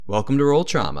Welcome to Roll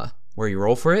Trauma, where you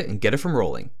roll for it and get it from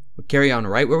rolling. We carry on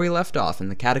right where we left off in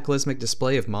the cataclysmic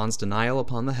display of Mon's denial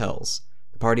upon the Hells.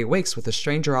 The party awakes with a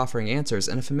stranger offering answers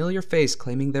and a familiar face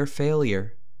claiming their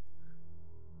failure.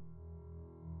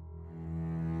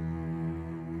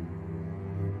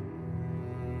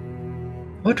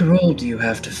 What role do you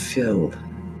have to fill?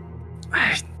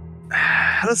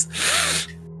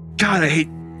 God, I hate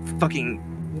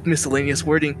fucking miscellaneous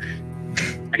wording.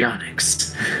 Ionics.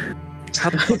 How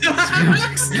the fuck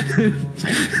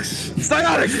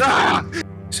Psionics! Ah!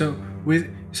 So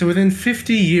within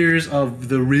 50 years of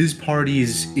the Riz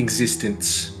Party's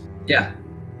existence, Yeah,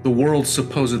 the world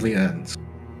supposedly ends.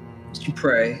 you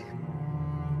pray.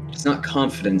 It's not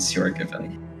confidence you are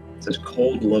given. It's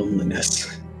cold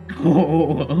loneliness.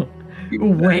 Oh,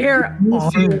 where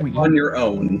are we? On your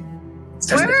own.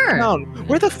 Where?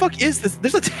 Where the fuck is this?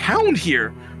 There's a town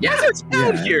here. Yeah, There's a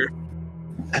town here.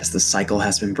 as the cycle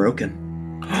has been broken.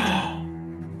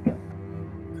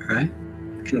 Alright.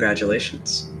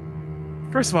 Congratulations.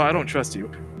 First of all, I don't trust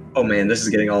you. Oh man, this is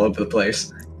getting all over the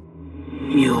place.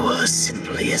 You were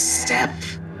simply a step,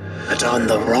 but on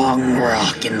the wrong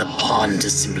rock in the pond to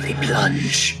simply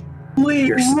plunge.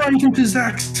 Wait, right into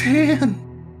Zach's hand.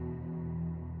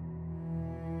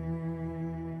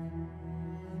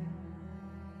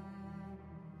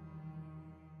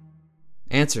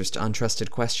 Answers to untrusted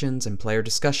questions and player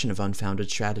discussion of unfounded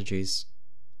strategies.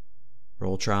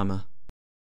 Roll Trauma.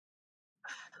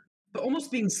 But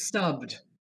almost being stubbed.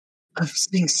 Of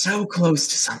being so close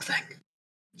to something.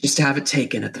 Just to have it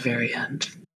taken at the very end.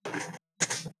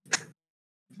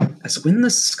 As when the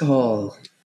skull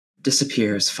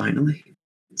disappears finally,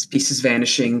 its pieces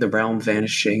vanishing, the realm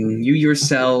vanishing, you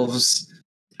yourselves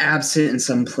absent in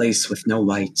some place with no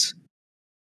light.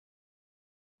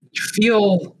 You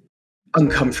feel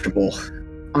uncomfortable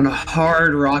on a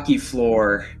hard, rocky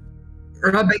floor.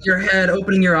 Rubbing your head,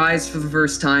 opening your eyes for the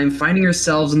first time, finding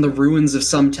yourselves in the ruins of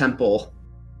some temple.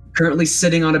 Currently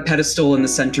sitting on a pedestal in the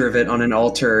center of it on an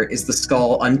altar is the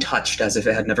skull untouched as if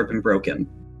it had never been broken.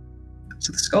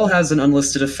 So the skull has an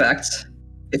unlisted effect.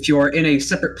 If you are in a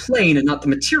separate plane and not the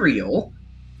material,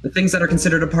 the things that are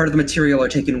considered a part of the material are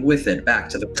taken with it back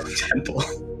to the temple.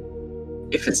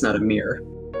 If it's not a mirror.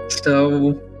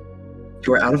 So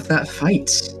you are out of that fight.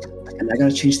 And I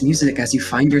gotta change the music as you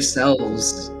find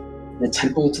yourselves in the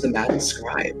temple to the Mad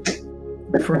Scribe.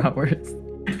 For hours.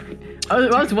 I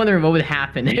was wondering what would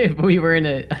happen if we were in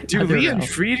a. Do Lee and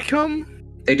Freed come?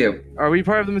 They do. Are we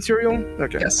part of the material?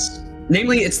 Okay. Yes.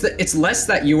 Namely, it's less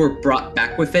that you were brought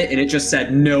back with it, and it just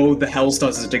said, no, the Hells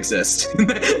doesn't exist.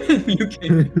 You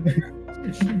can...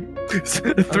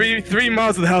 3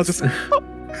 miles of the house just...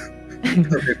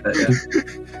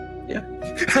 Yeah.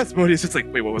 Asmodeus just like,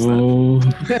 wait, what was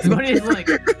that? Asmodeus is like,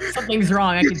 something's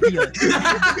wrong, I can feel it.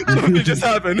 Something just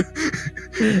happened.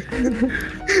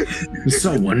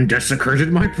 Someone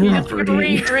desecrated my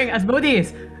property. Ring,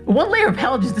 Asmodeus. One layer of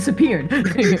hell just disappeared.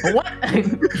 What?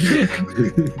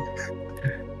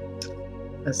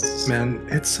 Man,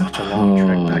 it's such a long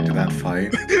trek back to that fight.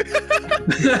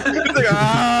 It's like,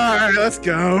 alright, let's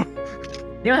go.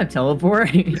 You don't have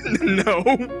teleport. No.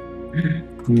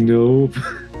 Nope.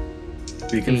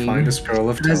 We can find a scroll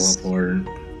of teleport.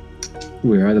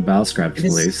 Where are the battle scraps It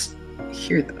is- placed?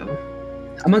 Here, though.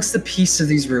 Amongst the peace of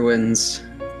these ruins,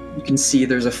 you can see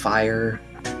there's a fire.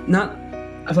 Not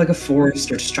of like a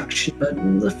forest or destruction, but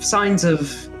the signs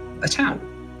of a town.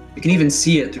 You can even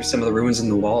see it through some of the ruins in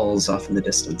the walls off in the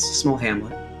distance. A small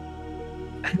hamlet.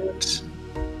 And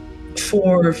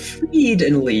for Freed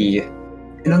and Lee,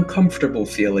 an uncomfortable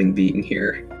feeling being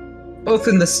here. Both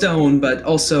in the stone, but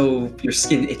also your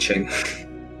skin itching.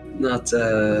 Not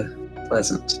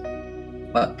pleasant.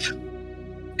 But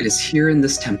it is here in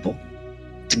this temple,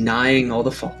 denying all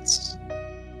the faults.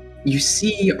 You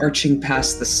see arching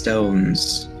past the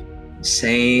stones,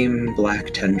 same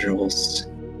black tendrils,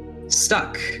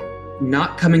 stuck,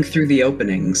 not coming through the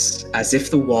openings, as if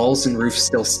the walls and roof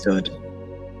still stood.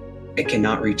 It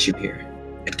cannot reach you here.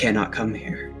 It cannot come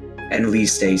here. And Lee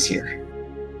stays here.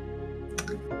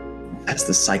 As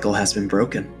the cycle has been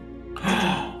broken.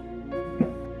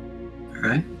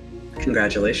 Alright.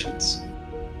 Congratulations.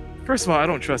 First of all, I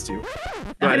don't trust you.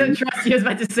 I don't trust you. I was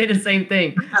about to say the same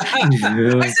thing.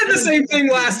 I said the same thing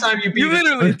last time you beat You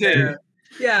literally did.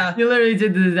 Yeah. You literally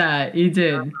did do that. You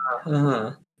did.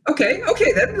 Uh-huh. Okay,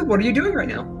 then what are you doing right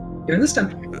now? You're in this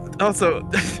temple. Also,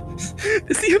 is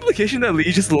the implication that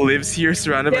Lee just lives here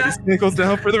surrounded by these pinnacles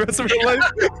now for the rest of her life?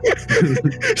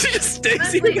 She just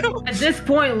stays here now? At this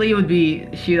point, Lee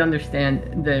she'd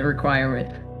understand the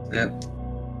requirement. Yep.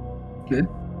 Good.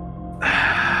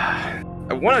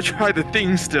 I want to try the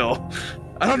thing still.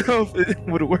 I don't know if it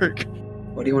would work.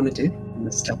 What do you want to do in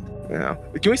this step? Yeah.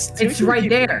 Can we? It's right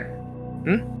there.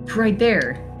 Hmm? It's right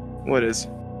there. What is?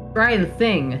 Try the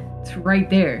thing. It's right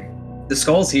there. The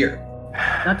skull's here.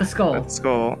 Not the skull. That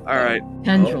skull. All right.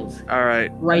 Tendrils. All right.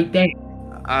 Right there.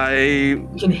 I. You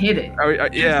can hit it.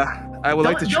 Yeah. I would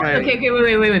like to try. Okay,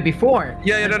 wait. Before.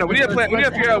 Yeah, no. We need to plan. We need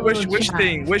to figure out which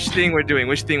thing we're doing.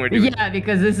 Yeah,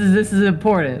 because this is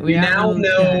important. We now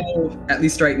know, at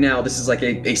least right now, this is like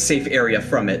a safe area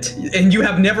from it, and you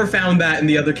have never found that in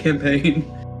the other campaign.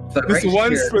 But This right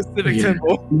one here, specific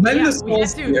temple. when the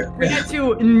skull's here, we had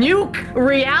to nuke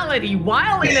reality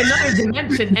while in another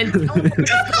dimension and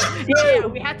yeah,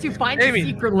 we had to find Amy, the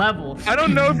secret level. I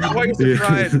don't know if you're quite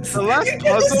surprised. The last you did the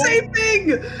puzzle. same thing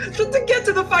to get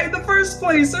to the fight in the first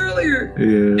place earlier.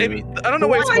 Yeah. Amy, I don't know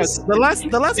what you're surprised.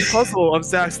 The last puzzle of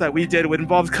Zach's that we did would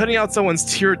involve cutting out someone's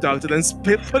tear duct and then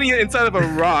putting it inside of a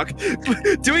rock,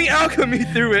 doing alchemy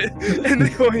through it, and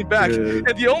then going back. Yeah.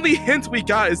 And the only hint we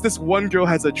got is this one girl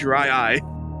has a dry eye.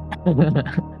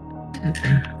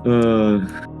 All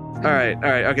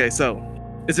right. Okay. So,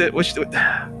 is it what?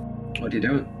 What are you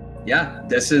doing? Yeah,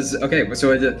 this is okay.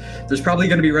 So there's probably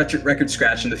going to be record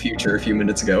scratch in the future. A few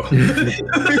minutes ago.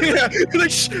 Yeah,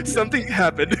 like something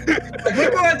happened.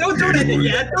 Like, don't edit it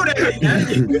yet. Don't edit it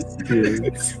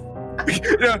yet.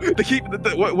 Yeah,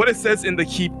 what it says in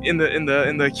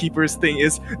the keeper's thing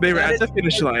is they were at the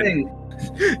finish line.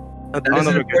 That is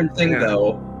an important thing,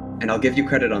 though, and I'll give you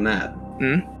credit on that.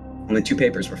 Hmm? Only 2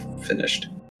 papers were finished.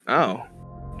 Oh,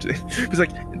 it was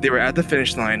like they were at the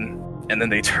finish line and then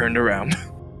they turned around.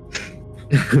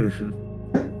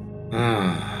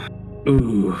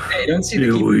 Ooh. Hey, don't see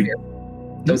the keeper here.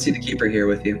 Don't see the keeper here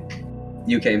with you.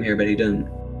 You came here, but he didn't.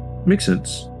 Makes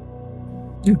sense.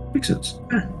 Yeah, makes sense.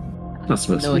 Not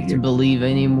supposed I don't know to be what to here. believe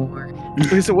anymore.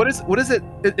 Okay, so what is it?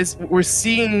 We're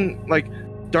seeing like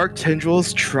dark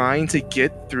tendrils trying to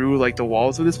get through like the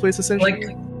walls of this place, essentially.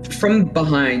 Like from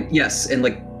behind, yes, and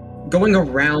like going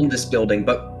around this building,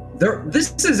 but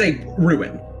this is a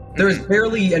ruin. There's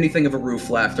barely anything of a roof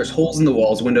left. There's holes in the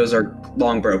walls. Windows are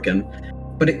long broken,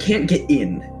 but it can't get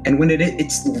in. And when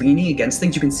it's leaning against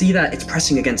things, you can see that it's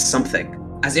pressing against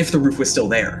something, as if the roof was still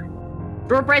there.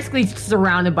 We're basically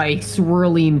surrounded by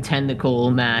swirling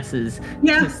tentacle masses.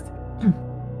 Yeah.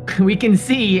 We can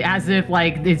see as if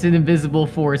like it's an invisible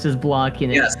force is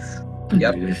blocking it. Yes.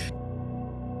 Yep.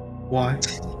 Why?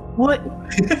 What?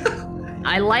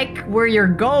 I like where you're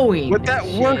going. Would that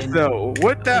work Shin. though?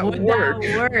 Would that Would work?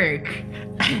 that work?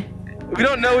 We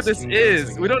don't know what this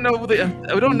is. We don't know.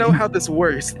 We don't know how this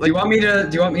works. Do you want me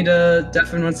to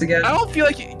deafen once again? I don't feel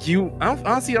like you.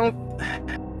 Honestly, I don't.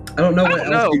 I don't know I what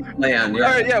don't else know. you plan. Yeah.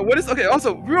 All right, yeah. What is okay?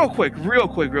 Also, real quick.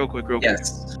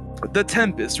 Yes. The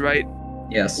Tempest, right?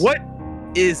 Yes. What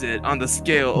is it on the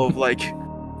scale of like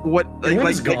what? What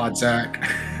is God, Zach?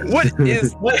 What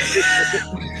is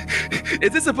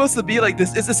is it supposed to be like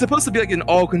this? Is it supposed to be like an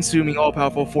all-consuming,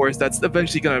 all-powerful force that's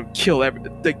eventually gonna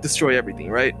destroy everything,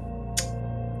 right?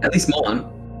 At least Mon.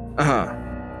 Uh-huh.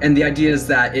 And the idea is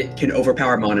that it can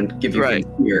overpower Mon and give you Right.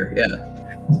 fear.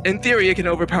 Yeah. In theory, it can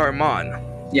overpower Mon.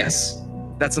 Yes.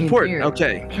 That's In important. theory.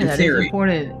 Okay. Yeah, that is theory.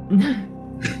 important.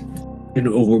 Can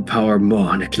overpower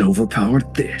Mon. It can overpower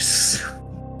this.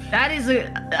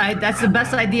 That's the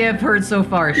best idea I've heard so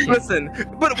far. Shin. Listen,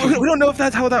 but we don't know if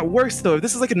that's how that works though. If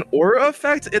this is like an aura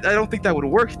effect, I don't think that would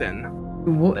work then.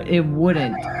 It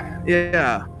wouldn't.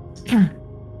 Yeah.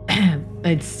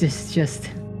 It's just.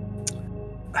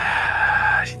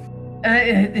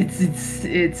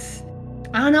 It's.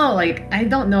 I don't know. Like I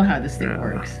don't know how this thing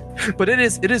works. But it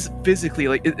is physically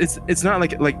like it's not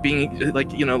like being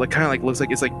like like kind of like looks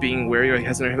like it's like being wary or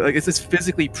has like it's just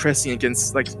physically pressing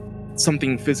against like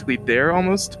something physically there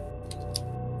almost.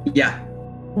 Yeah.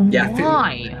 Yeah.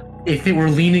 Why? If it were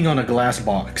leaning on a glass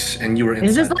box and you were inside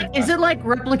Is this the like? glass Is it like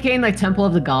replicating like Temple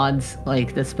of the Gods,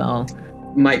 like the spell?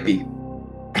 Might be.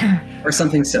 Or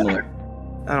something similar.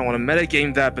 I don't want to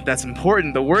metagame that, but that's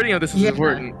important. The wording of this is Yeah.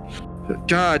 important.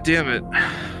 God damn it.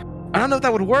 I don't know if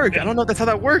that would work. I don't know if that's how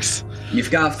that works.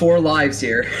 You've got 4 lives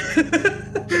here.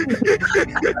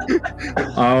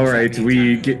 All right,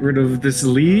 we get rid of this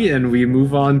Lee and we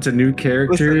move on to new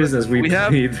characters Listen, as we we have-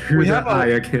 play through we the have a-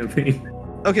 Aya campaign.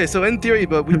 Okay, so in theory,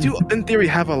 but we do in theory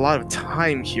have a lot of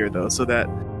time here though, so that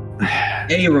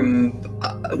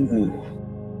Ooh.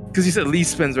 because you said Lee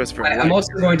spends the rest of her I'm life.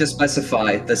 also going to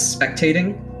specify the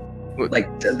spectating, What? like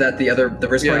that the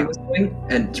risk party was doing,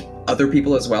 and other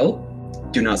people as well.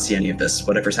 Do not see any of this.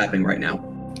 Whatever's happening right now.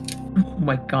 Oh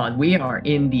my God, we are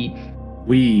in the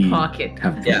We pocket.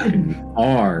 have Yeah. broken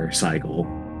our cycle.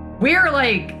 We're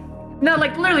like, no,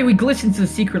 like literally, we glitched into the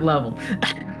secret level.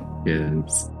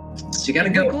 Yes. So you gotta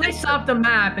We go. glitched off the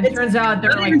map, and it It's turns out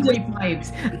there are not like even 3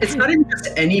 pipes. It's not even just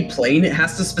any plane. It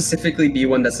has to specifically be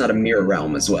one that's not a mirror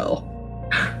realm as well.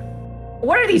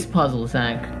 What are these puzzles,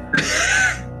 Hank?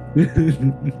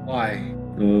 Why?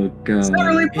 Oh god. It's not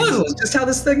really a puzzle. It's just how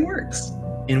this thing works.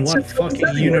 In what So what does fucking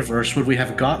that universe would we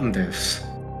have gotten this?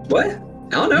 What? I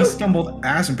don't know. We stumbled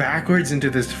ass backwards into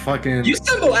this fucking. You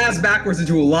stumble ass backwards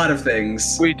into a lot of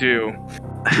things. We do.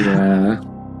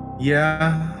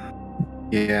 Yeah.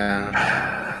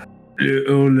 Yeah.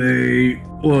 Only,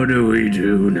 what do we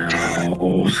do now?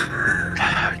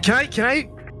 Can I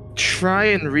try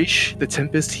and reach the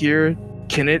Tempest here?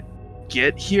 Can it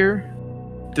get here?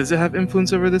 Does it have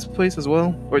influence over this place as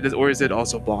well, or is it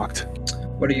also blocked?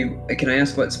 What are you? Can I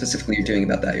ask what specifically you're doing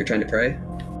about that? You're trying to pray,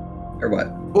 or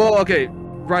what? Well, okay.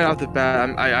 Right off the bat,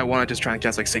 I want to just try and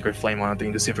cast like Sacred Flame on the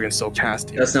thing to see if we can still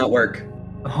cast it. Does not work.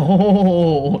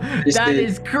 Oh, This that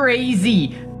is- is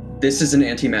crazy. This is an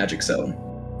anti-magic zone.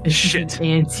 This Shit. is an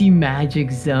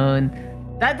anti-magic zone.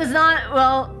 That does not.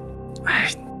 Well,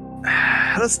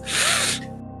 How does?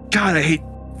 God, I hate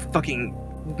fucking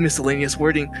miscellaneous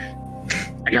wording.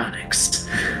 Ionics.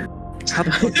 How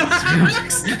the fuck?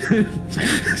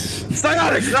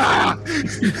 Psionics! Ah!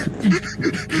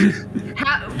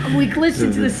 we glitched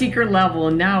into the secret level,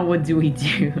 and now what do we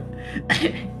do?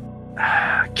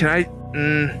 Can I?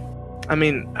 I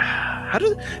mean, how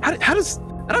does?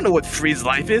 I don't know what Free's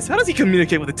life is. How does he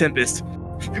communicate with the Tempest?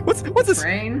 What's this?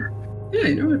 Brain? Yeah,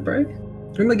 you know what, Bray?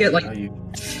 Normally get like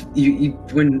you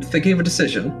when thinking of a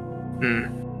decision,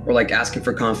 or like asking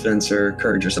for confidence or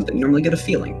courage or something. You normally get a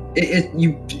feeling.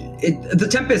 The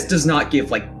Tempest does not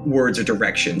give like words or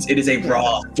directions. It is a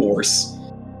raw force.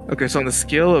 Okay, so on the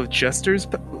scale of Jester's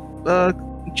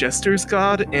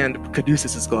God and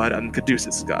Caduceus' God, I'm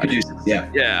Caduceus' God. Yeah.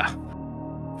 Yeah.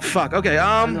 Fuck. Okay.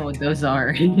 I don't know what those are.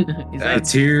 Is that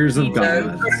Tears of season-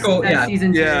 God. Critical, that's yeah.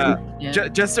 season 2? Yeah. Yeah.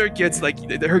 Jester gets like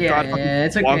her Yeah, God. yeah,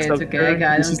 it's walks okay, it's up okay, there,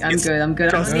 guys. just I'm gets good, I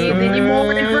don't just- need any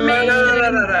more information.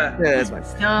 Yeah, that's fine.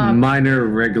 Stop. Minor,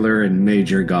 regular, and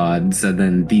major gods, and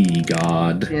then the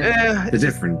god. Yeah. The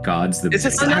different gods. The It's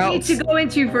just I big- don't need to go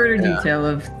into further Yeah. detail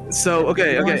of. So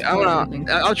okay, Don't spoil anything.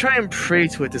 I'll try and pray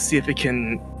to it to see if it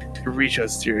can reach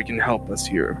us here. It can help us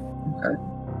here.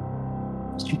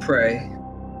 As you pray,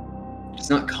 it's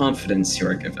not confidence you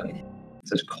are given. It's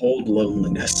just cold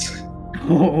loneliness.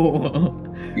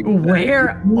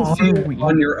 Where You are feel we?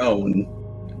 on your own.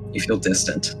 You feel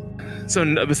distant. So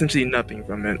essentially nothing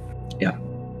from it. Yeah.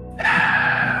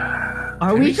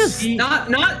 Are we just? Not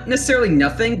necessarily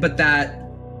nothing, but that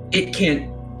it can't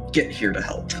get here to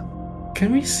help.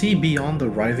 Can we see beyond the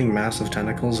writhing mass of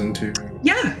tentacles into?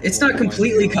 Yeah, it's not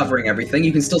completely covering everything.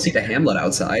 You can still see the hamlet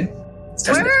outside.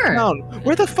 Where? Town.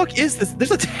 Where the fuck is this?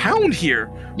 There's a town here.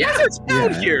 Yeah, There's a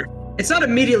town Yeah. here. it's not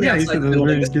immediately Yeah, you outside said the at the building.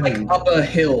 very It's like beginning. up a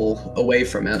hill away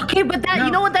from it. Okay, but that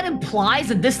you know what that implies?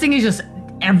 That this thing is just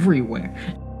everywhere.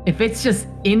 If it's just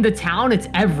in the town, it's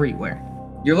everywhere.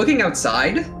 You're looking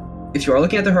outside. If you are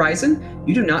looking at the horizon,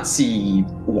 you do not see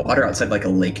water outside like a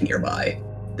lake nearby.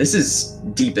 This is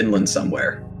deep inland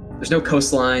somewhere. There's no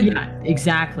coastline. Yeah,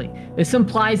 exactly. This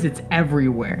implies it's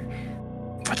everywhere.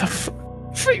 What the fuck?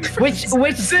 Which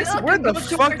Zix, still where can the go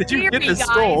to fuck our did you get theory, this guys.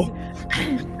 skull?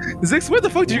 Zix, where the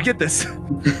fuck did you get this?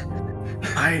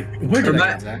 Where did Am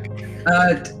I,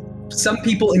 Zach? Some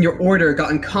people in your order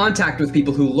got in contact with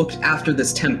people who looked after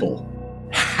this temple.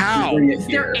 How? Bring it Is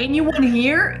there here. anyone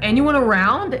here? Anyone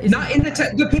around? Is Not in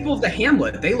the people of the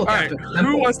hamlet. They look All right, after the temple.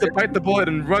 who wants to bite the bullet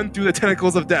and run through the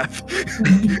tentacles of death?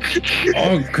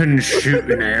 I can shoot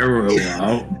an arrow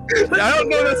out. I don't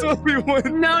know. That's what we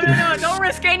want. No, don't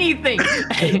risk anything.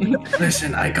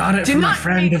 Listen, I got it Do from a not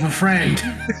friend of a friend.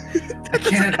 I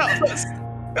can't.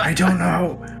 I don't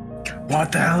know.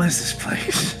 What the hell is this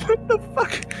place? What the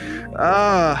fuck?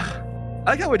 I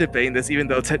like how we're debating this, even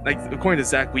though, according to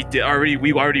Zach, we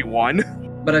already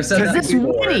won. But I've said Is that this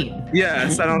before. winning?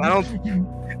 Yes, I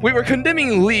don't. We were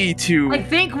condemning Lee to. I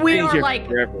think we being are here like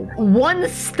forever. one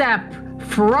step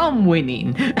from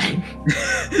winning.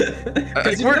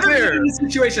 Because you've We're never been there. in a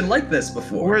situation like this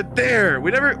before. We're there.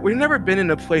 We've never been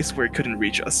in a place where it couldn't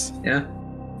reach us. Yeah.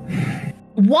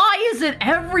 Why is it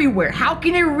everywhere? How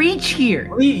can it reach here?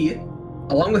 Lee,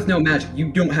 along with no magic,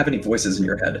 you don't have any voices in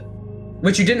your head.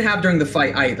 Which you didn't have during the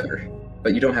fight either.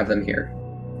 But you don't have them here.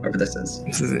 Wherever this is.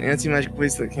 This is an anti-magic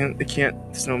place that can't.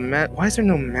 There's no Why is there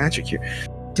no magic here?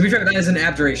 To be fair, that is an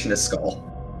abjurationist skull.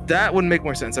 That would make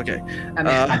more sense. Okay.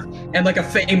 I mean, And like a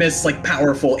famous, like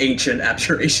powerful, ancient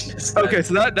abjurationist. Okay,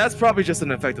 so that's probably just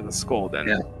an effect of the skull then.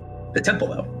 Yeah. The temple,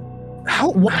 though.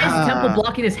 How? why is the temple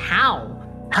blocking us? How?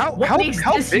 How makes big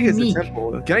this is the unique?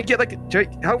 temple? Can I get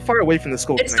how far away from the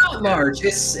skull? It's can I not get? large.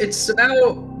 It's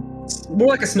about more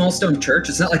like a small stone church.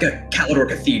 It's not like a Calidor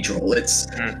cathedral. It's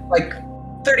like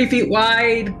 30 feet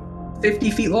wide,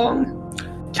 50 feet long.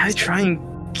 Can I try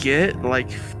and get like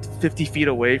 50 feet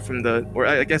away from or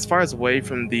I guess as far as away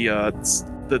from the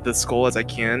skull as I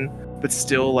can, but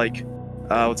still like,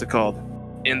 what's it called?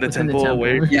 In the Within the temple,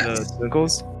 away temple. from Yes. the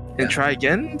tentacles, and Yeah. try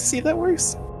again to see if that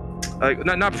works. Like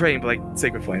not praying, but like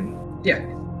sacred flame. Yeah.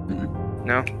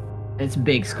 No. It's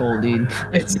big skull, dude.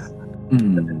 It's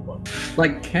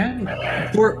like Can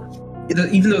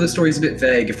even though the story's a bit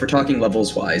vague, if we're talking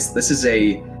levels wise, this is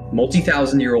a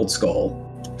multi-thousand-year-old skull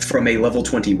from a level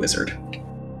 20 wizard.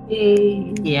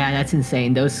 Yeah, that's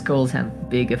insane. Those skulls have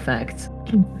big effects.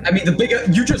 I mean,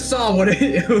 you just saw what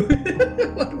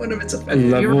one of its effects. You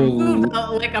Level. removed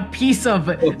like a piece of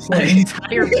an plate.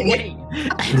 entire plate.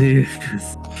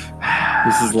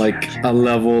 This is like a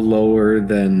level lower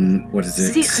than what is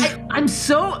it? See, I'm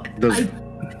so. Those-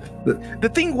 The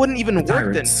thing wouldn't even work then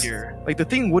Tyrants. here. Like the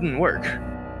thing wouldn't work.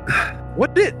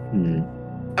 What did? Hmm.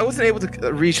 I wasn't able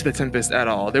to reach the Tempest at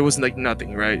all. There was like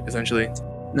nothing, right? Essentially.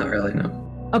 Not really, no.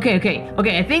 Okay. I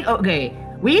think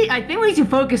we need to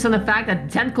focus on the fact that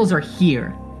the tentacles are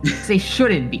here. They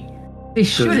shouldn't be. They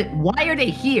shouldn't. Why are they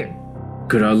here?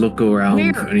 Could I look around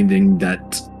Where? for anything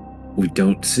that we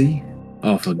don't see?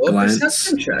 Off a Well, glance.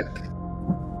 perception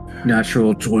check.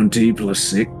 Natural 20 plus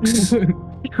 6.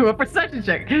 A perception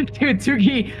check. Dude,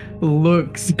 Tuki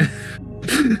looks.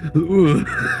 Ooh.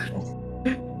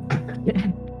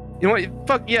 You know what?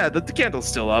 Fuck yeah, the candle's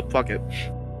still up. Fuck it.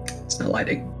 It's not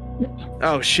lighting.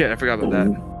 Oh shit, I forgot about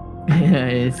that. Yeah,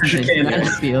 it's You can't.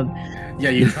 field. yeah,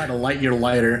 you try to light your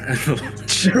lighter and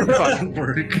it doesn't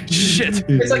work. Shit.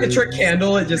 It's like a trick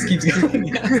candle, it just keeps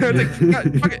going. I was like,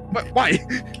 God, fuck it. Why?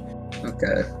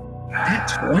 Okay.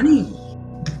 That's 20.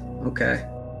 Okay.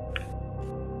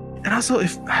 And also,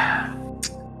 if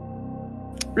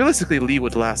realistically, Lee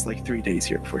would last like 3 days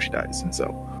here before she dies. So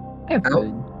I have Ow.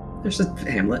 good. There's a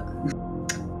hamlet.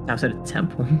 Outside of the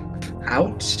temple.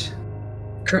 Out.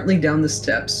 Currently down the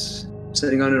steps,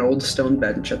 sitting on an old stone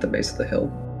bench at the base of the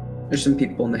hill. There's some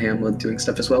people in the hamlet doing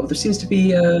stuff as well, but there seems to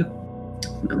be an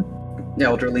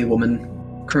elderly woman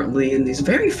currently in these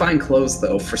very fine clothes,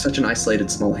 though, for such an isolated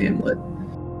small hamlet.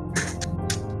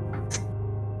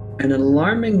 An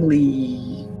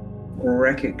alarmingly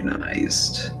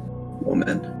recognized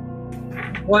woman.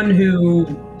 One who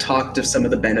talked of some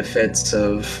of the benefits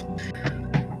of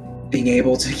being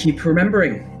able to keep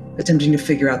remembering, attempting to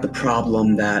figure out the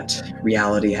problem that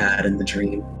reality had in the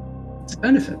dream. It's a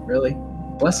benefit, really.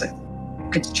 Blessing.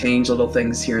 Could change little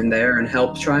things here and there and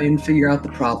help try and figure out the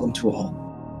problem to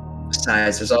all.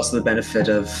 Besides, there's also the benefit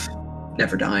of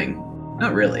never dying.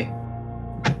 Not really.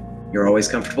 You're always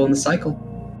comfortable in the cycle.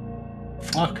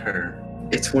 Fuck her.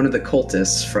 It's one of the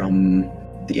cultists from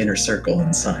the inner circle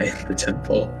inside the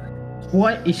temple.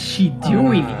 What is she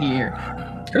doing here?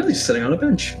 Currently just sitting on a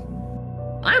bench.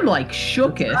 I'm like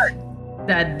shooketh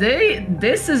that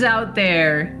this is out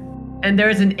there and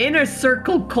there's an inner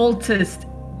circle cultist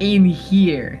in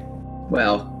here.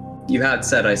 Well, you had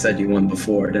said I said you won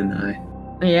before, didn't I?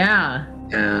 Yeah.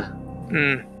 Yeah.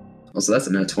 Hmm. Also, that's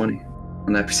a nat 20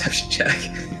 on that perception check.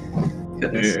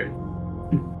 Goodness.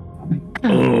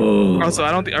 Oh. Also,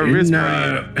 I don't think our Riz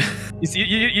No. party. You see,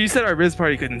 you said our Riz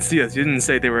party couldn't see us. You didn't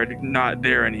say they were not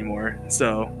there anymore.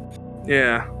 So,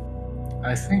 yeah.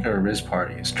 I think our Riz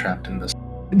party is trapped in this.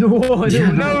 No, Yeah,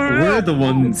 no, we're the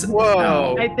ones.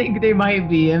 Whoa. I think they might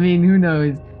be. I mean, who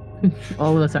knows?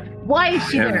 All of us are. Why is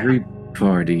she there? Every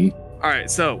party. All right.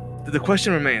 So the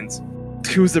question remains: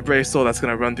 who's the brave soul that's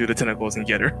gonna run through the tentacles and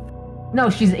get her? No,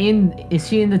 she's in. Is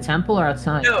she in the temple or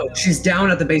outside? No, she's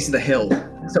down at the base of the hill.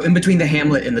 So in between the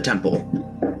hamlet and the temple.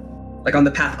 Like on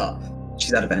the path up.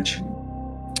 She's at a bench.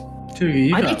 Tugi,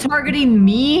 you Are they got- targeting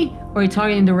me or are they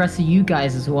targeting the rest of you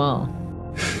guys as well?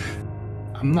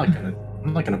 I'm not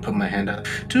gonna put my hand out.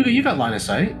 Tugi, you got line of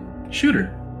sight. Shoot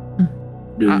her.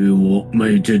 Do you want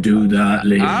me to do that,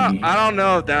 lady? I don't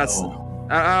know if that's. No,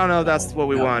 I don't know if that's what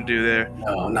we No. want to do there.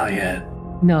 no, not yet.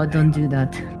 No, don't do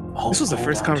that. Hold- This was the hold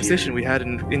first on to conversation your- we had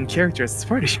in character at this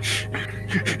party.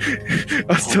 I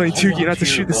was hold- telling hold Tuki on not to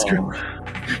your shoot the script. bow.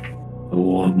 I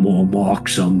want more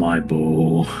marks on my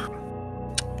bow.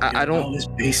 I Your bow don't. is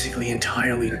basically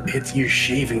entirely. You're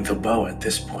shaving the bow at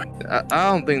this point. I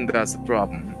don't think that's the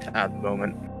problem at the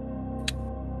moment.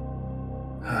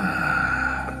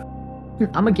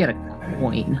 I'm gonna get a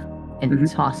coin and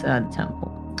Mhm. toss it at the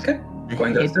temple. Okay.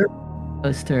 Going goes It through.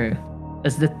 goes through.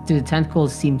 Do the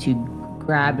tentacles seem to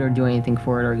grab it or do anything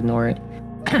for it or ignore it?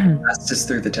 Passes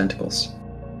through the tentacles.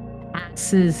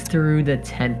 passes through the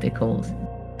tentacles.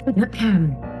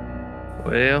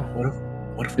 Well,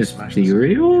 What if we smash this?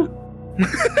 Ethereal?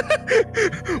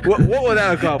 what would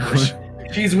that accomplish?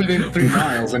 She's within 3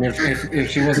 miles, and if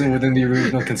she wasn't within the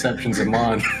original conceptions of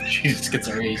Mon, she just gets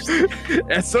erased.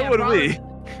 And so would we.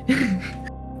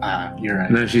 Ah, you're right.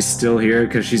 And then she's still here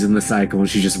because she's in the cycle and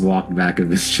she just walked back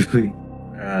eventually.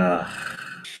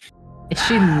 Is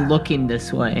she looking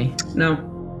this way? No,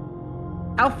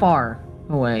 How far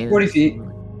away? 40 feet.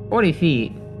 40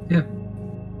 feet. Yeah.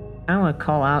 I want to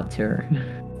call out to her.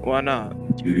 Why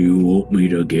not? Do you want me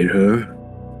to get her?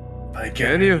 I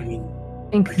Can you?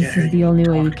 I think this is the only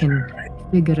way we can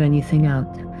figure anything out.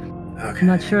 Okay. I'm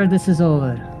not sure this is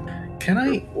over. Can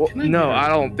I? No, I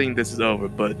don't think this is over.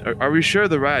 But are we sure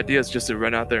the right idea is just to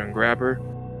run out there and grab her?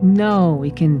 No,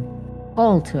 we can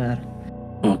call to her.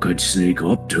 I could sneak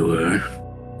up to her.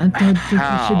 I don't think we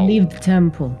How? should leave the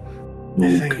temple.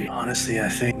 Okay. Honestly, I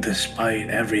think despite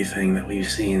everything that we've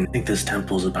seen, I think this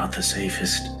temple's about the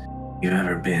safest you've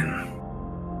ever been.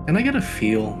 Can I get a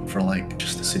feel for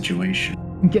just the situation?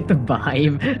 Get the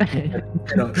vibe.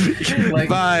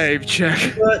 Vibe check.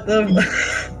 What the?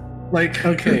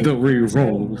 Okay. The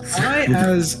re-rolls. I,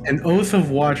 as an Oath of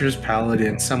Watchers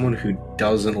paladin, someone who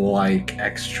doesn't like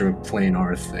extra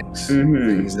planar things,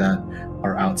 Mhm. things that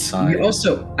are outside. You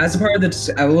also, as a part of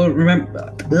the, I will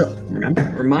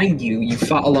remind you, you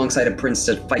fought alongside a prince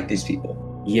to fight these people.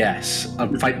 Yes,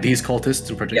 fight these cultists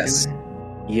in particular. Yes.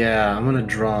 Yeah, I'm gonna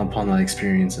draw upon my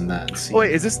experience in that. See. Oh,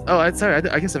 wait, is this? Oh, I'm sorry.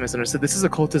 I guess I misunderstood. This is a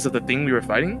cultist of the thing we were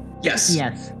fighting. Yes.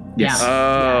 Yes. Yes. Yeah.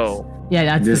 Oh, Yeah,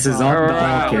 that's This the is problem. all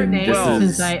Alright. Her Dawkins. name, Well-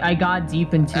 since I got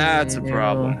deep into that's it, a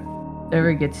problem.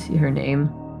 Whoever gets her name.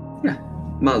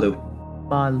 Malu.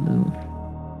 Balu.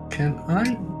 Can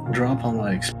I draw upon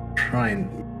my try and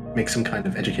make some kind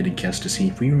of educated guess to see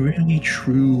if we really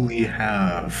truly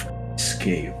have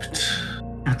escaped?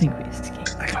 I don't think we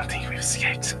escaped. I don't think we've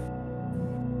escaped.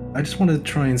 I just want to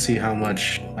try and see how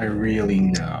much I really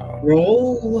know.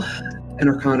 Roll an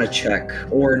Arcana check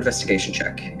or investigation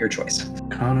check, your choice.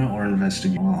 Arcana or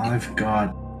investigate? Well, I've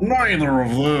got neither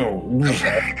of those.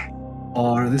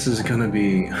 Or this is gonna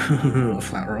be a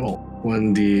flat roll.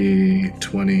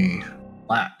 1d20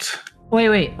 flat.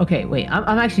 Wait. Okay, wait.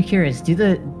 I'm actually curious.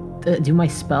 Do my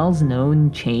spells known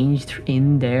change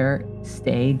in their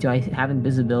stay? Do I have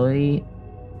invisibility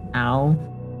now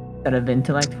instead of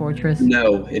intellect fortress?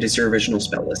 No, it is your original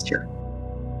spell list here.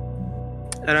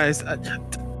 And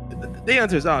the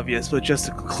answer is obvious, but just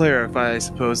to clarify, I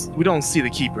suppose we don't see the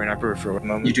keeper in our peripheral at the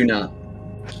moment. You do not.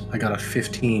 I got a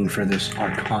 15 for this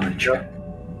Arcana check.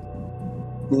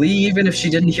 Even if she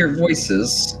didn't hear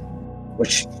voices,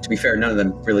 which, to be fair, none of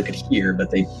them really could hear, but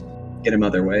they get him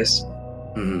other ways,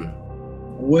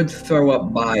 would throw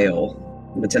up bile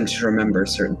and attempt to remember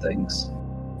certain things.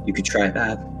 You could try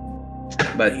that.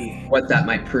 But what that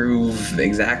might prove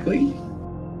exactly,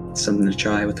 something to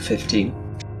try with the 15.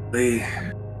 Lee,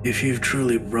 if you've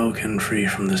truly broken free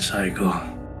from the cycle,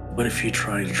 what if you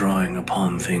tried drawing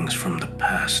upon things from the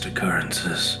past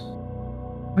occurrences?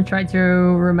 I tried to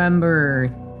remember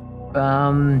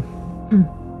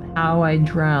how I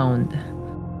drowned.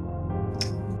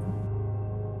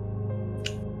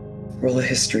 Roll a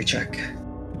history check.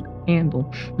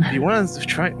 Handle. If you want to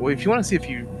try, well, if you want to see if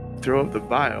you throw up the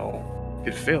vial, you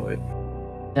could fail it.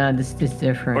 No, this is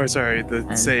different. Or sorry, the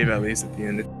save at least at the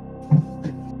end.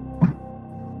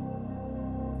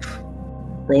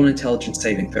 Roll an intelligence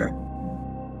saving throw.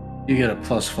 You get a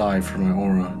 +5 for my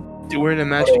aura. Dude, we're in a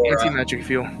magic, Aura. anti-magic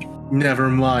field. Never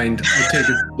mind. I take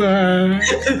it back.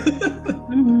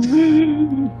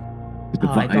 Oh,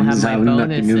 I don't have my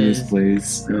nothing in this bonuses.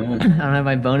 place. No, I don't have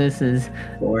my bonuses.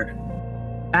 4.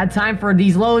 Bad time for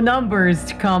these low numbers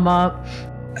to come up.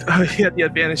 Oh, yeah, the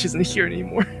advantage isn't here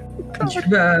anymore.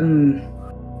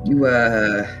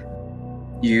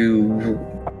 You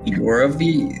were of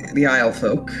the Isle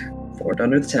folk, fought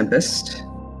under the Tempest.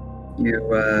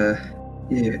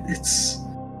 It's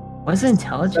What's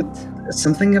intelligence?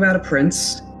 something about a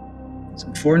prince,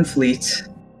 some foreign fleet.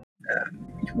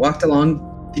 You walked along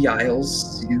the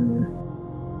Isles.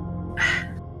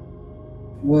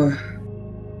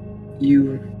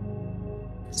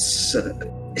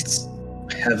 It's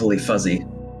heavily fuzzy.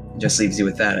 It just leaves you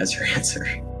with that as your answer.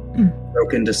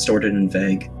 Broken, distorted, and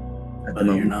vague. At the But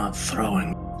you're moment. not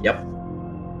throwing. Yep.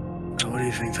 So what do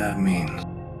you think that means?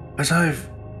 Because I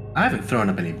haven't thrown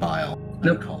up any bile.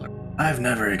 Nope. Color. I've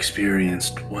never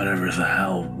experienced whatever the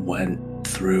hell went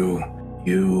through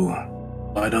you.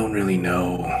 I don't really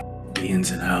know the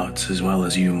ins and outs as well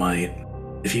as you might.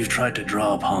 If you've tried to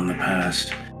draw upon the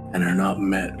past and are not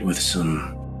met with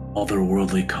some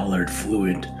otherworldly colored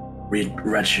fluid,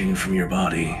 retching from your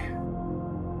body.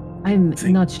 I'm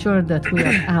not sure that we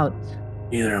are out.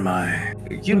 Neither am I.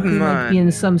 Keep We in might be mind,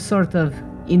 in some sort of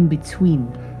in between.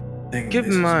 keep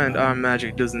in mind, our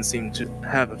magic doesn't seem to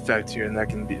have effect here, and that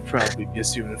can probably be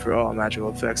assumed for all magical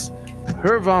effects.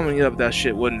 Her vomiting up that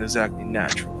shit wasn't exactly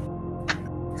natural.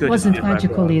 It wasn't just be a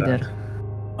magical byproduct of either. that.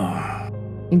 Oh,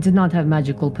 It did not have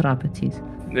magical properties.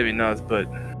 Maybe not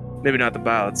the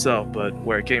bile itself, but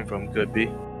where it came from could be.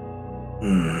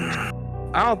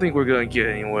 I don't think we're gonna get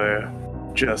anywhere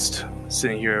just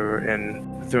sitting here and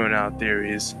throwing out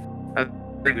theories. I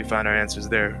think we find our answers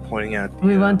there, pointing at the,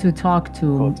 We want to talk to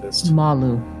cultist.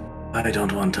 Malu, I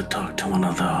don't want to talk to one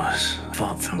of those.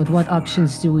 Fought them but what before.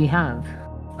 options do we have?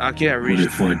 I can't reach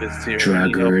What if I this here.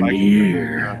 drag her in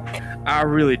here? I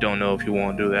really don't know if you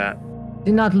want to do that.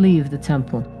 Do not leave the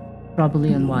temple.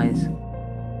 Probably unwise.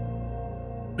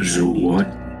 So what?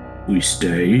 We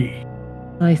stay?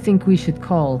 I think we should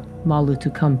call Malu to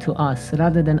come to us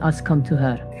rather than us come to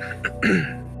her.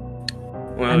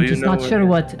 Well, I'm you just know not sure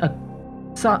what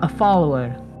a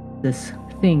follower, this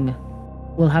thing,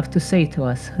 will have to say to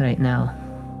us right now.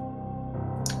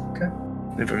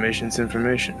 Information's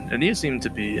information. And you seem to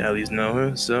be at least know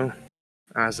her, so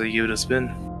I say give it a spin.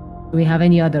 Do we have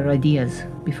any other ideas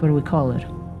before we call her?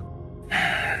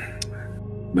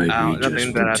 Maybe nothing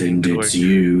just that I think pretend could it's work.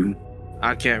 you.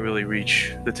 I can't really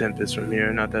reach the Tempest from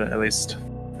here. Not that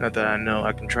I know.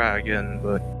 I can try again,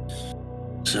 but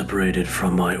Separated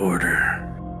from my order,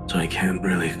 so I can't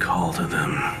really call to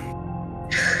them.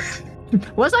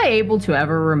 Was I able to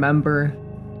ever remember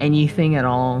anything at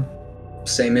all?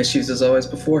 Same issues as always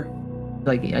before.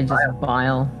 Like, I just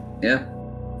bile. Yeah.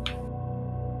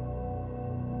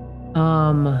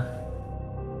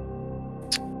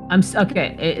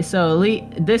 Okay. So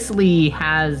Lee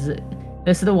has.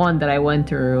 This is the one that I went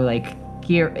through, like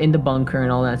here in the bunker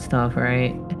and all that stuff,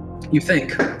 right? You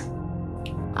think?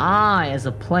 I, as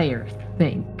a player,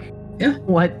 think. Yeah.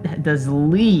 What does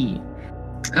Lee?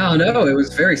 Oh no, it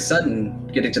was very sudden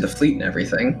getting to the fleet and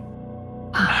everything.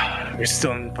 we're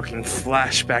still in fucking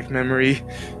flashback memory.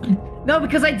 No,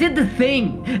 because I did the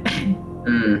thing.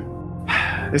 Hmm.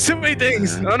 There's so many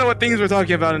things. I don't know what things we're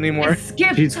talking about anymore.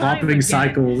 Skip She's time hopping again.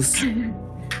 cycles.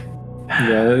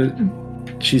 Yeah.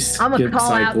 She I'ma skipped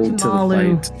call out cycle to to the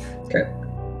Malu. fight. Okay.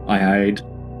 I hide.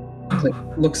 Click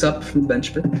looks up from the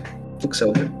bench bit, looks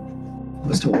over,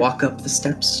 goes to walk up the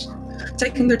steps,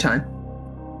 taking their time,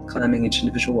 climbing each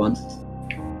individual one.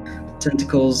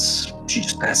 Tentacles, she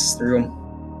just passes through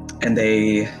them, and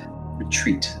they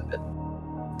retreat a bit.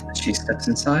 She steps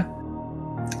inside.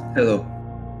 Hello.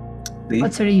 Lee?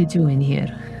 What are you doing here?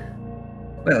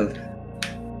 Well,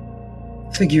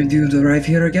 figured you'd arrive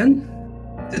here again.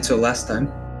 Did so last time.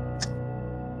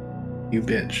 You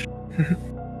bitch.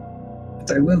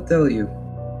 But I will tell you,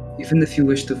 even if you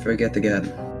wish to forget again,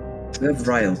 you have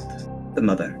riled the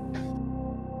mother.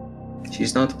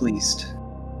 She's not pleased.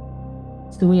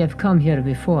 So we have come here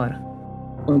before.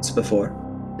 Once before.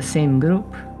 The same group.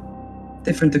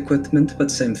 Different equipment,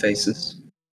 but same faces.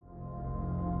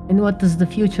 And what does the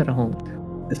future hold?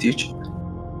 The future.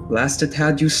 Last it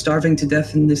had you starving to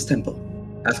death in this temple,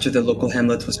 after the local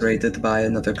hamlet was raided by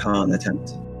another Khan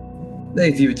attempt.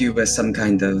 They viewed you as some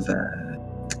kind of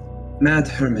mad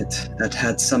hermit that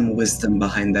had some wisdom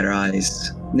behind their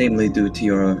eyes, namely due to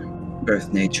your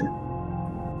birth nature.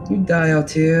 You die out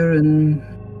here in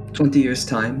 20 years'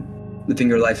 time, living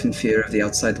your life in fear of the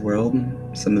outside world,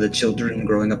 and some of the children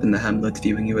growing up in the hamlet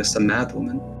viewing you as some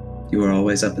madwoman. You were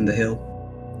always up in the hill.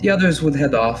 The others would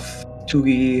head off,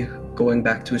 Tugi going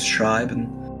back to his tribe and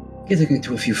getting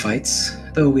into a few fights,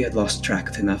 though we had lost track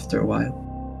of him after a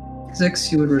while.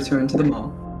 6, you would return to the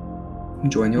mall,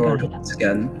 join your order once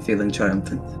again, feeling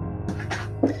triumphant.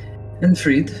 And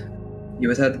Fried, you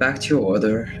would head back to your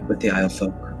order with the Isle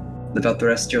folk, live out the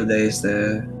rest of your days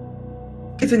there,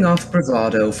 giving off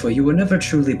bravado, for you were never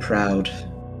truly proud.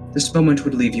 This moment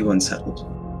would leave you unsettled,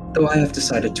 though I have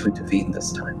decided to intervene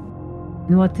this time.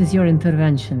 And what is your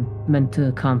intervention meant to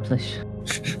accomplish?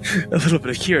 A little bit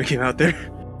of Kira came out there.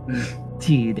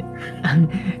 Dude.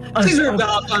 Please rub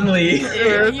off on Lee!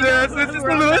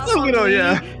 It's a little,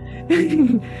 yeah.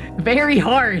 Very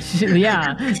harsh,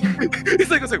 yeah.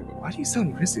 It's like, I was like, why do you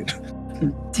sound risen?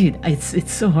 Dude,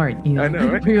 it's so hard, you know. I know,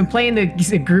 right? We've been playing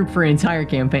the group for an entire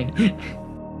campaign.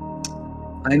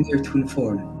 I'm here to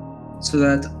inform, so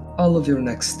that all of your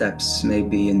next steps may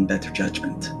be in better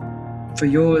judgment. For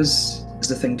yours is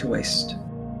the thing to waste.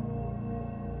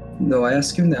 Though I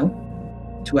ask you now,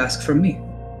 to ask from me.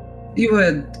 You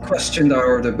had questioned our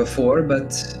order before,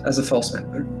 but as a false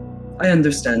member, I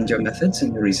understand your methods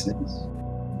and your reasonings.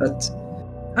 But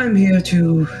I'm here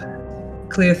to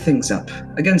clear things up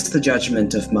against the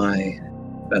judgment of my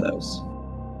fellows.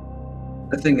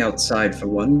 The thing outside, for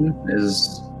one,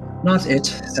 is not it,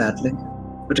 sadly,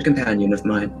 but a companion of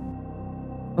mine.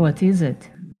 What is it?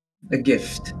 A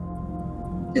gift.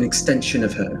 An extension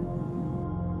of her.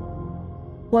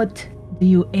 What do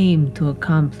you aim to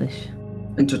accomplish?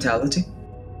 In totality,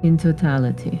 In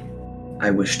totality. I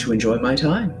wish to enjoy my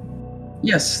time.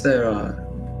 Yes, there are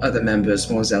other members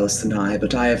more zealous than I,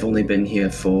 but I have only been here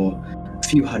for a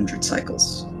few hundred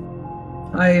cycles.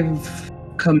 I've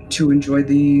come to enjoy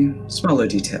the smaller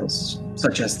details,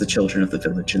 such as the children of the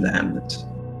village and the hamlet.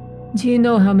 Do you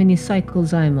know how many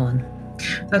cycles I'm on?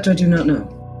 That I do not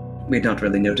know. We'd not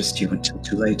really noticed you until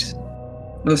too late.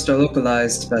 Most are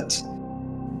localized, but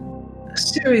a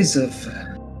series of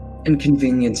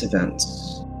inconvenient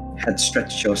events had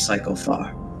stretched your cycle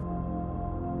far.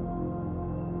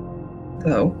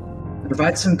 Though, it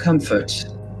provides some comfort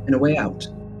and a way out.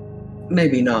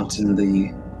 Maybe not in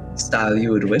the style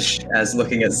you would wish, as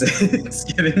looking at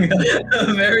Ziggs, giving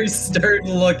a very stern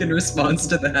look in response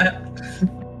to that.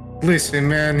 Listen,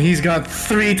 man, he's got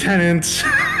 3 tenants.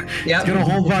 Yeah. He's gonna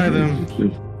hold by them.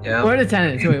 Yeah. What are the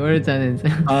tenants? Wait, what are the tenants?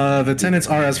 The tenants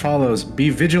are as follows: be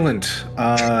vigilant.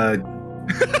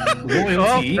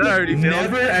 Loyalty. Oh, that already failed.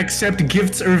 Never accept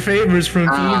gifts or favors from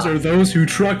thieves or those who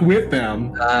truck with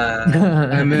them.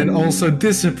 And then also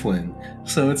discipline.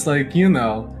 So it's like, you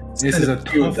know, this is a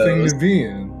tough thing to be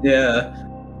in. Yeah.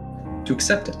 To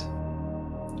accept it.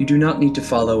 You do not need to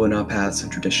follow in our paths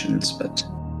and traditions, but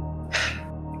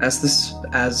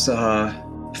as our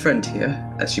friend here,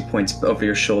 as she points over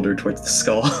your shoulder towards the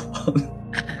skull,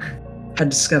 had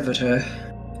discovered her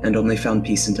and only found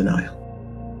peace in denial.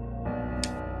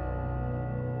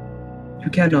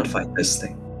 You cannot fight this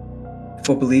thing,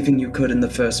 for believing you could in the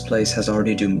first place has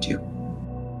already doomed you.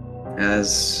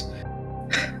 As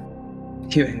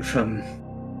hearing from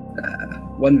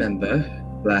one member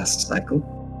last cycle,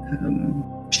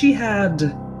 she had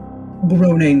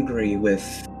grown angry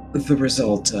with the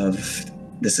result of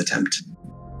this attempt,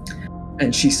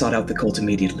 and she sought out the cult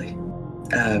immediately.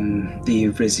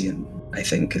 The Rizian, I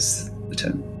think, is the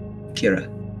term. Kira.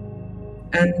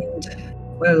 And,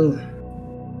 well,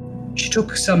 she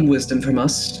took some wisdom from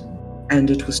us, and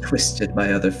it was twisted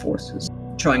by other forces,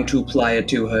 trying to apply it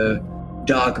to her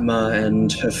dogma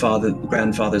and her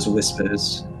grandfather's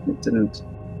whispers. It didn't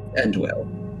end well.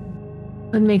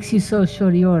 What makes you so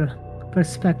sure your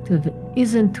perspective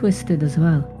isn't twisted as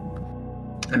well?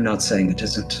 I'm not saying it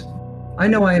isn't. I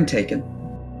know I am taken.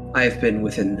 I have been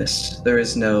within this. There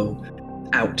is no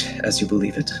out, as you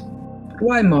believe it. But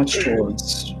why march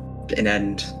towards an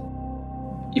end,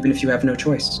 even if you have no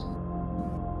choice?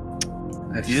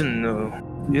 You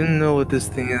didn't know what this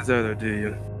thing is either, do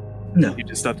you? No. You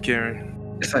just stopped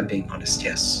caring. If I'm being honest,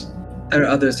 yes. There are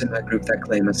others in my group that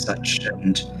claim as such,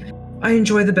 and I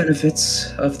enjoy the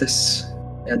benefits of this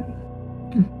and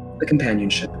the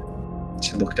companionship.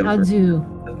 She looked over the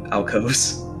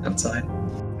alcoves outside.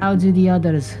 How do the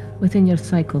others within your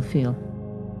cycle feel?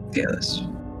 The others.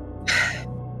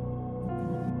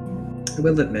 I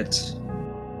will admit,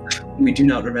 we do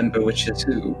not remember which is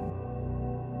who.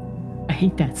 I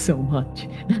hate that so much.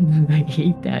 I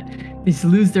hate that. They just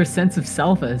lose their sense of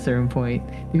self at a certain point.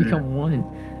 They become one.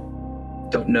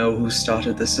 Don't know who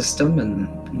started the system and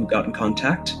who got in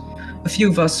contact. A few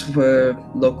of us were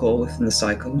local within the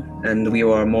cycle, and we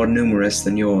are more numerous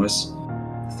than yours.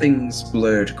 Things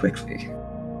blurred quickly.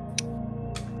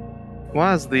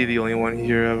 Why is Lee the only one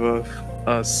here of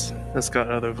us that's got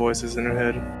other voices in her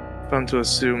head? If I'm to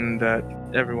assume that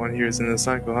everyone here is in the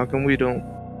cycle, how come we don't?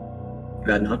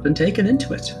 You had not been taken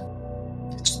into it.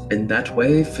 It's been that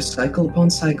way for cycle upon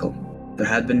cycle. There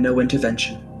had been no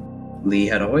intervention. Lee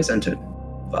had always entered.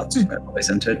 Vatsu had always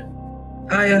entered.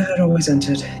 Aya had always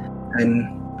entered. And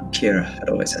Kira had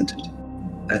always entered.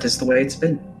 That is the way it's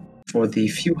been. For the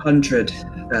few hundred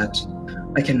that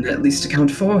I can at least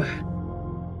account for.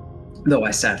 Though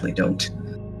I sadly don't,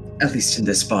 at least in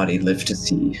this body, live to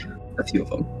see a few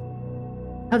of them.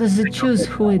 How does it choose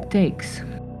who it takes?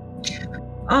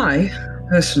 I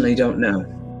personally don't know.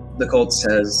 The cult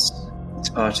says it's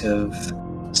part of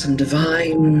some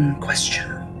divine question,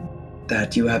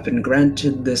 that you have been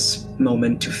granted this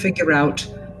moment to figure out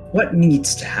what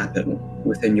needs to happen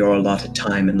within your allotted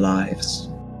time and lives.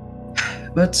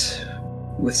 But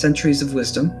with centuries of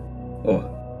wisdom, or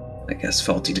I guess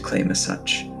faulty to claim as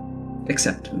such,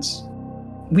 acceptance,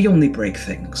 we only break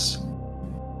things.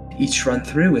 Each run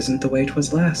through isn't the way it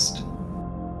was last.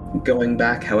 Going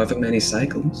back however many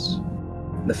cycles,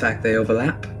 the fact they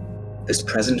overlap, this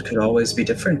present could always be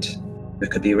different. There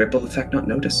could be a ripple effect not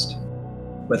noticed,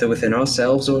 whether within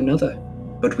ourselves or another.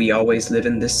 But we always live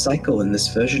in this cycle, in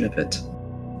this version of it,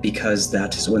 because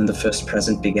that is when the first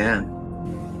present began.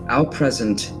 Our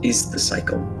present is the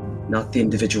cycle, not the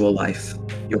individual life.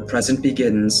 Your present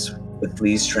begins with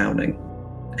Lee's drowning,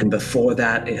 and before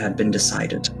that it had been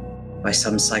decided. By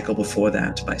some cycle before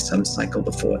that, by some cycle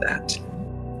before that.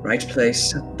 Right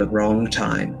place, the wrong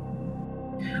time.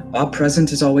 Our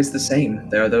present is always the same.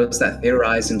 There are those that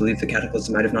theorize and believe the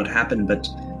cataclysm might have not happened, but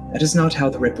that is not how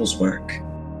the ripples work.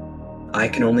 I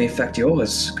can only affect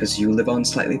yours, because you live on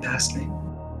slightly past me.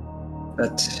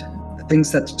 But the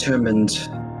things that determined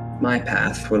my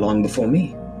path were long before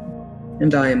me,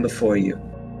 and I am before you.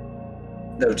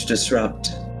 Though to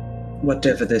disrupt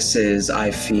whatever this is,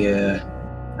 I fear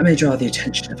I may draw the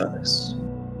attention of others.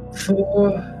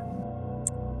 For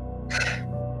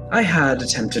I had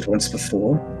attempted once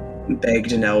before,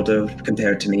 begged an elder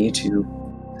compared to me to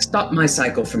stop my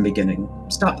cycle from beginning,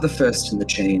 stop the first in the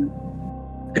chain,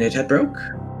 and it had broke.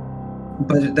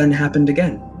 But it then happened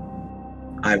again.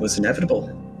 I was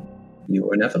inevitable. You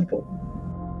were inevitable.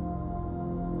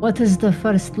 What is the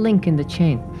first link in the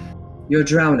chain? You're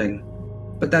drowning,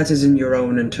 but that is in your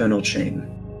own internal chain.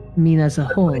 I mean as a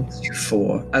whole. You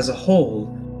four, as a whole,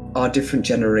 our different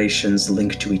generations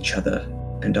link to each other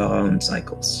and our own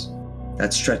cycles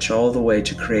that stretch all the way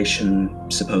to creation,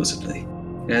 supposedly,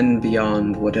 and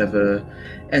beyond whatever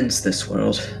ends this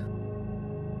world.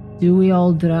 Do we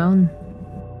all drown?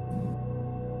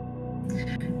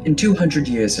 In 200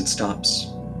 years it stops.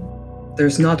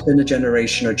 There's not been a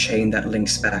generation or chain that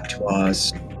links back to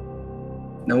ours.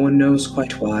 No one knows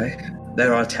quite why.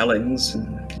 There are tellings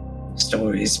and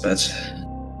stories, but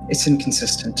it's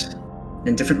inconsistent.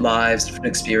 In different lives, different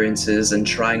experiences, and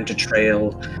trying to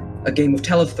trail a game of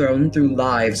Telethrone through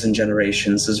lives and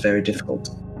generations is very difficult,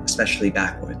 especially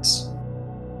backwards.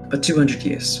 But 200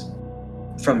 years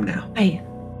from now. Hey,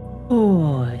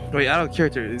 boy. Wait, out of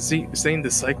character, is he saying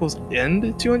the cycles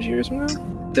end 200 years from now?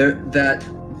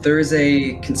 There is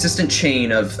a consistent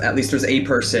chain of at least there's a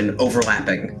person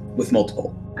overlapping with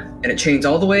multiple. And it chains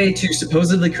all the way to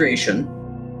supposedly creation,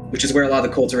 which is where a lot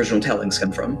of the cult's original tellings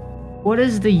come from. What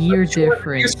is the year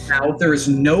difference? Now, there is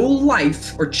no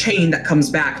life or chain that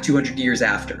comes back 200 years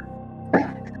after.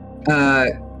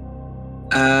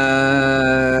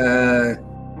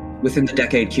 Within the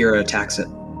decade, Kira attacks it.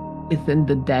 Within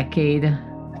the decade,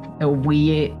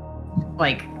 we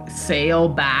sail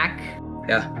back.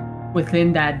 Yeah.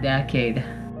 Within that decade,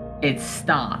 it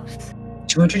stops.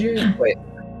 200 years? Wait,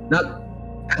 not.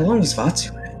 How long was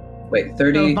Vatsu in it? Wait,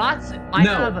 30?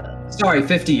 No, sorry,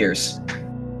 50 years.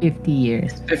 50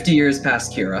 years. 50 years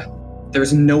past Kira.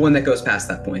 There's no one that goes past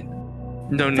that point.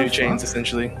 No new chains,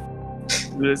 essentially.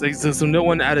 So no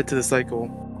one added to the cycle.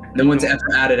 No one's ever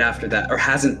added after that, or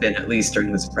hasn't been, at least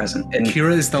during this present. And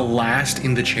Kira is the last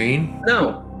in the chain?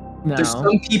 No. There's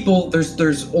some people,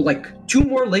 there's like 2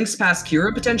 more links past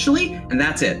Kira, potentially, and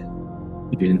that's it.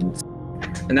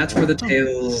 And that's where the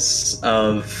tales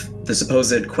of the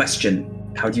supposed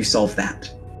question, how do you solve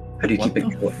that? How do you keep it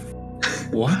going?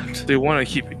 What? They want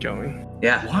to keep it going.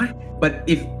 Yeah. What? But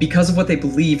because of what they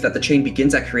believe that the chain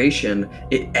begins at creation,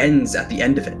 it ends at the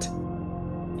end of it.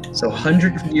 So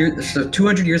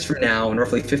 200 years from now, and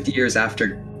roughly 50 years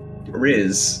after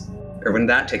Riz, or when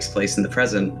that takes place in the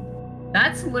present,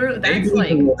 that's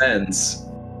ends.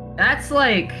 That's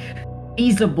like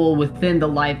feasible within the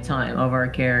lifetime of our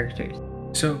characters.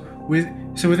 So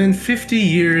within 50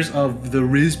 years of the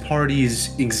Riz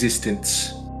party's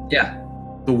existence, yeah,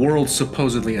 the world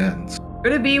supposedly ends.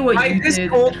 Could it be what you this did?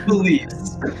 Cult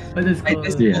beliefs. This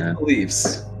cult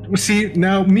beliefs. See,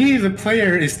 now me, the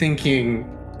player,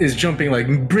 is jumping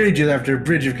like bridge after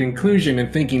bridge of conclusion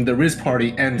and thinking the Riz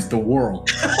party ends the world.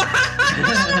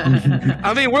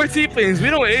 I mean, we're tieflings. We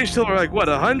don't age till we're like,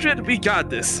 100? We got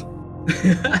this.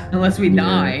 Unless we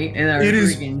die in our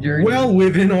freaking journey. Well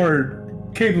within our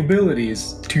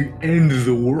capabilities to end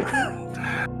the world.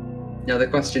 Now the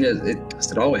question is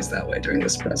it always that way during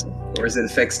this present? Or is it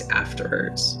fixed after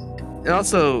hers? And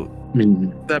also,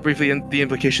 that briefly, the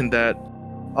implication that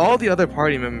all the other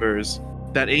party members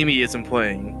that Amy isn't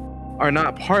playing are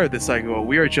not part of the cycle.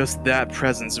 We are just that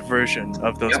presence version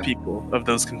of those people, of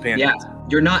those companions. Yeah,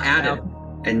 you're not added,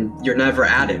 and you're never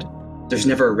added. There's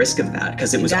never a risk of that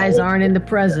because it was. You guys aren't in the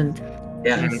present.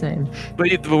 Yeah, but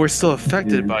we're still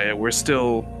affected by it. We're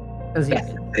still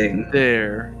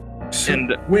there. So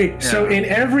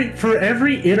for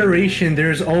every iteration,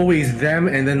 there's always them,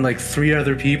 and then like 3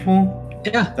 other people.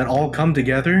 Yeah, that all come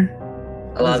together.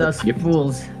 A lot of us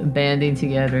fools banding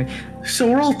together. So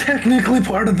we're all technically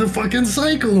part of the fucking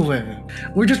cycle then.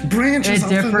 We're just branches in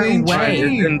a different way.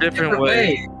 In a different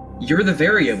way. You're the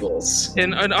variables.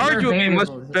 In an arguably much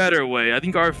variables. better way. I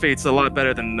think our fate's a lot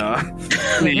better than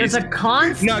There's a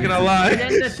constant. Not gonna lie. And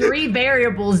then the 3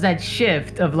 variables that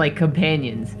shift of like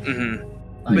companions. Mm-hmm.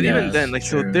 Like, But Yeah, even then, like,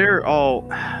 so true. they're all.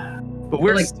 But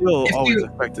we're like, still if always you-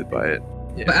 affected by it.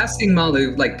 Yeah. But asking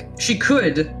Malu, like, she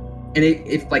could, and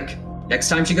if like next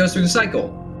time she goes through the cycle,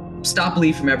 stop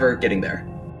Lee from ever getting there.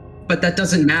 But that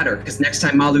doesn't matter because next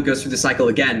time Malu goes through the cycle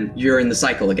again, you're in the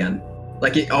cycle again.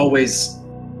 Like it always.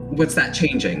 What's that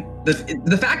changing?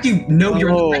 The fact you know you're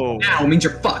in the cycle now means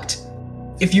you're fucked.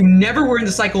 If you never were in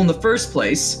the cycle in the first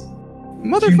place,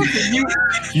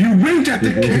 Motherfucker, You winked at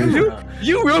the camera.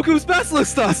 you Roku's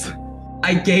basilisk us.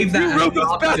 I gave that You as an Roku's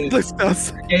option. basilisk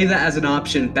us. I gave that as an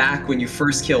option back when you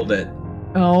first killed it.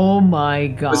 Oh my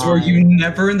god. Was were you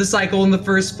never in the cycle in the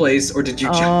first place, or did you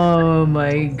check? Oh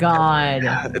my god.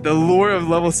 The lore of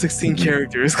level 16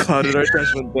 characters clouded our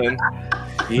judgment then.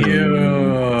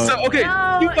 Yeah. So okay,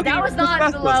 No, you fucking that was Roku's not the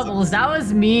basilisk. levels. That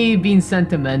was me being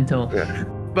sentimental.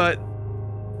 But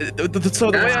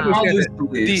so the way I That's understand Malu's it,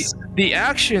 beliefs. the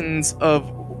actions of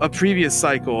a previous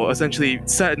cycle essentially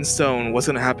set in stone what's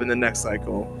going to happen in the next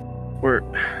cycle. Where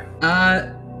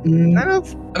Mm, kind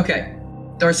of okay.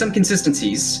 There are some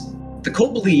consistencies. The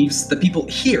cult believes the people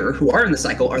here who are in the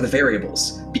cycle are the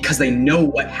variables because they know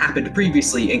what happened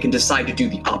previously and can decide to do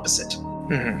the opposite.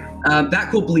 That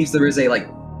cult believes there is a like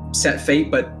set fate,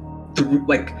 but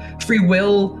free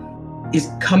will is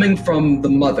coming from the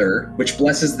mother, which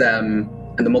blesses them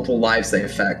and the multiple lives they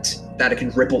affect, that it can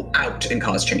ripple out and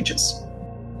cause changes.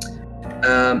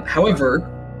 However,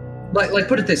 like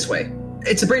put it this way,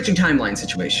 it's a branching timeline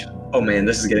situation. Oh man,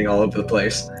 this is getting all over the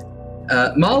place.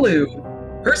 Malu,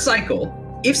 her cycle,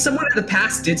 if someone in the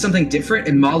past did something different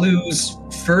in Malu's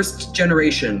first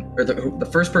generation, or the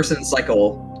first person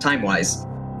cycle, time-wise,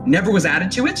 never was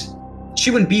added to it,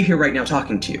 she wouldn't be here right now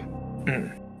talking to you.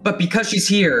 But because she's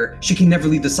here, she can never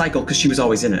leave the cycle because she was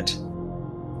always in it.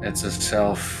 It's a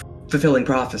self. Fulfilling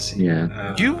prophecy.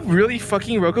 Yeah. you really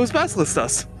fucking Roku's basilisk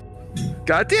us.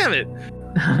 God damn it.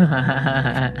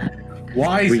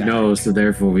 Why is We that? know, so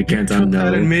therefore we can't Took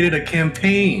that and unknow. made it a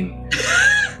campaign.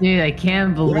 Dude, I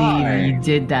can't believe Why? you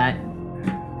did that.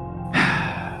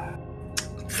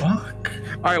 Fuck.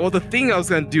 All right, well, the thing I was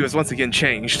going to do is once again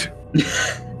changed.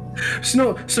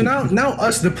 So now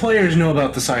us, the players, know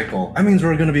about the cycle. That means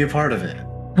we're gonna be a part of it.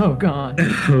 Oh god.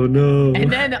 Oh no.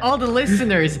 And then all the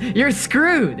listeners, you're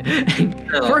screwed.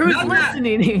 For who's not that.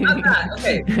 listening? Not that.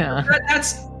 Okay. Yeah.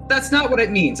 That's not what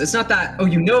it means. It's not that, oh,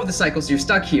 you know of the cycles, you're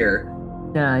stuck here.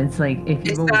 Yeah, it's like if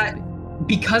you It's that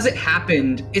because it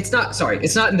happened, it's not like a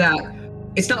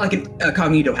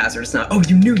cognito hazard. It's not, oh,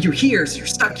 you knew you're here, so you're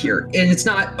stuck here. And it's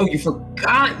not, oh, you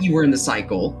forgot you were in the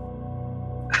cycle.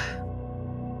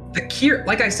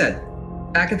 Like I said,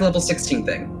 back at the level 16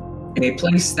 thing, in a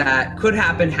place that could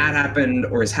happen, had happened,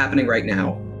 or is happening right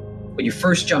now, when you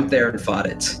first jumped there and fought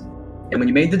it, and when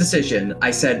you made the decision,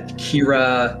 I said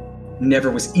Kira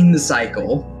never was in the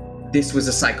cycle. This was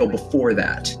a cycle before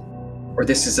that, or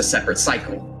this is a separate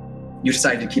cycle. You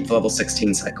decided to keep the level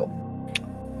 16 cycle.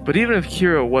 But even if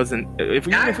Kira wasn't, if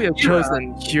we had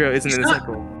chosen Kira isn't in the not-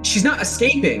 cycle. She's not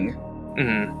escaping.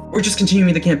 Mhm. We're just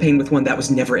continuing the campaign with one that was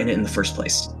never in it in the first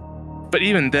place. But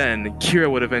even then,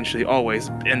 Kira would eventually always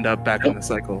end up back in the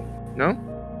cycle. No?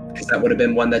 Because that would have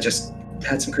been one that just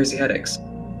had some crazy headaches.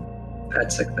 Had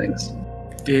sick things.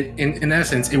 In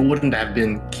essence, it wouldn't have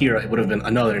been Kira. It would have been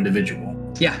another individual.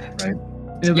 Yeah.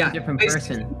 it was Yeah, a different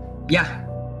basically. person. Yeah.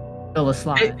 Fill a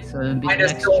slot. It- So it'd be I the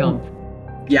just next don't- jump.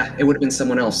 Yeah, it would have been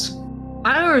someone else.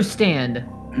 I don't understand.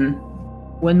 Hmm?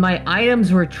 When my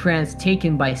items were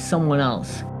taken by someone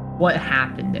else, what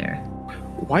happened there?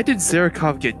 Why did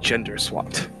Zarakov get gender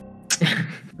swapped?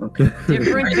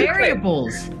 Different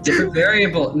variables. Different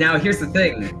variable. Now, here's the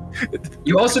thing.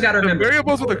 You also got to remember.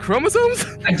 Variables with the chromosomes?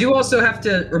 I do also have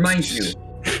to remind you,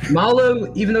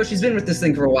 Malo, even though she's been with this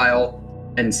thing for a while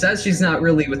and says she's not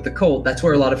really with the cult, that's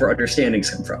where a lot of her understandings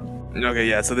come from. Okay,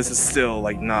 yeah, so this is still,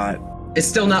 like, not... It's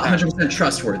still not 100%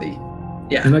 trustworthy.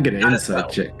 Yeah. I'm not getting an Not as inside well.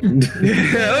 check.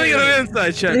 Yeah, let me get an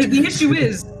inside check. The issue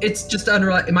is, it's just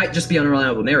it might just be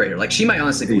unreliable narrator. Like, she might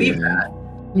honestly believe Yeah. that.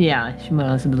 Yeah, she might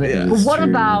also believe. Yeah, But that's what true.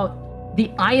 about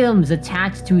the items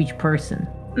attached to each person?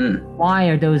 Hmm. Why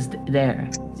are those there?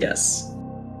 Yes.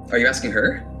 Are you asking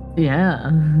her? Yeah.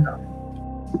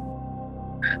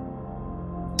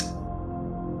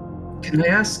 Can I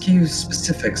ask you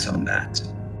specifics on that?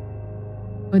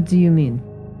 What do you mean?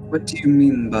 What do you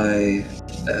mean by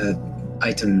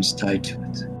items tied to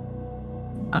it?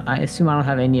 I assume I don't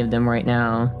have any of them right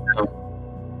now.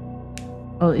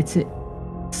 No. Oh, it's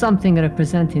something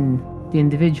representing the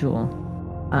individual.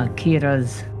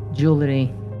 Kira's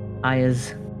jewelry,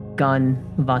 Aya's gun,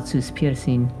 Vatsu's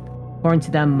piercing. According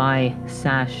to them, my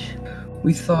sash.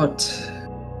 We thought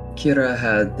Kira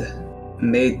had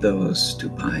made those to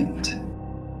bind.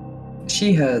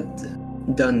 She had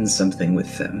done something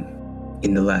with them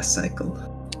in the last cycle.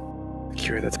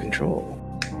 Kira, that's control.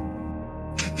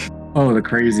 Oh, the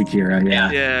crazy Kira,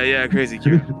 yeah. Yeah, crazy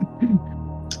Kira.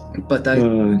 But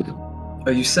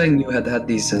are you saying you had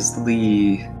these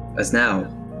as now?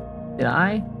 Did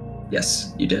I?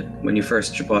 Yes, you did. When you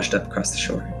first washed up across the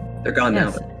shore. They're gone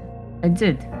Yes, now. I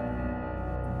did.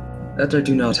 That I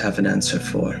do not have an answer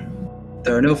for.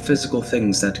 There are no physical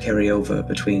things that carry over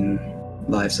between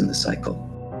lives in the cycle.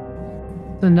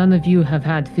 So none of you have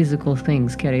had physical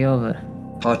things carry over.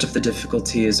 Part of the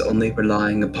difficulty is only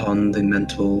relying upon the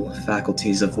mental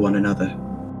faculties of one another.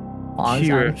 Pause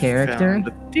out of character. Found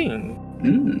the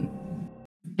thing.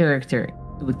 Character.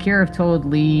 Would Kira have told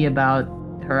Lee about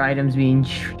her items being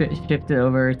shifted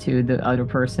over to the other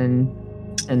person,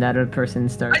 and that other person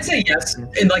starts? I'd say yes.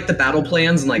 In like the battle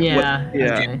plans and like Yeah.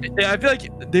 Yeah. Okay. Yeah, I feel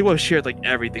like they would have shared like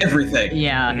everything. everything.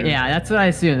 Yeah, that's what I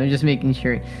assume. They're just making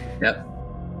sure. Yep.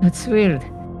 That's weird.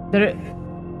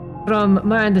 From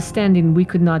my understanding, we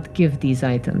could not give these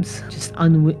items. Just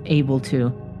unable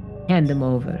to hand them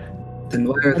over. Then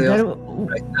why are they There- off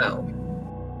right now?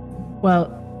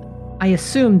 Well, I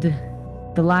assumed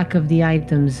the lack of the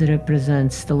items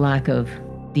represents the lack of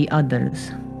the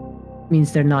others.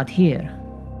 Means they're not here.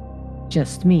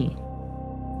 Just me.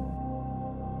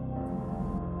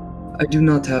 I do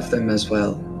not have them as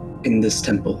well in this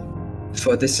temple,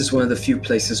 for this is one of the few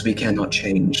places we cannot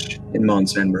change in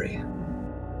Mon's memory.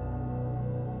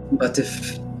 But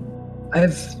if I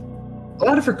have a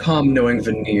lot of her calm knowing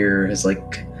veneer is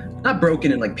like not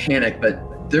broken in like panic, but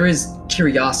there is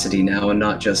curiosity now and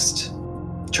not just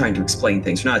trying to explain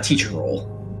things. We're not a teacher role.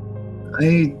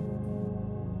 I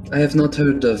have not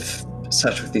heard of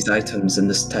such with these items and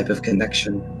this type of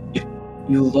connection.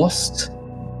 You lost?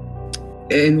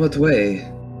 In what way?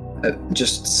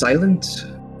 Just silent?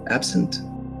 Absent?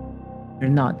 They're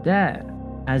not there.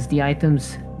 As the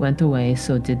items went away,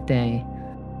 so did they.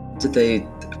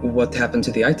 What happened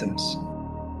to the items?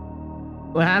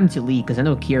 What happened to Lee? Because I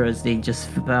know Kira's, they just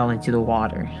fell into the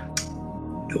water.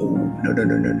 No.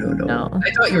 No.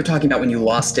 I thought you were talking about when you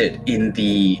lost it in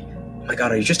the... Oh my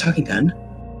god, are you just talking then?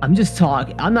 I'm just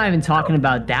talking. I'm not even talking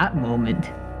about that moment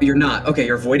You're not. Okay,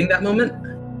 you're avoiding that moment?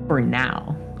 for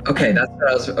now. Okay, that's what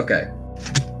I was... Okay.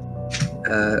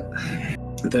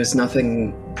 There's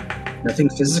nothing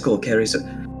physical carries...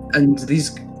 And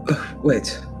these...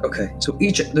 wait, okay. So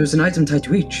there's an item tied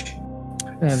to each.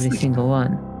 Every single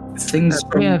one. Things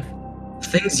We have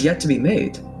things yet to be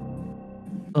made.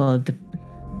 the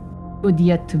good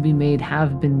yet to be made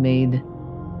have been made.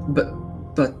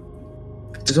 But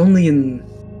there's only in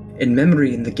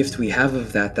memory in the gift we have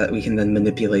of that we can then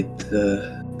manipulate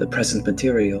the present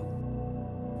material.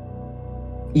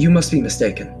 You must be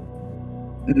mistaken.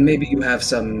 Maybe you have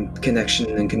some connection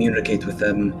and communicate with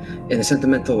them in a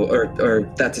sentimental, or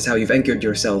that is how you've anchored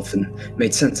yourself and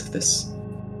made sense of this.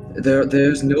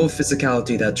 There's no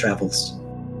physicality that travels.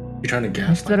 You're trying to If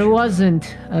gaslight there you.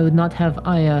 wasn't, I would not have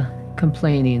Aya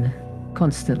complaining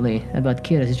constantly about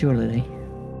Kira's jewelry.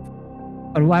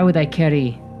 Or why would I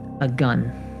carry a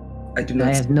gun I do that I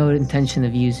not have no intention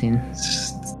of using?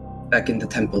 back in the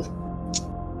temple.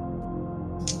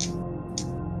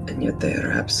 And yet they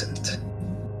are absent.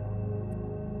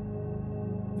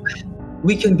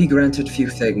 We can be granted few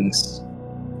things.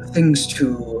 Things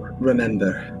to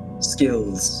remember.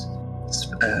 Skills.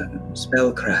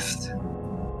 Spellcraft.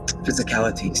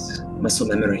 Physicalities. Muscle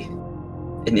memory.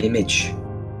 An image.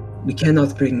 We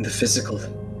cannot bring the physical.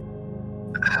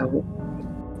 How...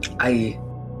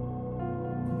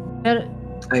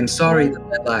 I'm sorry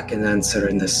that I lack an answer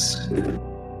in this,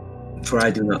 for I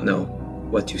do not know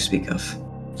what you speak of.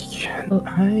 Can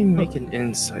I make an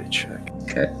insight check?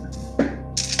 Okay.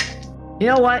 You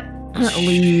know what?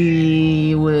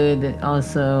 We would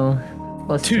also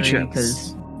plus 2 3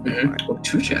 checks. because Oh,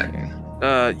 2 check.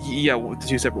 Yeah,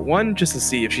 2 separate. One, just to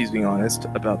see if she's being honest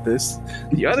about this.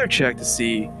 The other check to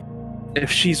see if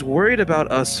she's worried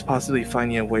about us possibly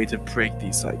finding a way to break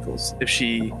these cycles. If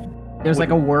she, there's like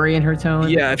a worry in her tone.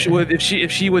 yeah, if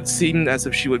she would seem as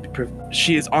if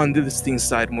she is on this thing's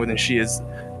side more than she is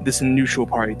this neutral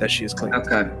party that she is claiming.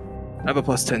 Okay. I have a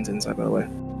plus 10 to insight, by the way.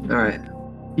 Alright.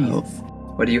 Jesus.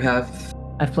 What do you have?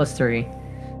 I have plus 3.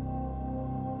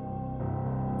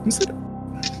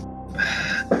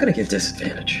 I'm gonna give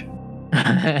disadvantage.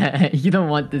 You don't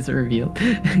want this revealed.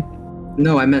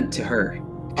 No, I meant to her.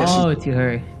 'Cause Oh, to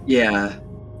her. yeah,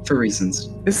 for reasons.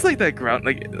 It's like that ground,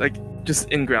 like just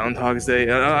in Groundhog's Day.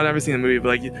 I've never seen the movie, but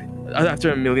like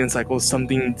after a million cycles,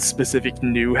 something specific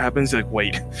new happens. You're like,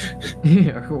 wait.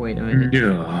 Wait a minute.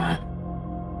 Yeah.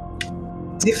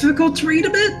 Difficult to read a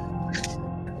bit,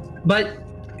 but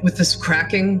with this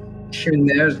cracking here and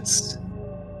there, it's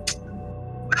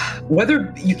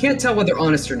whether you can't tell whether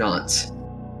honest or not,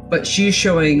 but she's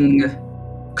showing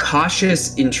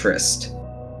cautious interest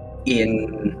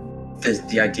in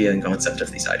the idea and concept of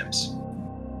these items.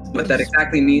 What that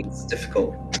exactly means,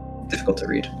 difficult to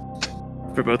read.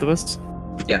 For both of us?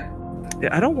 Yeah.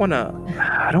 Yeah, I don't wanna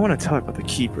tell her about the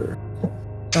keeper.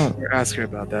 Oh. Or ask her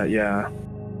about that, yeah.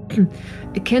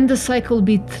 Can the cycle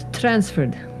be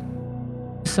transferred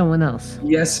to someone else?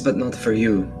 Yes, but not for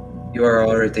you. You are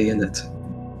already in it.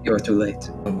 You are too late.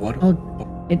 What?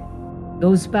 Oh, it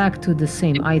goes back to the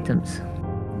same items.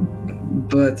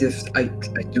 But if I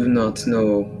do not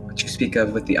know what you speak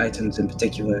of with the items in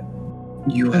particular,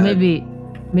 you Or have... maybe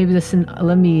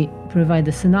let me provide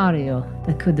a scenario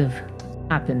that could have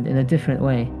happened in a different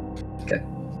way. Okay.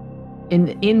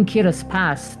 In Kira's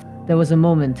past, there was a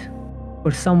moment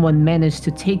where someone managed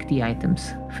to take the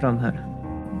items from her.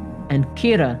 And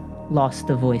Kira lost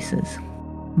the voices,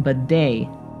 but they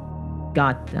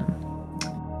got them.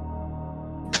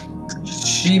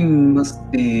 She must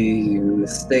be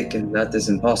mistaken. That is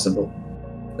impossible.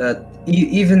 That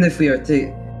even if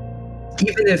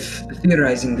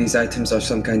theorizing these items are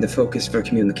some kind of focus for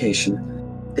communication,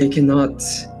 they cannot.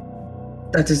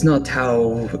 That is not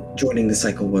how joining the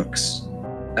cycle works,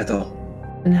 at all.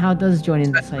 And how does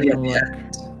joining the Especially cycle at the work?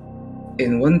 end.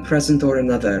 In one present or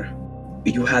another,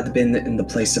 you had been in the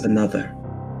place of another,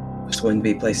 who's going to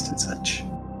be placed in such.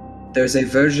 There's a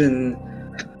version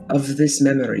of this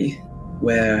memory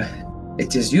where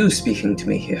it is you speaking to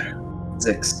me here,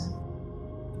 Zix.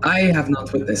 I have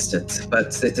not witnessed it,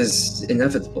 but it is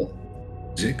inevitable.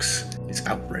 Zix is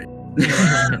outraged.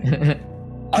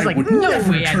 He's like, would no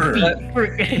never way, turn. I'd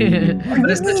I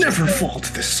would never fall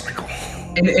to this cycle.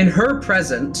 In her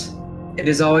present, it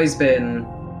has always been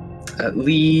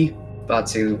Lee,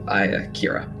 Batsu, Aya,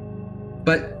 Kira.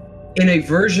 But in a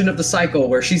version of the cycle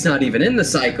where she's not even in the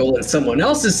cycle and someone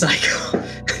else's cycle,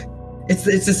 it's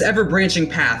this ever-branching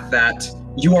path that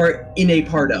you are in a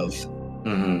part of,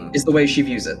 is the way she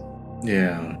views it.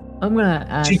 Yeah. I'm gonna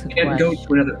ask She a can't go question.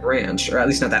 to another branch, or at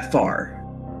least not that far.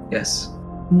 Yes.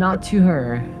 Not to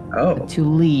her, Oh. but to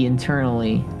Lee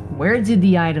internally. Where did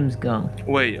the items go?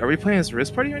 Wait, are we playing as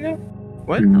Risk Party right now?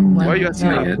 What? Mm, Why are you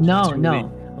asking no, me? No, To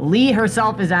no. Lee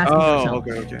herself is asking Oh, herself.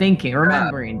 okay. Thinking,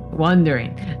 remembering,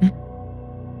 wondering.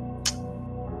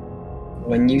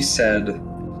 When you said,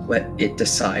 let it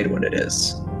decide what it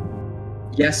is.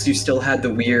 Yes, you still had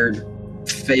the weird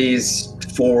phase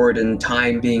forward in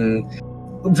time being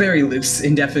very loose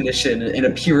in definition and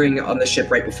appearing on the ship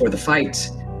right before the fight,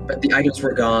 but the items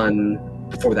were gone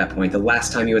before that point. The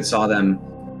last time you had saw them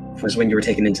was when you were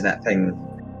taken into that thing.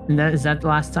 And is that the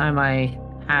last time I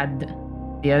had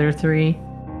the other three?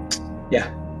 Yeah.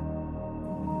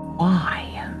 Why?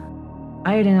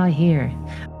 Why didn't I hear?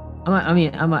 I'm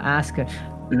gonna ask her.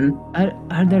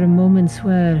 Mhm. Are there moments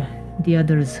where the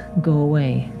others go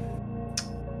away?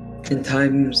 In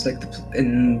times like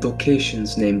in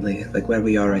locations, namely, like where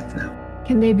we are right now.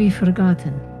 Can they be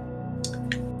forgotten?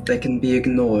 They can be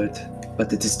ignored,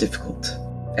 but it is difficult.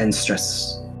 And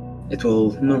stress. It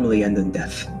will normally end in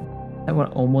death. That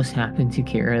what almost happened to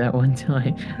Kira that one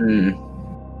time.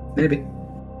 Maybe.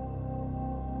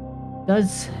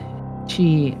 Does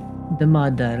she, the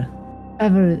mother,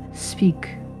 ever speak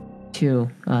to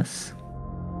us?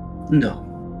 No.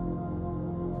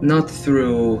 Not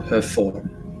through her form.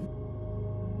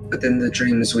 But in the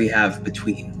dreams we have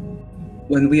between.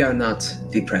 When we are not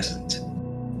the present.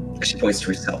 She points to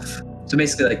herself. So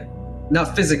basically, like,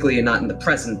 not physically and not in the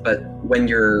present, but when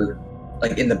you're,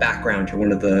 like, in the background, you're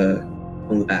one of the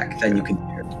back, then you can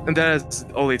hear. And that is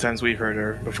the only times we've heard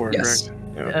her before, Yes. correct?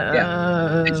 Yeah.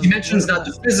 Yeah. And she mentions not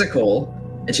the physical,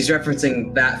 and she's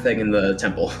referencing that thing in the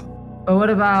temple. But what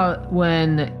about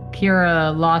when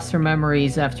Kira lost her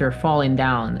memories after falling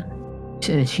down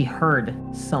and she heard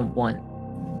someone?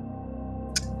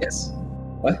 Yes.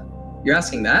 What? You're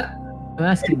asking that? I'm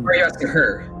asking. Or are you asking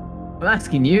her? I'm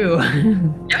asking you.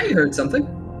 Yeah, you heard something.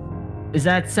 Does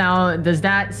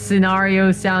that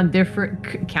scenario sound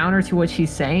different, counter to what she's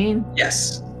saying?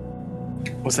 Yes.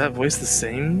 Was that voice the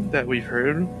same that we've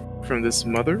heard from this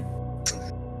mother?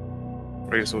 Or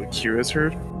I guess what Kira's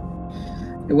heard?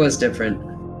 It was different.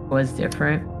 Was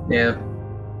different. Yeah.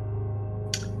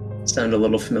 Sounded a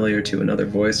little familiar to another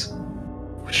voice.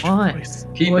 Which What? voice?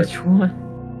 Keeper. Which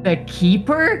one? The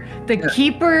keeper? The Yeah.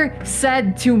 keeper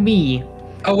said to me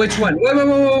Oh, which one? Wait.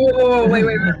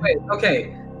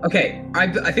 Okay.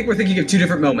 I think we're thinking of two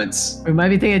different moments. We might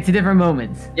be thinking of two different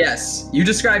moments. Yes, you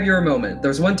describe your moment. There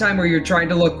was one time where you're trying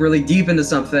to look really deep into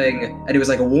something, and it was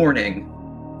like a warning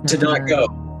to not go.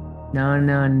 No.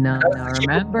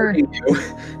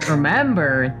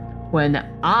 Remember when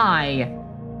I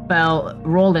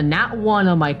rolled a nat 1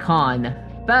 on my con,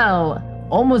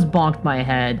 almost bonked my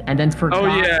head, and then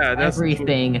forgot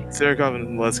everything. Zerkov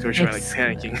and Lesko were trying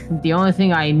panicking. The only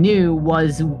thing I knew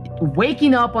was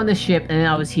waking up on the ship, and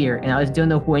I was here, and I don't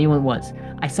know who anyone was.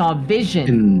 I saw a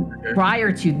vision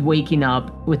prior to waking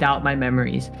up without my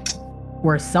memories,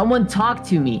 where someone talked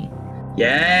to me.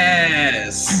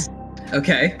 Yes.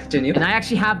 Okay, continue. And I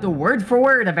actually have the word for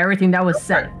word of everything that was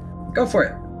said. Go for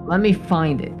it. Let me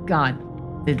find it. God,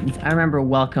 I remember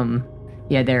welcome.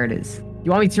 Yeah, there it is. You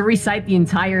want me to recite the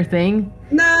entire thing?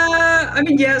 Nah, I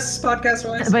mean, yes,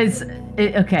 podcast-wise. But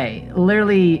okay,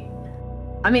 literally,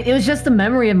 I mean, it was just the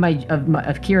memory of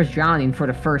Kira's drowning for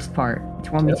the first part. Do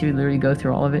you want me to literally go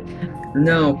through all of it?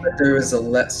 No, but there was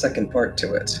a second part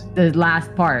to it. The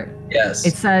last part. Yes.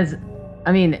 It says,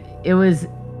 I mean, it was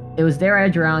there I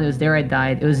drowned, it was there I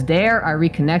died, it was there I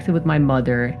reconnected with my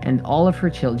mother and all of her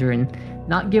children,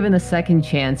 not given a second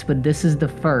chance, but this is the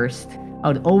first. I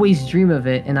would always dream of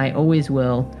it, and I always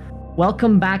will.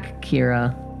 Welcome back,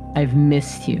 Kira. I've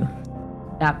missed you.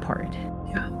 That part.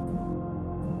 Yeah.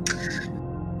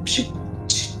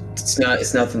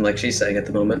 It's nothing like she's saying at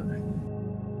the moment.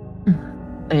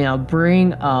 And I'll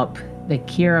bring up that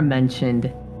Kira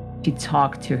mentioned she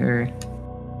talked to her,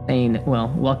 saying,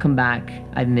 well, welcome back.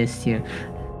 I've missed you.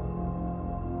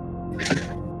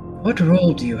 What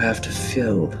role do you have to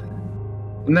fill?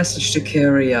 A message to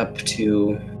carry up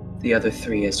to the other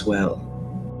three as well.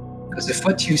 Because if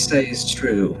what you say is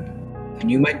true, then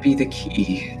you might be the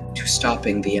key to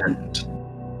stopping the end.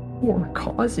 Or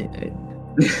causing it.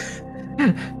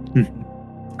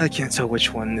 I can't tell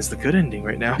which one is the good ending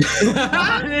right now.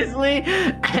 Honestly.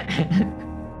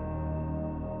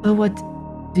 But what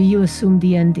do you assume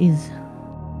the end is?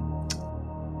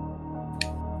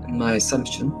 My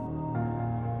assumption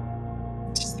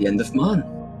is the end of Mon.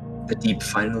 The deep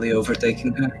finally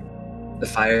overtaking her. The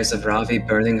fires of Ravi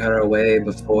burning her away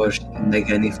before she can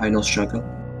make any final struggle.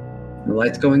 The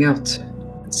light going out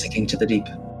and sinking to the deep.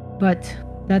 But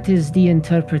that is the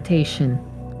interpretation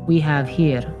we have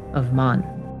here of Mon.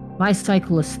 My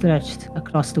cycle is stretched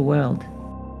across the world.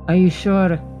 Are you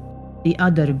sure the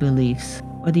other beliefs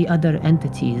or the other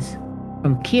entities,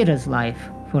 from Kira's life,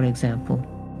 for example?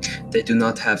 They do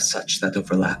not have such that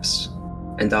overlaps,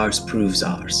 and ours proves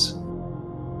ours.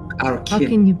 Our How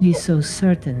can you be so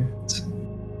certain?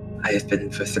 I have been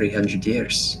for 300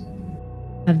 years.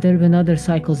 Have there been other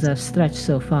cycles that have stretched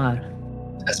so far?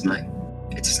 As mine.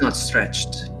 It is not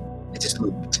stretched. It is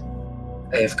looped.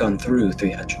 I have gone through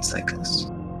 300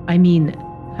 cycles. I mean,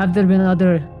 have there been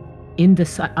others in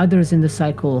the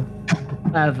cycle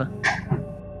have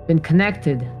been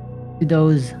connected to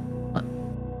those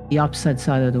the opposite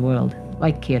side of the world,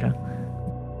 like Kira?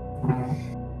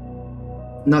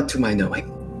 Not to my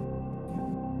knowing.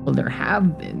 Well, there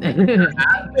have been. There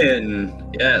have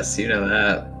been. Yes, you know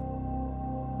that.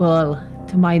 Well,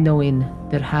 to my knowing,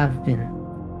 there have been.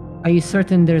 Are you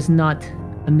certain there's not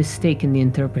a mistake in the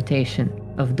interpretation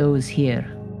of those here?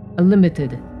 A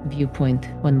limited viewpoint,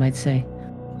 one might say.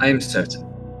 I am certain.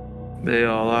 They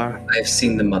all are. I have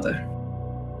seen the mother.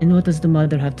 And what does the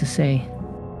mother have to say?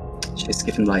 She has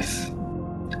given life,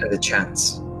 and a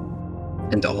chance,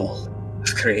 and all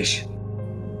of creation.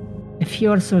 If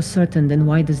you're so certain, then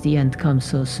why does the end come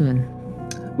so soon?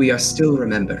 We are still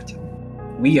remembered.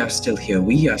 We are still here.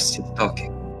 We are still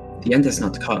talking. The end has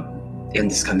not come. The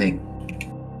end is coming.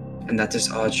 And that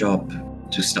is our job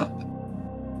to stop.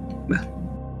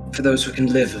 Well, for those who can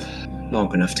live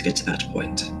long enough to get to that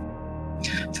point.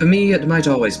 For me, it might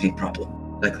always be a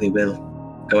problem. Likely will.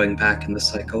 Going back in the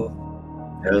cycle,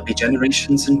 there will be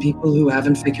generations and people who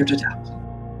haven't figured it out.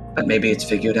 But maybe it's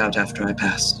figured out after I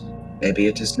pass. Maybe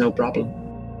it is no problem.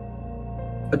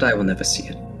 But I will never see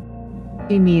it.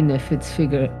 You mean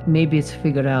maybe it's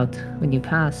figured out when you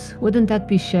pass? Wouldn't that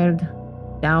be shared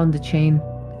down the chain?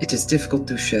 It is difficult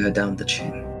to share down the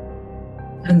chain.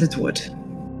 And it would.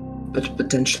 But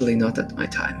potentially not at my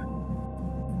time.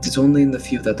 It is only in the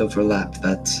few that overlap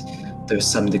that there is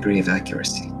some degree of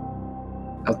accuracy.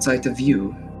 Outside of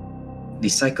you, the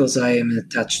cycles I am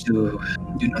attached to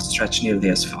do not stretch nearly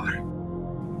as far.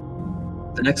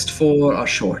 The next 4 are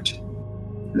short,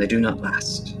 and they do not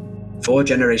last. 4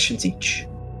 generations each.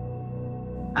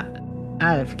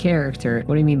 Out of character,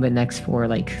 what do you mean by next 4?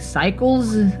 Like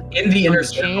cycles? In the inner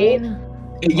chain?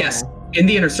 Yes. in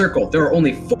the inner circle, there are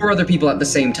only 4 other people at the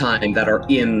same time that are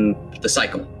in the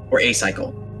cycle or a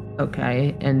cycle.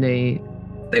 Okay, and they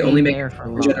only make there for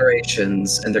long.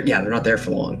 generations, and they're not there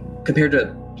for long. Compared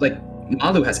to like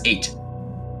Malu has 8.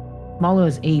 Malu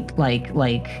has 8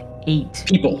 like 8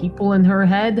 people in her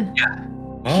head. Yeah.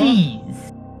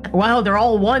 Jeez. Well, they're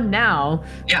all one now.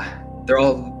 Yeah, they're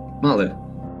all Malu,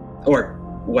 or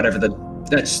whatever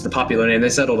that's the popular name they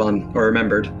settled on or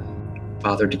remembered,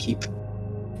 bothered to keep.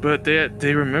 But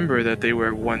they remember that they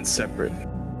were one separate.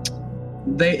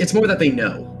 It's more that they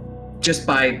know, just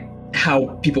by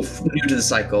how people new to the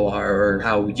cycle are, or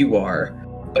how you are.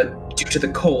 But due to the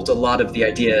cult, a lot of the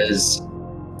idea is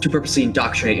to purposely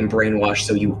indoctrinate and brainwash,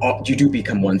 so you do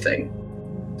become one thing,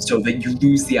 so that you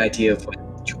lose the idea of what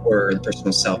you were, the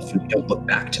personal self, and you don't look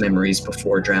back to memories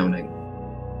before drowning.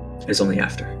 It's only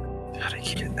after. How did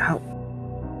she get out?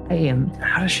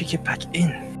 How does she get back in?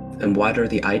 And what are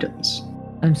the items?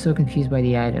 I'm so confused by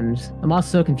the items. I'm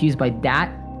also so confused by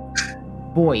that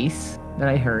voice that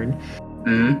I heard.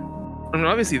 Mm-hmm. I mean,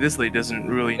 obviously this lady doesn't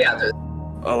really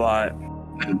know a lot.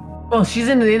 Well, she's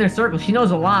in the inner circle. She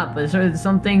knows a lot, but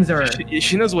some things are.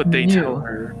 She knows what they new. tell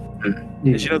her.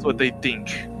 And she knows what they think.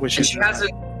 She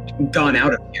hasn't gone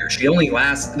out of here. She only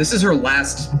this is her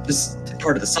last this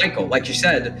part of the cycle. Like you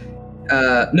said,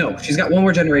 no, she's got one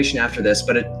more generation after this,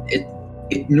 but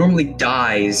it normally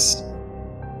dies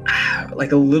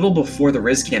like a little before the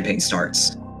Riz campaign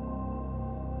starts.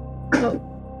 So,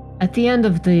 at the end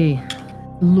of the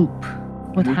loop,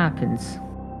 what happens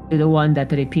to the one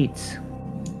that repeats?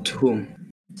 To whom?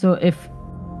 So if,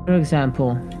 for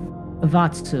example,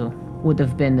 Vatsu would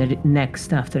have been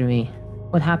next after me,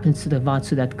 what happens to the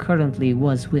Vatsu that currently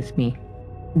was with me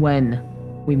when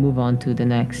we move on to the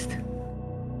next?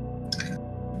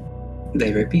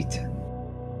 They repeat.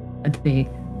 And they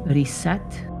reset?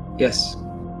 Yes.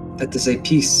 That is a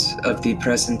piece of the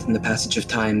present and the passage of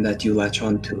time that you latch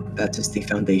onto. That is the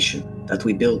foundation that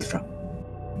we build from.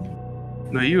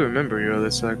 No, you remember your other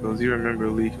cycles. You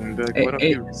remember Lee coming back. Why don't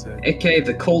you reset? AK,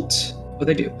 the cult, what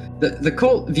they do? The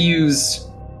cult views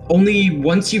only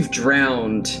once you've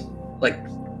drowned, like,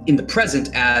 in the present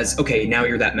as, okay, now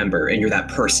you're that member and you're that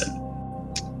person.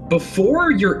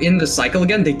 Before you're in the cycle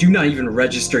again, they do not even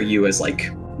register you as,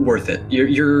 like, worth it.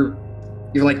 You're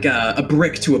like a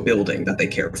brick to a building that they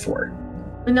care for.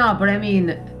 No, but I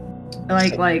mean,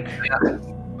 like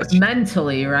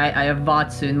mentally, right? I have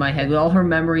Vatsu in my head with all her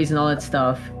memories and all that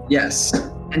stuff. Yes.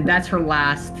 And that's her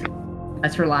last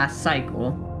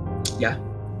cycle. Yeah.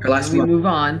 Her last we run. Move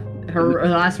on. Her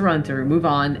last run to move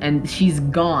on, and she's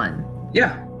gone.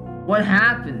 Yeah. What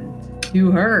happened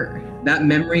to her? That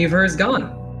memory of her is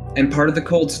gone. And part of the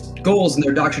cult's goals and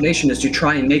their indoctrination is to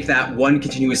try and make that one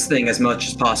continuous thing as much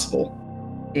as possible.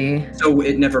 So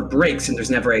it never breaks and there's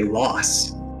never a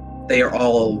loss. They are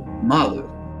all Malu.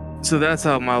 So that's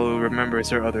how Malu remembers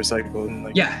her other cycle.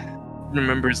 And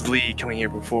remembers Lee coming here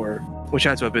before, which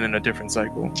had to have been in a different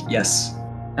cycle. Yes.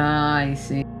 I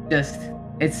see.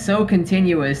 It's so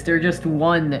continuous. They're just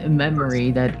one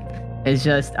memory that is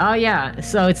just, oh yeah.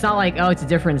 So it's not like, oh, it's a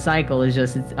different cycle. It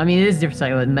is a different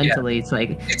cycle. And mentally, it's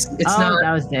like, it's oh, not,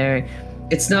 that was there.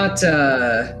 It's not,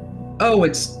 oh,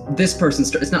 it's this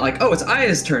person's turn. It's not like, oh, it's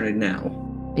Aya's turn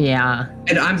now. Yeah.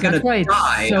 And I'm gonna die.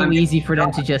 It's so easy for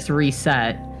them to just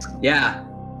reset. Yeah.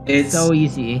 It's so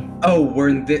easy. Oh, we're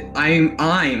in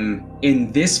I'm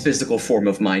in this physical form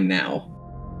of mine now.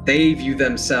 They view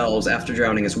themselves after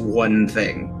drowning as one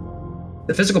thing.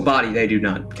 The physical body they do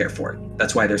not care for.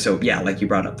 That's why they're so, like you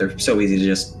brought up, they're so easy to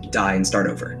just die and start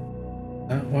over.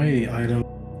 Why the item?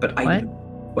 But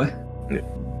what?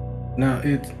 No,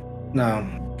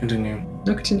 continue.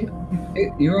 No, continue.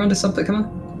 You were onto something, come on.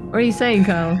 What are you saying,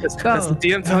 Kyle? That's the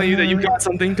DM telling you that you got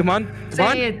something. Come on.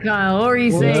 Say it, Kyle. What are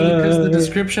you saying? Because the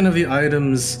description of the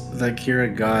items that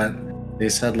Kira got, they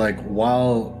said like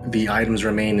while the items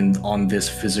remain on this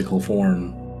physical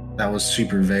form. That was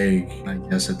super vague. I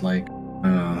guess it like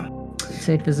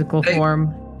say physical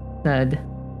form.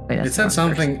 It said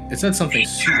something. It said something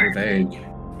super vague.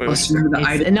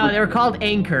 No, they were called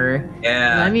Anchor.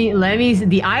 Yeah. Let me.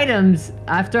 The items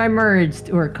after I merged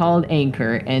were called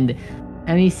Anchor, and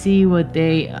let me see what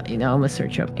they. I'm gonna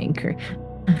search up Anchor.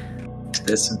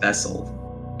 This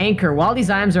vessel. Anchor. While these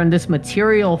items are in this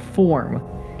material form.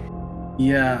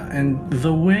 Yeah, and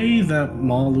the way that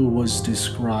Malu was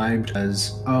described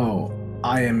as, oh,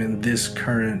 I am in this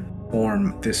current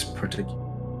form, this particular.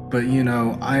 But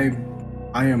I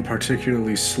am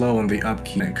particularly slow in the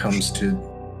upkeep when it comes to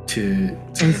it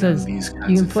says these kinds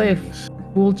you can of play things.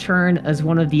 a full turn as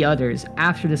one of the others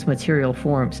after this material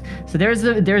forms. So there's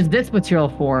this material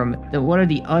form. What are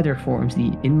the other forms?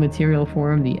 The immaterial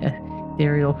form, the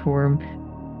material form.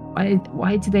 Why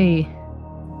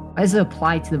does it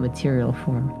apply to the material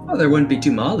form? Oh, there wouldn't be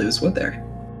two Malus, would there?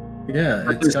 Yeah,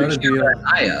 it's There's gotta a be Kira a. and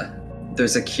Aya.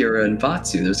 There's a Kira and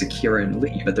Vatsu. There's a Kira and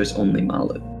Lee, but there's only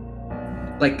Malu.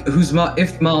 Like,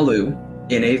 if Malu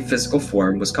in a physical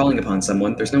form was calling upon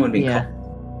someone, there's no one being Yeah.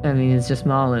 called. I mean, it's just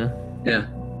Malu. Yeah.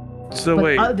 So But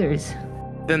wait, others.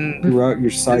 then Throughout your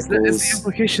is the cycles,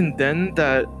 implication then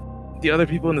that the other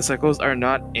people in the cycles are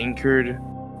not anchored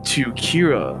to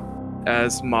Kira,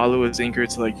 as Malu is anchored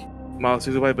to like Malu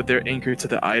Suzubai, but they're anchored to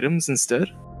the items instead?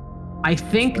 I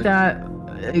think that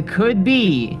it could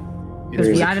be because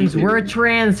There's the a items key. were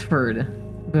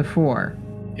transferred before.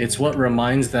 It's what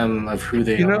reminds them of who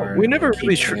they You know, are. we never and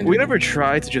really keeps them we in- never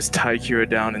tried to just tie Kira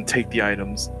down and take the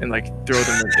items and like throw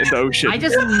them in the ocean. I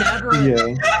just never.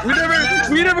 yeah.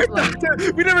 we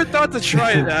never thought to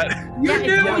try that. Yeah,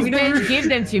 we never- they give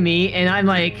them to me, and I'm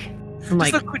like,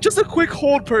 Just a quick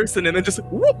hold person, and then just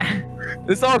whoop.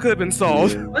 This all could have been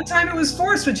solved. One time it was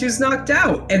Force when she was knocked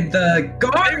out, and the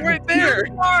guard, They weren't there.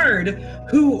 the guard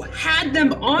who had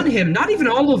them on him, not even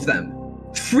all of them,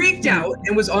 freaked out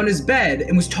and was on his bed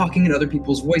and was talking in other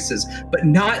people's voices, but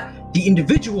not the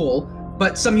individual,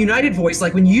 but some united voice.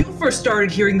 Like when you first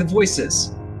started hearing the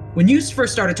voices, when you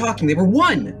first started talking, they were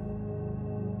one.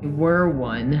 were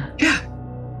one. Yeah,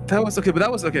 That was okay, but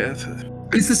that was okay.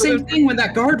 it's the same thing when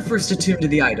that guard first attuned to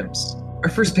the items or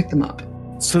first picked them up.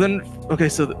 So then, okay,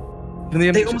 so then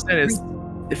the They implication is,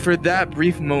 for that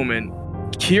brief moment,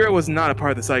 Kira was not a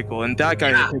part of the cycle, and that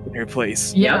guy had taken her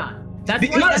place. Yeah.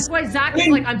 That's why Zach was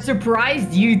like, I'm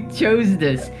surprised you chose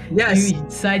this. Yes, You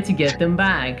decided to get them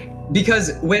back.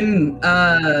 because when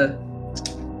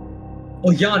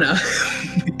Olyana,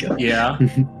 oh my God. Yeah.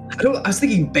 I was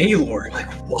thinking Baylor.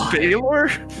 Like, why? Baylor?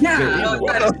 Yeah, Baylor.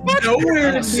 that is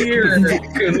nowhere near.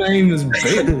 Your name is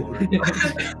Baylor.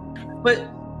 But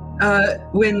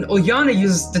when Olyana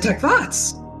used detect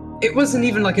thoughts, it wasn't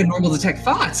even like a normal detect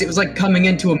thoughts. It was like coming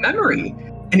into a memory,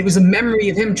 and it was a memory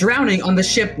of him drowning on the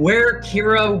ship where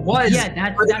Kira was. Yeah,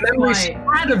 that's or the memory she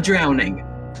why. had of drowning.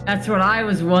 That's what I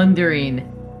was wondering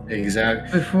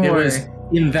Exactly. before. It was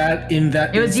in that. It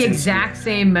was the instance- exact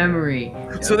same memory,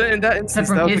 So then, in that except instance,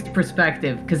 from that was his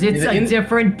perspective, because it's a In-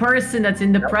 different person that's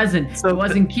in the present. So it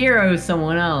wasn't Kira, it was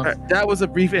someone else. that was a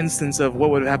brief instance of what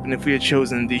would have happened if we had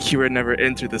chosen the Kira never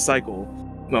entered the cycle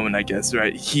moment, I guess,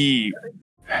 right?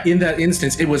 In that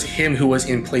instance, it was him who was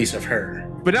in place of her.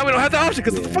 But now we don't have the option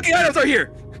because the fucking items are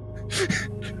here.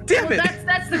 Damn Well, it!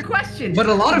 that's the question. But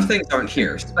a lot of things aren't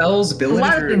here. Spells, a abilities.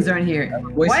 lot of things aren't here.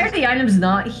 Why are the items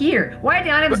not here? Why are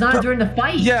the items not during the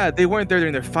fight? Yeah, they weren't there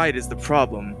during their fight. Is the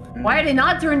problem? Why are they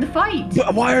not during the fight?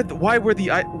 But why were the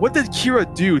what did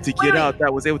Kira do to get Wait. out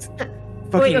that was able to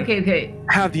Wait, fucking okay.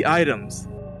 have the items?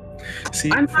 See,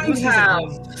 I for might those who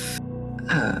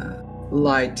have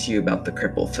lied to you about the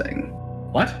cripple thing.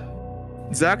 What?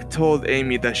 Zach told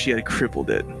Amy that she had crippled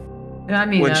it. I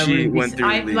mean, When I she wouldn't be- went through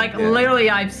I, the- like yeah. literally,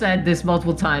 I've said this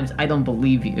multiple times. I don't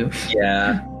believe you.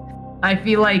 Yeah. I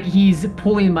feel like he's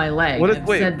pulling my leg. What, I've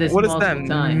wait, said this what does that multiple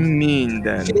times. mean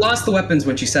then? She lost the weapons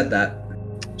when she said that.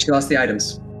 She lost the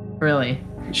items. Really?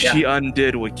 She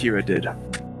undid what Kira did.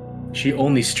 She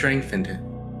only strengthened it.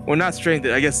 Well, not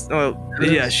strengthened. I guess. Well,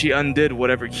 yeah, she undid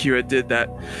whatever Kira did. That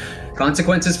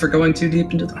Consequences for going too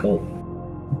deep into the cult.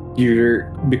 You're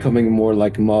becoming more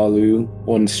like Malu,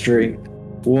 one strength,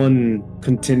 one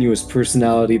continuous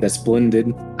personality that's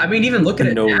blended. I mean, even look at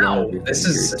it No now. longer This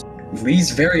is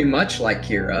Lee's very much like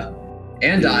Kira,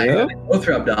 and I Yeah. both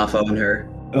rubbed off on her.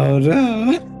 Oh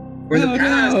no! Where the Oh,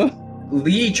 past, no.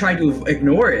 Lee tried to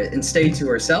ignore it and stay to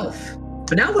herself.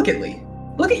 But now look at Lee.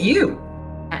 Look at you.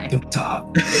 Don't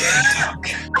talk. Don't talk.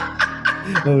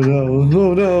 Oh no!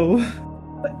 Oh no!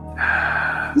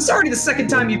 It's already the second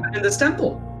time you've been in this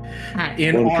temple.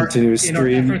 In One our continuous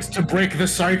stream. efforts to break the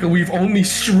cycle, we've only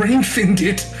strengthened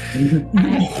it.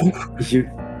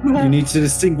 No. You need to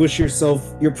distinguish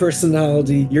yourself, your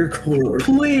personality, your core.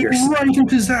 Play your right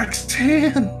into Zach's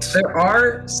hands. There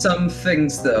are some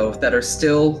things, though, that are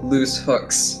still loose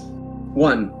hooks.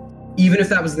 One, even if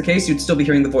that was the case, you'd still be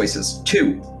hearing the voices.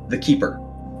 Two, the Keeper.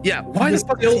 yeah. Why He's the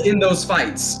fuck? still in those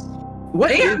fights.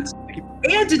 What? And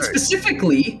it's Sorry.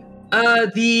 specifically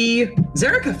the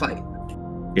Zerika fight.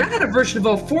 That had a version of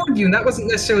all four of you, and that wasn't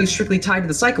necessarily strictly tied to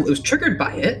the cycle. It was triggered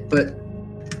by it, but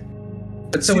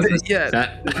so was this. Yeah.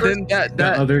 That, Then that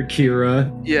that other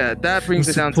Kira yeah that brings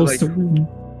was it down to supposed like to win.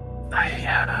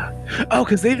 yeah. Oh,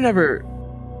 because they've never.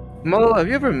 Molo, have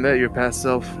you ever met your past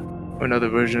self or another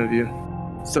version of you?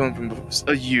 Someone from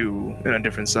a you in a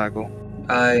different cycle.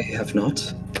 I have not.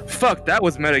 Fuck, that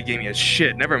was metagaming as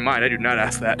shit. Never mind, I do not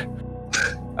ask that.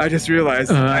 I just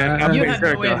realized I am not You playing have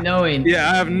no way of Zerka. knowing.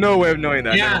 Yeah, I have no way of knowing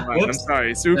that. Yeah, Never mind. I'm whoops.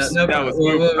 sorry. Oops. No, That was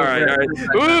whoa, oops. whoa, All right.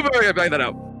 Ooh, back that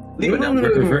out. Leave it now.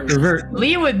 Revert.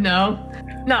 Lee would know.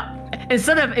 No,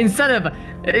 instead of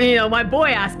my boy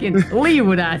asking, Lee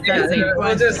would ask that same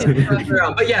We'll just question. pass it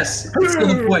around. But yes, it's still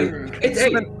the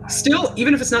point. Still,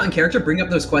 even if it's not in character, bring up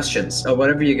those questions or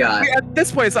whatever you got. At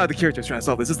this point, it's not the characters trying to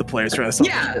solve this. It's the players trying to solve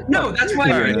Yeah, no, that's why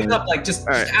I bring it up. Like, just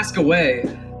ask away.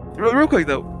 Real quick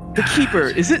though, the Keeper,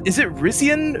 is it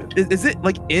Rizian? Is it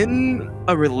like in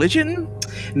a religion?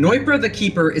 Neupra the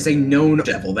Keeper is a known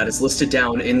devil that is listed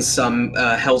down in some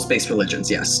Hell's-based religions,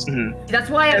 yes. That's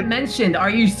why I mentioned, are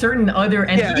you certain other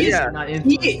entities are not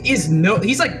influenced?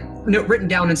 He's like written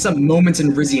down in some moments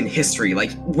in Rizian history.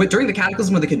 Like, during the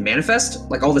Cataclysm when they could manifest,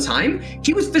 like all the time,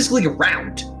 he was physically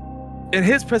around. And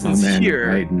his presence here,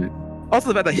 right. also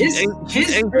the fact that he's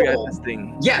angry role, at this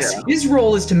thing. Yes, his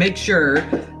role is to make sure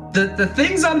the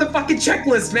things on the fucking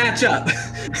checklist match up.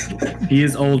 He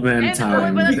is old man And,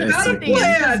 time. but the funny thing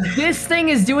is, this thing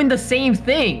is doing the same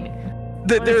thing.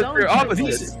 They're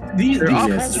opposites. These They're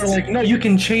cults are like, no, you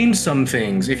can change some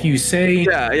things. If you say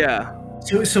Yeah.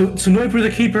 so Neupra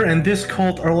the Keeper and this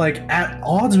cult are like at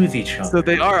odds with each other. So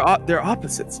they're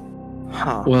opposites.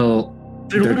 Huh. Well,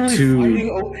 They're literally two.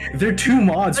 fighting. They're two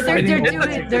mods But they're fighting. doing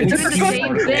the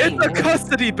same thing. It's a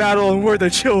custody battle and we're the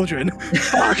children.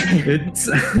 Fuck.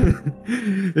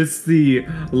 It's the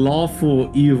lawful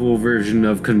evil version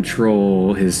of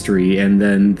control history, and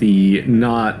then the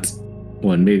not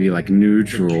one, maybe like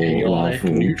neutral lawful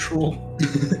Neutral.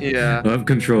 Yeah. of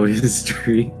control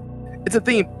history. It's a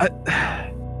thing.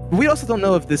 We also don't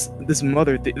know if this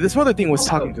mother thing was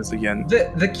talking to us again.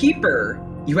 The Keeper,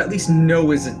 you at least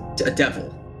know is a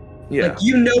devil. Yeah. Like,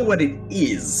 you know what it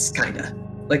is, kinda.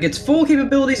 Like, its full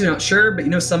capabilities, you're not sure, but you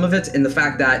know some of it, and the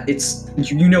fact that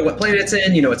you know what planet it's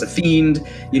in, you know it's a fiend,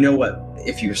 you know what,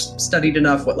 if you've studied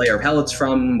enough, what layer of hell it's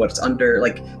from, what it's under.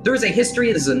 Like, there is a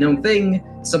history, this is a known thing,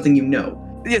 something you know.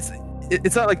 Yes.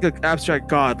 It's not like an abstract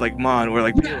god like Mon, where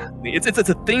like it's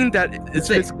a thing that is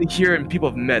physically here and people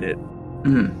have met it.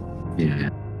 Yeah.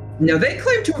 Now, they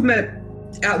claim to have met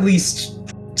at least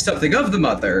something of the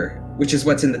mother, which is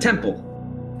what's in the temple,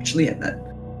 which Lee had met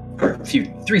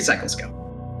 3 cycles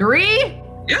ago. 3?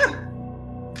 Yeah.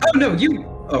 Oh no, you.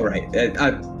 Oh right.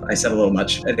 I said a little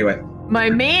much. Anyway. My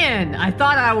man, I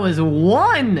thought I was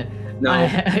 1. No.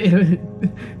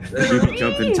 You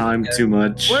jump in time too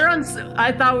much.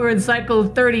 I thought we were in cycle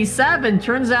 37.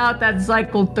 Turns out that's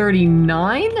cycle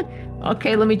 39.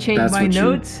 Okay, let me change That's my what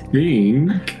notes. You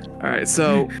think? All right.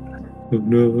 So Oh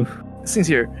no. this thing's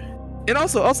here, and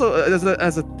also as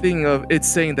a thing of it's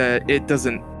saying that it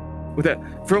doesn't. With that,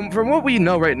 from what we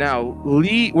know right now,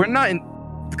 Lee, we're not in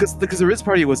because the Riz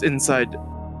party was inside.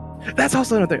 That's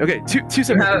also another thing. Okay, two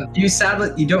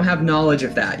separate. You don't have knowledge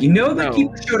of that. You know that No.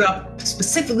 people showed up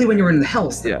specifically when you were in the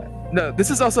Hells. Yeah. No,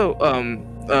 this is also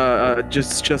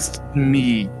just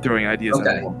me throwing ideas at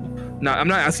the wall. No, I'm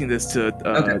not asking this to.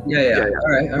 Okay. Yeah.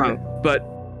 All right. But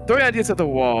throwing ideas at the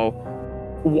wall.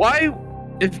 Why,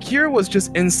 if Kira was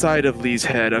just inside of Lee's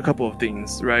head, a couple of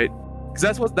things, right?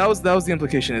 Because that was the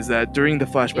implication, is that during the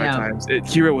flashback times,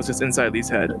 Kira was just inside Lee's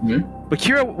head. Mm-hmm. But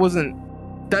Kira wasn't.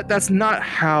 That's not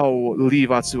how Lee,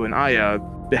 Vatsu, and Aya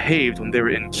behaved when they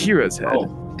were in Kira's head.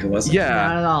 Oh, it wasn't. Not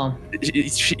Yeah, at all.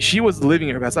 she was living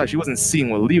in her past life. She wasn't seeing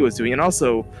what Lee was doing, and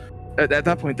also at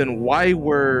that point, then why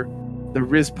were the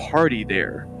Riz party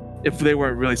there if they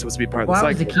weren't really supposed to be part of the Why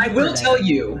was cycle? the I will tell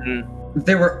you,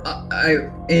 there were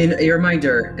in a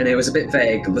reminder, and it was a bit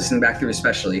vague, listening back through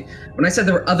especially, when I said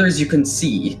there were others you can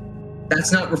see,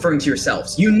 that's not referring to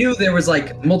yourselves. You knew there was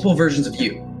like multiple versions of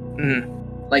you.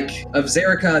 Like of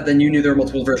Zerika, then you knew there were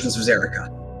multiple versions of Zerika.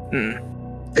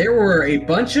 There were a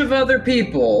bunch of other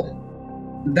people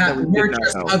that weren't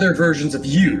just other versions of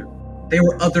you. They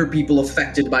were other people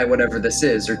affected by whatever this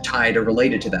is, or tied or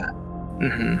related to that.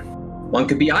 One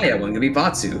could be Aya, one could be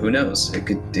Vatsu, who knows? It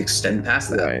could extend past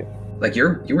that. Right. Like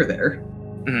you were there.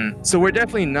 So we're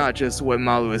definitely not just what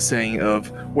Malu is saying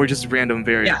of we're just random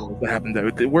variables that happen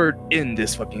there. We're in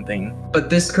this fucking thing. But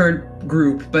this current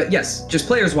group, but yes, just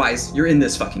players wise, you're in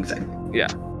this fucking thing. Yeah.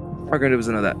 Arganda was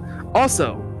into that.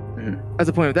 Also, as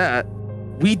a point of that,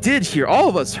 we did hear, all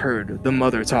of us heard the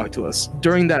mother talk to us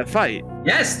during that fight.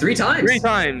 Yes, 3 times. 3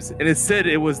 times, and it said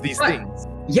it was these things.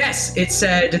 Yes, it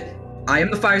said, I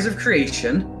am the fires of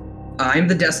creation. I am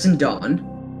the destined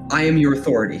dawn. I am your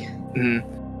authority.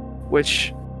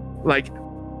 Which, like,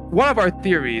 one of our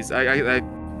theories, I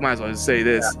might as well just say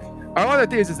this. One of our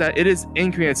theories is that it is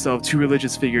anchoring itself to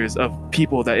religious figures of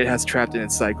people that it has trapped in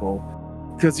its cycle.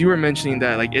 because you were mentioning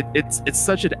that like it's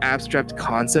such an abstract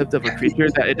concept of a creature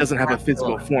that it doesn't have a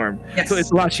physical form. Yes. So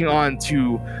it's latching on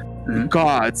to Mhm.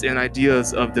 gods and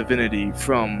ideas of divinity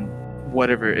from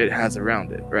whatever it has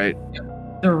around it, right?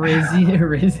 The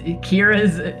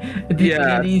Kira's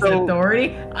divinity so-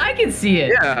 authority. I can see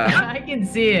it. Yeah. I can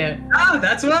see it. Oh,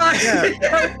 that's why.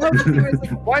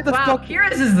 Why the Wow, fuck?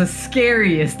 Kira's is the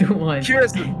scariest one.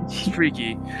 Kira's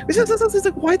freaky. It's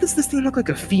like, why does this thing look like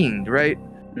a fiend, right?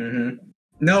 Mm-hmm.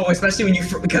 No, especially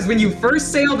because when you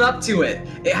first sailed up to it,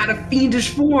 it had a fiendish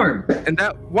form. And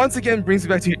that once again brings me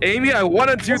back to you, Amy. I want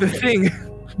to do the thing.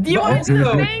 Do you want to do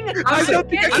the thing? I don't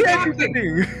think I I'm can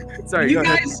do the thing. Sorry, go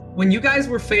ahead. When you guys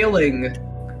were failing,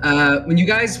 when you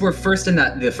guys were first in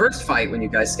the first fight, when you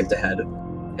guys skipped ahead,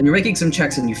 and you're making some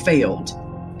checks and you failed,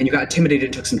 and you got intimidated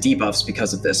and took some debuffs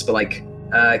because of this. But like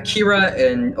Kira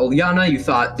and Oliana, you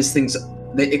thought this thing's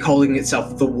calling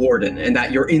itself the Warden, and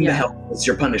that you're in the hell is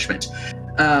your punishment.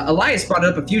 Elias brought it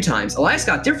up a few times. Elias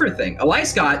got different thing.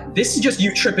 Elias got, this is just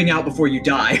you tripping out before you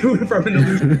die from an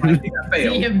illusion fight that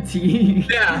failed. DMT.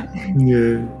 Yeah.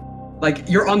 Yeah. Like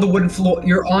you're on the wooden floor,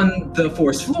 you're on the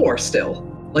forest floor still.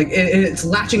 Like it's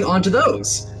latching onto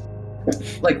those.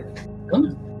 Like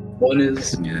one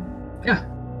is Yeah.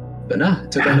 but nah,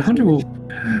 it took I on wonder what.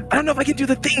 I don't know if I can do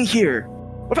the thing here.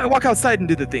 What if I walk outside and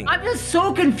do the thing? I'm just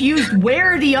so confused.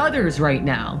 Where are the others right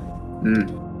now?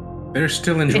 They're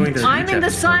still enjoying If their I'm beach in the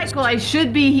episodes. cycle,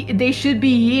 they should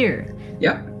be here.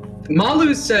 Yeah.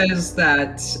 Malu says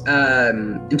that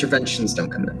interventions don't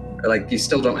come in. Or like you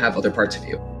still don't have other parts of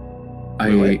you. What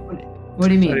do you mean? What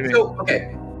do you mean? So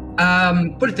okay.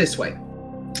 Put it this way.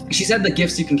 She said the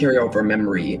gifts you can carry over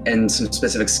memory and some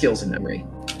specific skills in memory.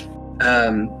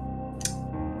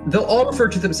 They'll all refer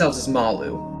to themselves as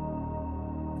Malu.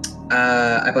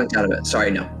 I blanked out of it.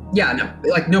 Sorry, no. Yeah, no.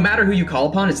 Like no matter who you call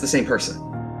upon, it's the same person.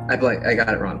 I got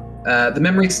it wrong. The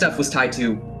memory stuff was tied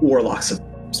to warlocks,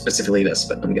 specifically this,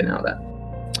 but I'm getting out of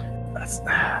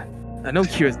that. I know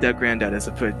Kira's dead granddad is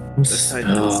a put.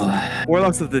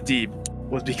 Warlocks of the Deep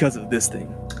was because of this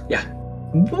thing. Yeah.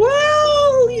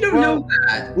 Well, you don't know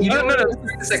that. You Well, don't no,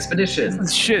 know this expedition. This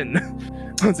is Shin.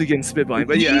 Once again, spitballing,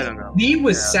 but yeah, I don't know. He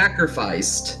was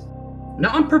sacrificed,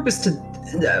 not on purpose to,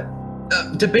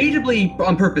 debatably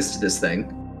on purpose to this thing,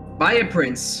 by a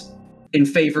prince in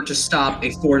favor to stop a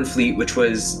foreign fleet, which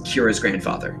was Kira's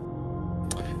grandfather.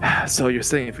 So you're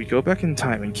saying if we go back in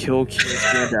time and kill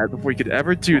Kira's granddad before we could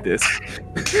ever do this,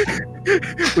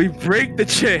 we break the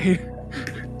chain.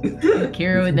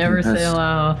 Kira would never sail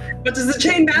off. But does the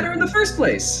chain matter in the first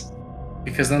place?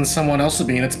 Because then someone else will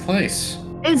be in its place.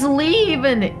 Is Lee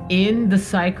even in the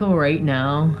cycle right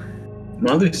now?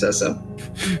 Malu says so.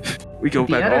 We go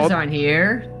The back others all. aren't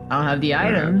here. I don't have the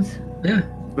items. Yeah.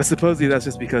 But supposedly that's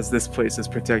just because this place is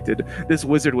protected. This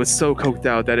wizard was so coked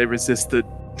out that it resisted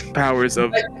powers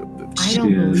of I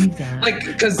don't believe that. Like,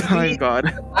 because time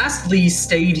god. last Lee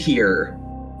stayed here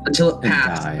until it And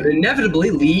passed, died. but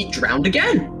inevitably Lee drowned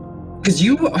again. Because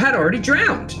you had already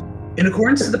drowned. In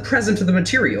accordance to the present of the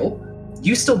material,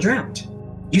 you still drowned.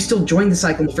 You still joined the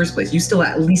cycle in the first place. You still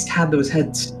at least had those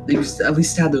heads. You at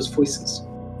least had those voices.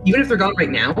 Even if they're gone right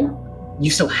now, you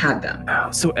still had them.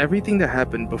 So everything that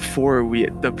happened before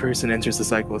the person enters the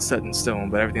cycle is set in stone,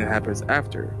 but everything that happens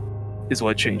after is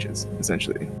what changes,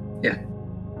 essentially.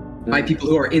 By people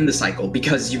who are in the cycle,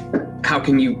 because how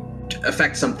can you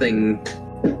affect something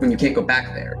when you can't go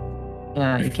back there?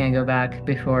 Yeah, you can't go back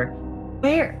before.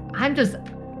 Where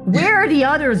are the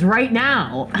others right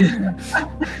now?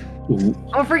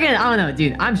 Oh, forget it. I don't know,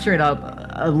 dude. I'm straight up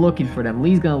looking for them.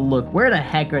 Lee's gonna look. Where the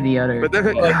heck are the others? But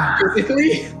then, Like,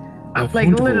 physically? I Like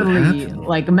wonder what literally, happened.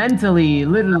 like mentally,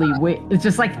 literally. Wait, it's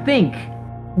just like think.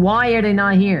 Why are they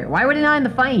not here? Why were they not in the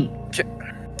fight?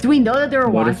 Do we know that they were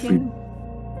What if we- watching?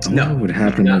 I wonder what I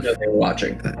happened. did not know they were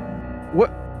watching.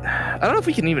 what? I don't know if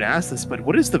we can even ask this, but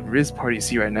what does the Riz party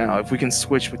see right now? If we can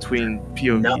switch between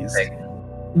POVs. Nothing.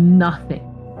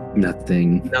 Nothing.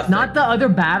 Nothing. Nothing. Not the other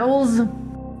battles.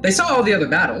 They saw all the other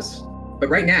battles, but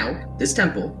right now, this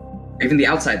temple, or even the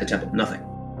outside the temple, nothing.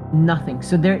 Nothing.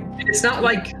 So they're It's not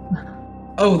like,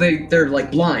 oh, they're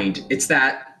like blind. It's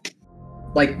that,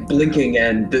 like blinking,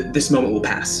 and this moment will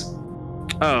pass.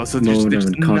 Oh, so they're Moment just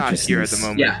of not here at the unconsciousness.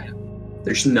 moment. Yeah,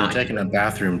 there's not. Taking a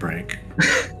bathroom break.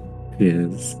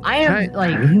 Yes. I am Right.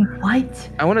 like what?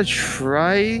 I want to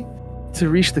try to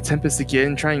reach the Tempest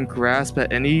again, try and grasp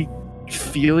at any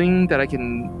feeling that I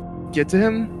can get to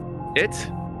him.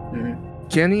 Mhm.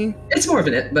 Can he? It's more of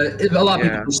an it, but a lot of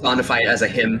Yeah. people personify it as a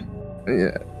him.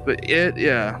 Yeah, but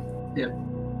yeah.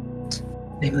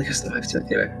 Maybe like a survive to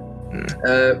anyway.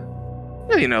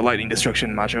 Yeah, you know, lightning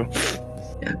destruction, macho.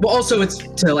 Yeah. Well, also it's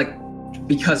to like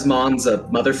because Mon's a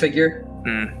mother figure.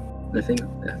 I think.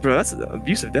 Yeah. Bro, that's an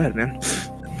abusive dad, man.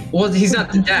 Well, he's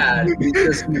not the dad. He's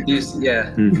just abusive.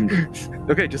 Yeah.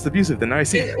 Okay, just abusive. Then I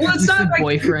see. Well, it's not like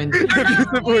boyfriend. they're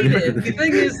not related. The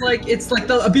thing is, like, it's like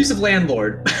the abusive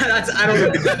landlord. I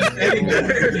don't know anymore.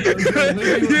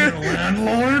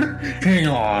 Landlord? Hang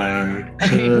on.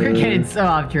 We're getting so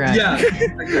off track. Yeah.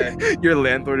 Okay. Your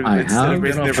landlord I instead of have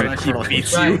raising been their off rent, he track for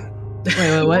beats Right.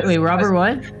 you. Wait, Robert,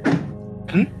 what?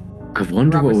 I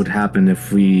wonder what Robert- would happen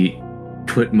if we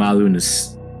put Malu in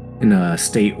a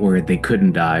state where they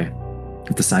couldn't die.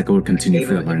 If the cycle would continue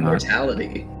for Game of them or not.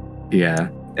 immortality. Yeah.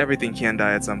 Everything can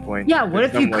die at some point. Yeah, what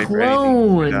if There's you some way for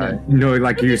anything to die. clone? You know, like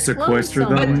What if you you clone sequester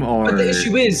someone? them or. But the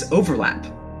issue is overlap.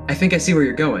 I think I see where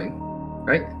you're going,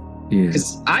 right? Yeah.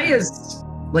 Because Aya's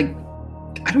like,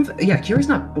 I don't. Yeah, Kira's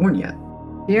not born yet.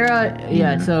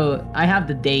 Yeah, so I have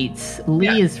the dates. Lee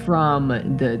Yeah. is from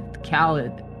the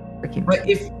Khaled. Freaking.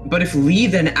 But if Lee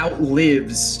then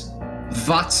outlives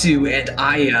Vatsu and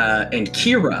Aya and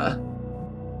Kira,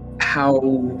 how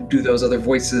do those other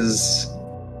voices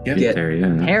Get get? There,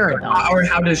 yeah. Paradox. Or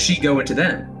how does she go into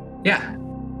them? Yeah,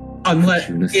 unless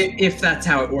Goodness. if that's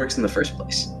how it works in the first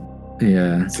place.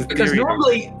 Yeah. It's a Because theory.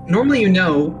 normally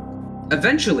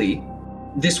eventually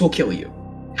this will kill you.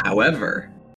 However,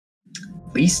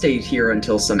 Lee stayed here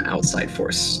until some outside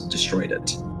force destroyed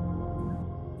it.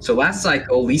 So last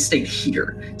cycle, Lee stayed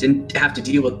here. Didn't have to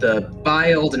deal with the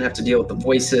bile, didn't have to deal with the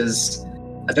voices.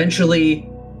 Eventually,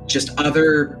 just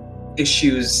other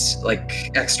issues, like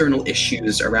external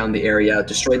issues around the area,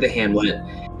 destroyed the hamlet.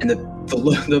 And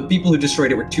the people who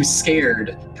destroyed it were too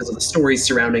scared because of the stories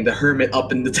surrounding the hermit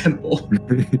up in the temple.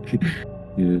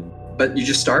 Yeah. But you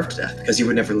just starved to death because you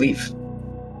would never leave.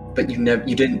 But you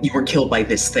weren't killed by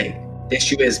this thing. The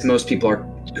issue is most people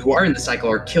who are in the cycle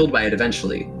are killed by it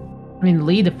eventually. I mean,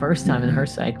 Lee, the first time in her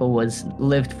cycle,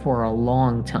 lived for a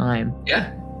long time.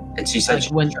 Yeah. And she said Like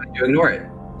she when- was trying to ignore it.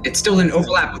 It still didn't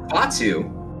overlap with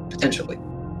Vatsu, potentially.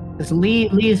 Because Lee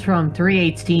is from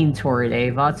 318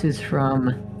 Toride, Vatsu's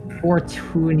from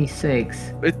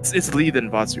 426. It's Lee then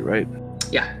Vatsu, right?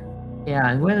 Yeah.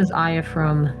 Yeah, and where is Aya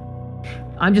from?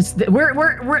 I'm just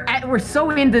we're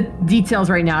so into details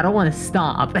right now. I don't want to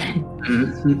stop.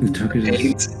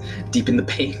 Paint. Deep in the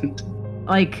paint.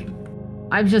 Like,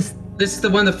 I'm just This is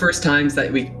one of the first times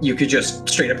that you could just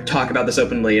straight up talk about this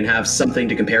openly and have something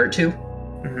to compare it to.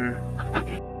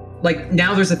 Mm-hmm. Like,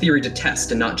 now there's a theory to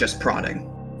test and not just prodding.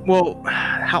 Well,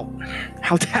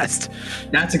 how test?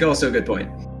 That's also a good point.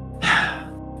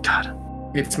 God.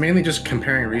 It's mainly just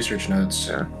comparing research notes.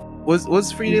 Yeah.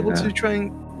 Was Freed able Yeah.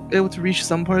 to able to reach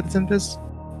some part of the Tempest,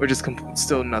 or just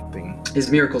still nothing?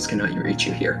 His miracles cannot reach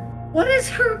you here. what is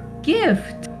her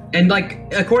gift? And,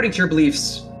 like, according to your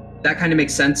beliefs, that kind of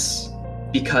makes sense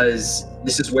because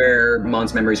this is where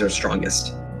Mon's memories are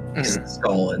strongest. His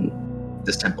skull and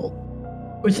this temple.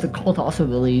 Which the cult also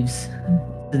believes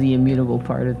is the immutable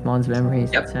part of Mon's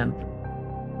memories. Yep. It's him.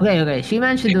 Okay. She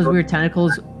mentioned those weird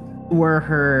tentacles were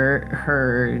her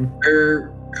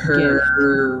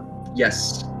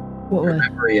Yes, what her was,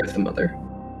 memory of the mother.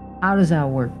 how does that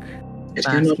work? It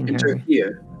Asking cannot enter her.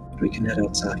 here. We can head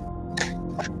outside.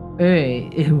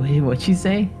 Wait, what'd she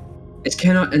say? It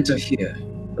cannot enter here,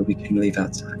 but we can leave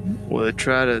outside. Will it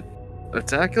try to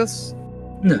attack us?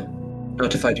 No,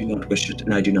 not if I do not wish it,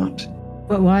 and I do not.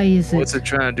 But why is it? What's it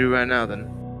trying to do right now then?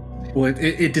 Well,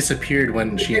 it disappeared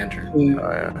when she entered. Oh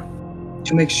yeah.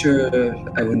 To make sure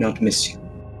I will not miss you.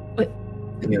 What?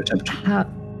 In your attempt to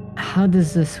How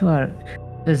does this work?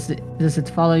 Does it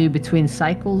follow you between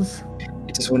cycles?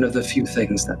 It is one of the few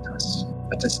things that does,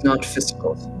 but it's not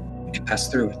physical. You can pass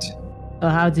through it. Or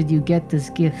how did you get this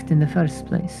gift in the first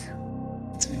place?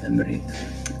 It's a memory.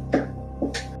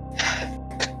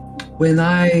 When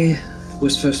I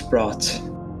was first brought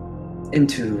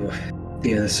into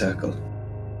the inner circle,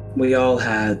 we all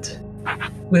had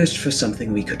wished for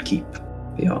something we could keep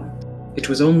beyond. It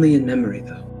was only in memory,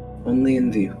 though, only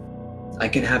in view. I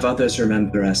can have others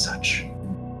remember as such.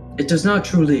 It does not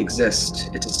truly exist.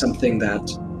 It is something that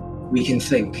we can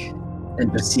think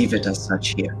and perceive it as such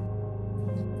here.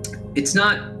 It's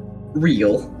not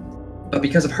real, but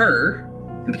because of her,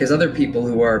 and because other people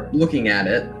who are looking at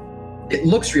it, it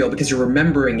looks real because you're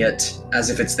remembering it as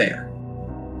if it's there.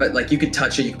 But like you could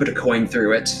touch it, you could put a coin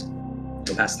through it,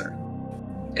 it'll pass through.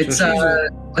 It's So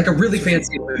she's like a really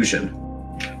fancy illusion.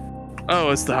 Oh,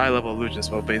 it's the high level illusion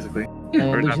spell, basically. An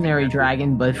Or not- illusionary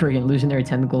dragon, but friggin' illusionary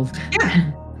tentacles.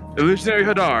 Illusionary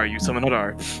Hadar, you summon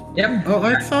Hadar. Yep. Oh,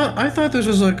 I thought this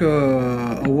was like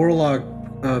a warlock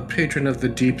patron of the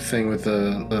deep thing with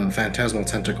the phantasmal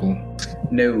tentacle.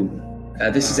 No.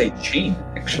 This is a chain,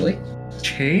 actually.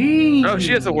 Change. Oh,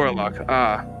 she is a warlock.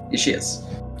 Ah. Yeah, she is.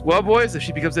 Well, boys, if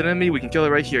she becomes an enemy, we can kill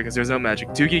her right here because there's no magic.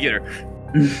 Tuki, get her.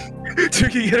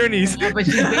 Tuki, get her knees. Yeah, but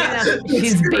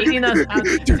she's baiting us out.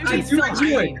 I Tuki's do still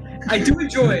enjoy. hiding. I do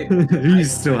enjoy.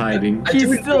 He's still hiding. I She's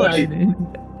do still enjoy. hiding.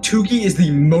 Tuki is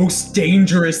the most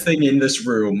dangerous thing in this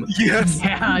room. Yes.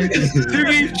 Yeah.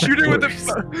 Tuki, shoot her with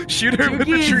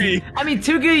the tree. I mean,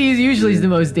 Tuki is usually the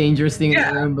most dangerous thing in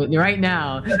Yeah. the room, but right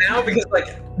now, But now, because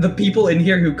like the people in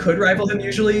here who could rival him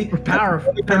usually, we're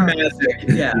powerful. they're magic.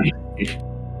 Yeah.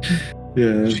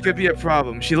 Yeah. She could be a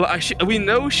problem. We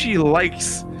know she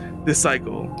likes this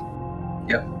cycle.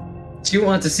 She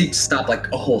wants to stop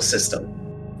like a whole system.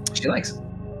 She likes it.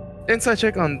 Inside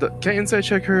check on the. Can I inside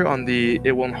check her on the?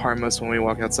 It won't harm us when we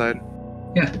walk outside.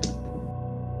 Yeah.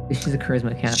 She's a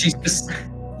charisma cat.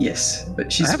 Yes,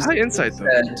 but she's I have high insight though.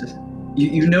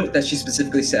 You note that she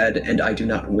specifically said, "And I do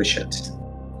not wish it,"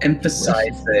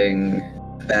 emphasizing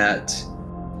that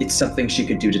it's something she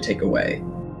could do to take away.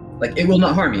 Like, it will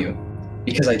not harm you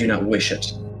because I do not wish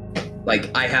it. Like,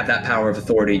 I have that power of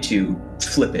authority to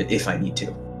flip it if I need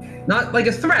to. Not like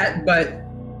a threat, but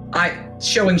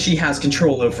showing she has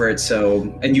control over it.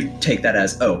 So, and you take that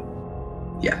as, oh,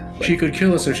 yeah. She could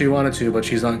kill us if she wanted to, but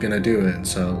she's not gonna do it.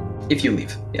 So If you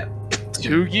leave, yeah.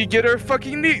 Tuki, get her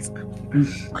fucking knees.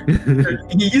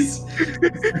 Knees.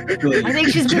 I think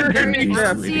she's been. I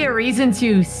don't see a reason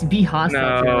to be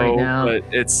hostile to her right now. But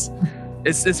it's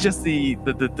just the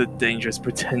dangerous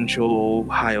potential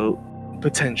high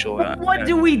potential. But what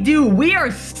do we do? We are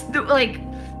like,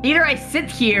 either I sit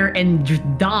here and just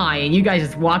die, and you guys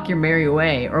just walk your merry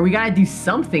way, or we gotta do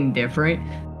something different.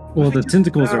 Well, the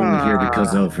tentacles are only here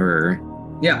because of her.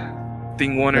 Yeah.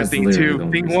 Thing one or That's thing literally two. the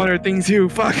only Thing reason. one or thing two.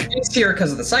 Fuck. It's here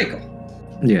because of the cycle.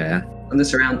 Yeah. On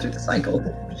this around through the cycle.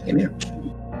 She came here.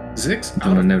 Zix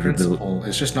Don't out of never principle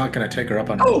is just not gonna take her up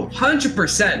on. Oh,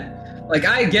 100%. Like,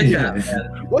 I get Yeah. that,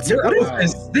 man. What's What her?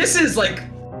 is this? This is like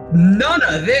none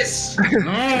of this.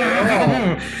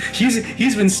 No.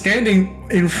 He's been standing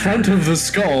in front of the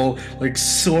skull, like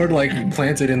sword like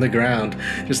planted in the ground,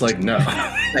 just like no.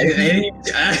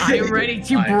 I'm ready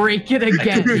to break it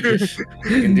again.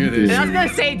 You can do this. And I was gonna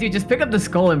say, dude, just pick up the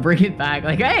skull and bring it back.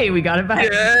 Like, hey, we got it back.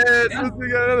 Yes, we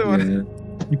got another one.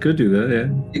 Yeah. You could do that,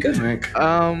 yeah. You good? Like,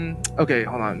 Okay,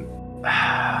 hold on.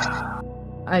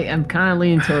 I'm kind of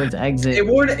leaning towards exit.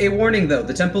 A warning though,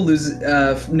 the temple loses,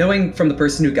 knowing from the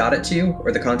person who got it to you,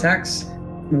 or the contacts,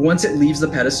 once it leaves the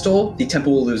pedestal, the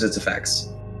temple will lose its effects.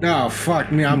 no,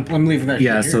 fuck me. I'm leaving that.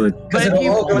 Yeah, shit so here. it, But Because if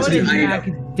you all goes put to it the back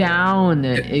item. down,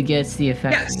 it gets the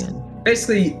effect Yes. again.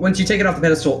 Basically, once you take it off the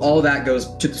pedestal, all that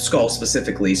goes to the skull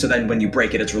specifically, so then when you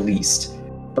break it, it's released.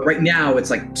 But right now, it's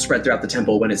like spread throughout the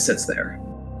temple when it sits there.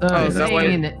 So Oh, I'm so that's why-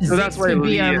 saying so that's Zix why would be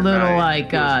Lee a and little I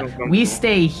like, feel so comfortable. we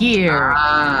stay here,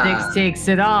 Ah. Zix takes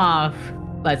it off,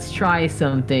 let's try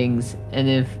some things, and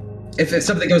If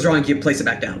something goes wrong, you place it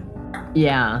back down.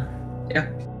 yeah. Yeah.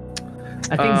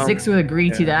 I think Zix would agree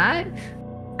to that.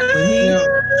 Would he?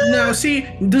 No, see,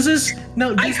 this is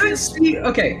no. I could see.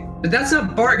 Okay, but that's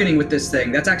not bargaining with this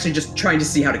thing. That's actually just trying to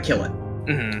see how to kill it.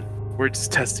 We're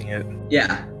just testing it.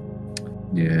 Yeah,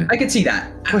 yeah. I could see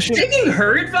that. Question- Taking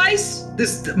her advice,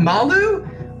 this Malu,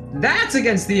 that's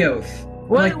against the oath.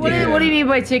 What do you mean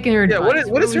by taking her Yeah, advice?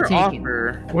 what is are we her taking?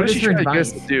 offer? What is is she her trying to get us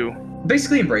advice? to do?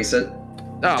 Basically, embrace it.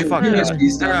 Oh, Do- fuck do that. as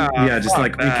she's done. Yeah, just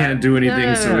like we can't do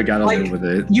anything, so we gotta Like, live with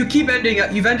it. You keep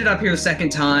you've ended up here a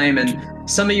second time, and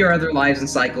some of your other lives and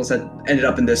cycles have ended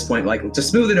up in this point. Like, to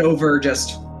smooth it over,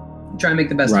 just try and make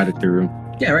the best. Ride it through.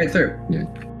 Yeah, right through. Yeah.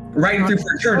 Right through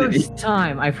for eternity. First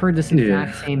time I've heard this Yeah.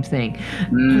 exact same thing,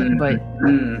 Mhm. but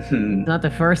Mhm. not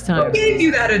the first Who time. gave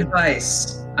you that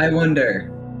advice? I wonder.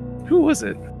 Who was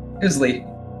it? It was Lee.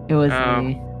 It was. Oh.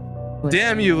 Lee. It was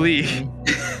Damn you, Lee.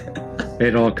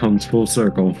 It all comes full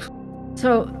circle.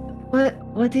 So,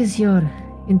 what is your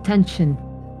intention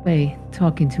by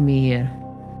talking to me here?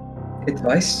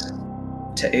 Advice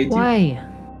to aid Why? you.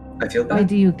 I feel Why bad.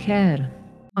 do you care?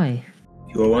 Why?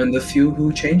 You are one of the few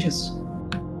who changes.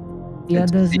 The And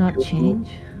to others see not you- change?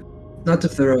 Not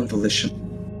of their own volition,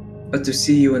 but to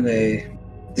see you in a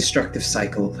destructive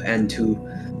cycle and to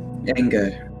anger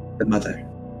the mother.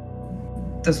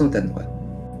 Does not end well.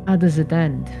 How does it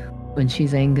end when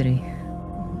she's angry?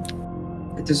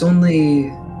 It is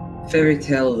only fairy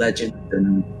tale legend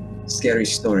and scary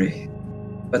story.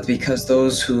 But because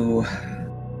those who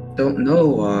don't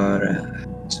know are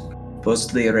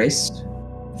supposedly erased,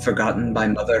 forgotten by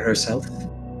Mother herself,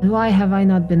 Why have I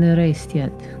not been erased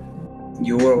yet?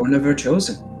 you were one of her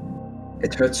chosen.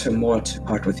 It hurts her more to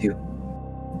part with you.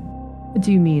 What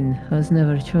do you mean, I was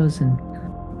never chosen?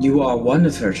 You are one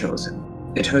of her chosen.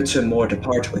 It hurts her more to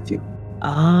part with you.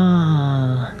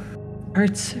 Ah.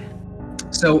 Arts.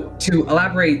 So, to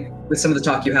elaborate with some of the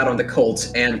talk you had on the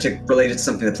cult and to relate it to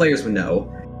something the players would know,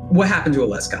 what happened to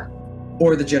Aleska?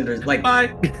 Or the gender, like,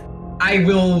 Bye. I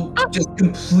will just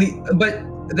but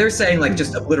they're saying, like,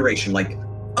 just obliteration, like,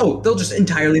 oh, they'll just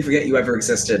entirely forget you ever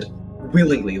existed,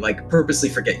 willingly, like, purposely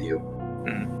forget you.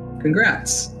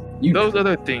 Congrats. Those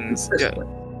other things, yeah.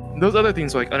 Those other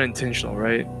things are, like, unintentional,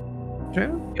 right?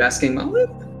 Yeah. You asking Malu?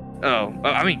 Oh,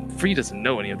 I mean, Free doesn't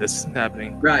know any of this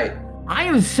happening. Right. I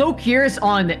am so curious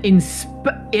on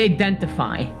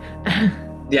identify.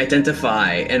 The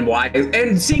identify and why,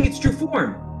 and seeing its true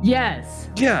form. Yes.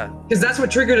 Yeah. Because that's what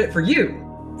triggered it for you.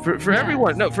 For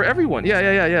everyone. No, for everyone.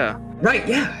 Yeah. Right,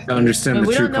 yeah. To understand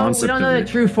the true concept. We don't know the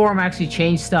true form actually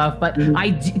changed stuff, but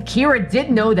Kira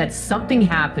did know that something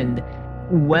happened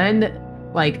when,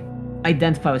 like,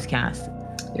 Identify was cast.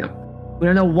 Yeah. We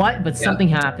don't know what, but something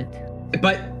happened.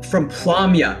 But from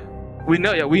Plamia. We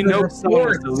know someone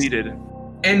was deleted.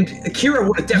 And Kira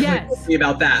would have definitely told me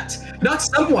about that. Not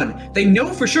someone. They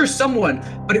know for sure someone,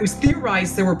 but it was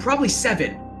theorized there were probably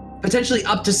 7. Potentially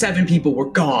up to 7 people were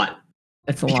gone.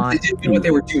 That's a lot. They didn't know what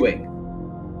they were doing.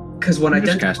 Because when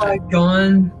Identify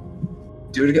gone,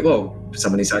 do it again. Whoa,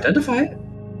 someone needs to identify it.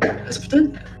 As a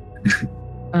pretend.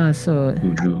 So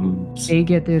they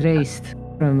get erased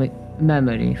from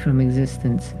memory, from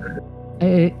existence.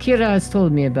 Kira has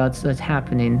told me about that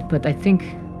happening, but I think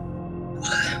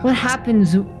what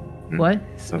happens? What?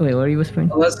 Wait, what are you whispering?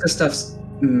 Aleska stuff's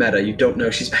meta. You don't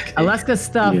know she's back. Aleska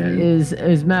stuff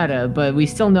is meta, but we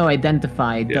still know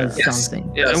Identify does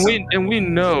something. Yeah, and we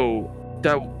know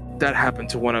that happened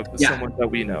to someone that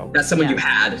we know. That's someone you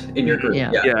had in your group.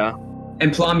 Yeah.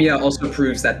 And Plamia also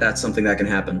proves that that's something that can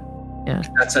happen. Yeah.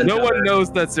 No one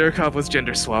knows that Zerkov was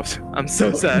gender swapped. I'm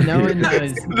so sad. No one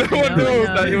knows. No one knows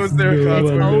that it was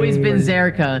Zerkov. It's always been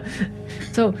Zerka.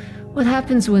 So, what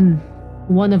happens when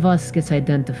one of us gets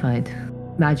identified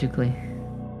magically?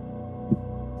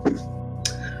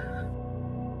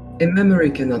 A memory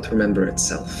cannot remember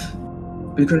itself.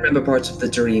 We can remember parts of the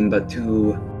dream, but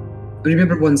to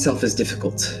remember oneself is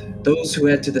difficult. Those who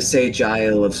head to the Sage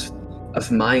Isle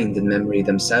of mind and memory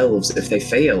themselves, if they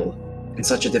fail in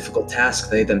such a difficult task,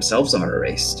 they themselves are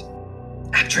erased.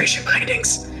 Abjuration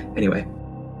bindings. Anyway.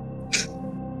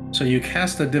 So you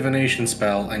cast a divination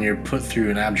spell and you're put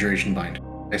through an abjuration bind.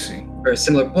 I see. Very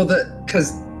similar. Well,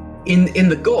 because in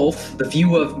the Gulf, the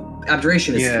view of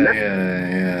abjuration is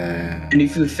yeah. And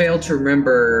if you fail to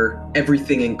remember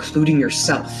everything, including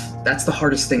yourself, that's the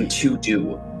hardest thing to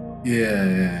do.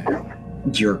 Yeah.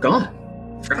 You're gone.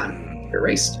 Forgotten. You're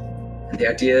erased. And the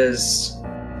idea is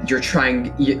you're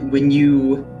trying,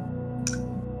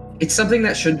 it's something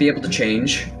that should be able to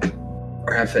change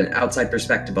or have an outside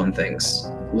perspective on things,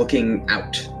 looking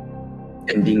out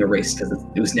and being erased because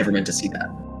it was never meant to see that.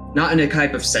 Not in a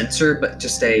type of sensor, but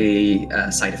just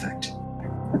a side effect.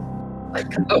 Like,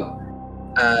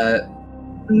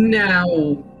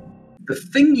 now, the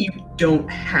thing you don't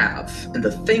have, and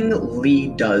the thing Lee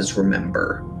does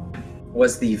remember,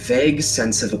 was the vague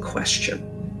sense of a question.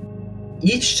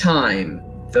 Each time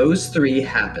those 3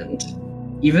 happened,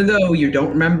 even though you don't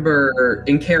remember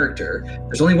in character,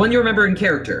 there's only one you remember in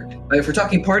character, but if we're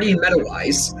talking party and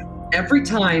meta-wise, every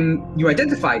time you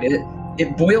identified it,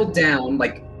 it boiled down,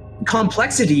 like,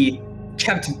 complexity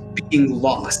kept being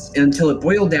lost until it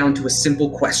boiled down to a simple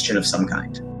question of some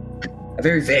kind. A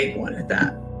very vague one at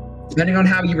that. Depending on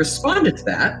how you responded to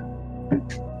that,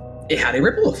 it had a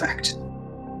ripple effect.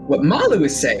 What Malu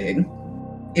is saying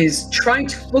is trying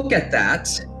to look at that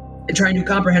and trying to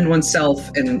comprehend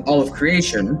oneself and all of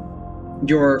creation,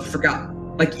 you're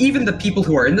forgotten. Like, even the people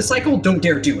who are in the cycle don't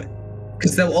dare do it,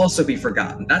 because they'll also be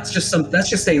forgotten. That's just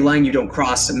a line you don't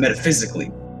cross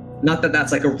metaphysically. Not that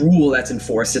that's like a rule that's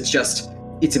enforced,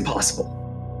 it's impossible.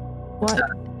 What?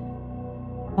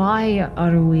 Why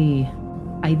are we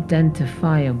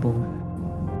identifiable?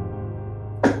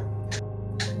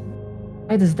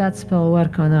 Why does that spell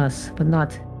work on us, but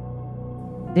not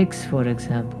Dix, for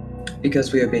example?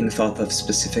 Because we are being thought of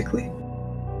specifically.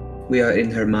 We are in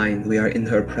her mind, we are in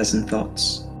her present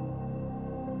thoughts.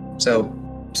 So,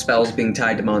 spells being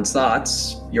tied to Mon's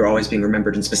thoughts, you're always being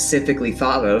remembered and specifically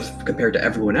thought of compared to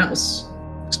everyone else.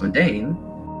 It's mundane.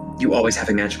 You always have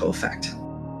a magical effect.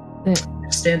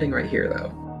 Standing right here,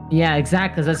 though. Yeah,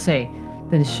 exactly. As I say,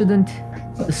 then shouldn't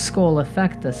the skull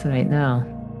affect us right now?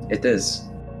 It is.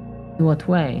 In what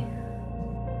way?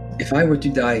 If I were to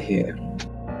die here,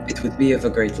 it would be of a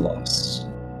great loss.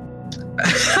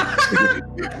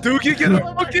 Dude, you get a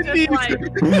fucking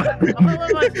all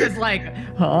of us is like,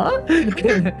 huh?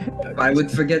 I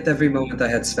would forget every moment I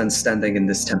had spent standing in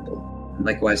this temple.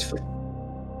 Likewise for...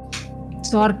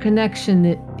 So our connection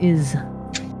is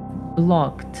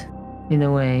blocked in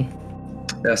a way.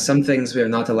 There are some things we are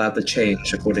not allowed to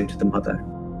change according to the mother.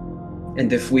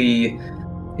 And if we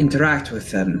interact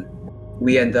with them,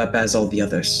 we end up as all the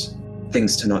others.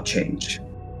 Things do not change.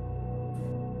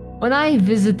 When I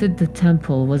visited the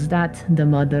temple, was that the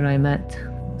mother I met?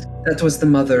 That was the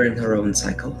mother in her own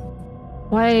cycle.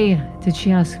 Why did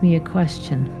she ask me a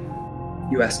question?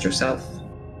 You asked yourself,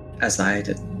 as I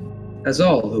did, as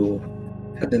all who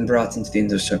had been brought into the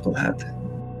inner circle had.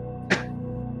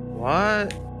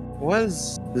 What? Why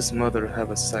does this mother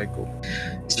have a cycle?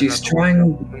 She's trying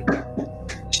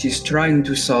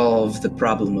to solve the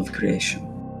problem of creation.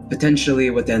 Potentially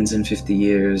what ends in 50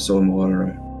 years or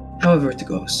more, however it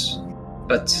goes.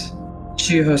 But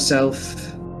she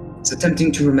herself is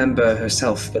attempting to remember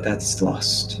herself, but that's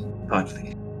lost,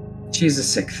 hardly. She is a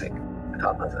sick thing,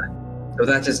 our mother. So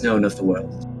that is known of the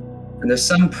world. And there's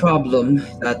some problem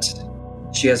that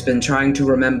she has been trying to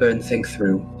remember and think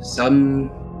through. Some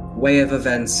way of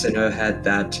events in her head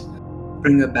that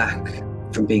bring her back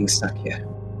from being stuck here.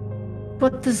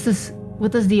 What does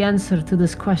the answer to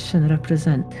this question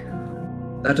represent?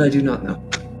 That I do not know.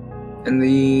 And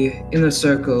the inner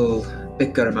circle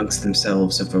bicker amongst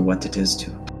themselves over what it is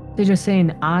to. Did you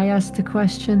saying I asked the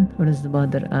question, or does the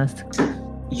mother ask the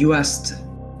question? You asked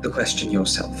the question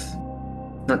yourself,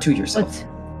 not to yourself.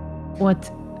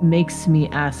 What makes me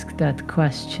ask that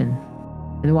question?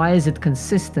 And why is it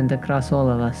consistent across all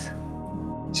of us?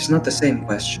 It's not the same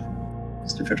question.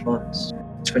 It's different ones.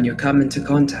 It's when you come into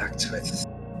contact with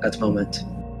that moment.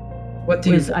 What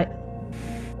do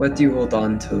you hold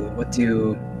on to? What do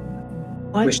you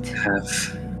wish to have?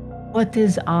 What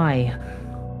is I?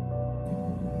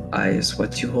 I is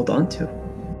what you hold on to.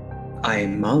 I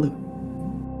am Malu.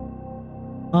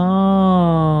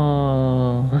 Oh.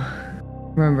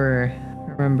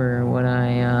 Remember what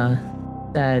I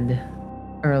said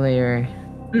earlier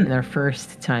in our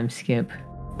first time skip.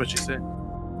 What'd you say?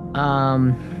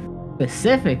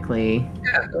 Specifically,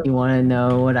 you want to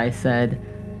know what I said?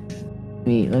 Let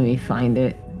me find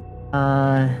it.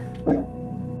 I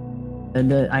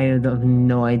have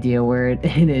no idea where it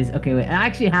is. Okay, wait. I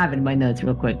actually have it in my notes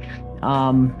real quick.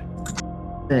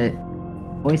 The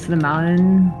voice of the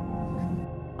mountain.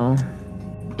 Oh,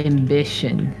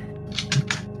 ambition.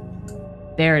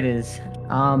 There it is.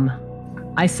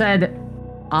 I said,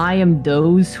 I am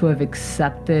those who have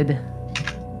accepted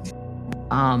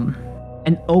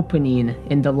an opening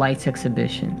in the lights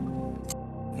exhibition.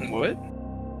 What?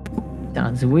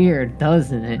 Sounds weird,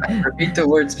 doesn't it? Repeat the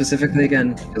word specifically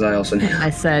again, because I also know. I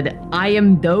said, I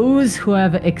am those who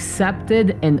have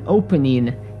accepted an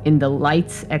opening in the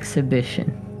lights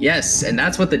exhibition. Yes, and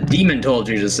that's what the demon told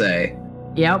you to say.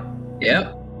 Yep.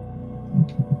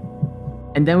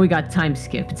 And then we got time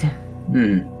skipped.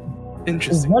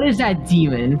 Interesting. What is that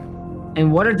demon?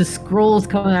 And what are the scrolls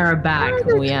coming out of our back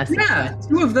when we asked? Yeah,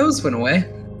 2 of those went away.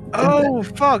 Oh,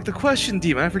 fuck, the question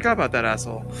demon. I forgot about that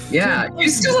asshole. Yeah, you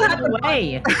still have the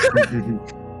way.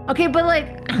 Okay, but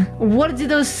like, what do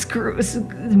those screws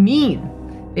mean?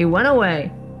 They went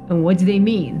away, and what do they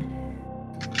mean?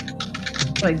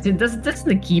 Like, doesn't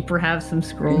the keeper have some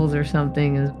scrolls or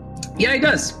something? Yeah, he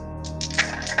does.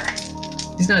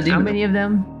 He's not a demon. How many of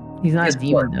them? He's not a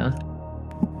demon, though.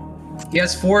 He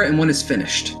has 4, and 1 is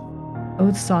finished.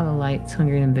 Both saw the lights,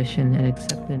 hunger and ambition, and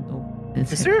accepted.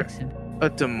 Is there a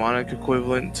demonic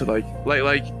equivalent to like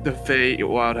the Fae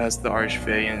Wild has the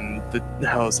Archfey and the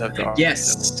Hells have the Arch?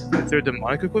 Yes. Is there a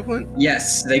demonic equivalent?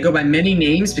 Yes, they go by many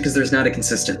names because there's not a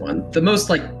consistent one. The most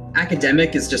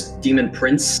academic is just Demon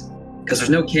Prince, because there's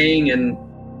no king and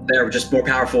they're just more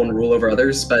powerful and rule over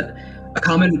others. But a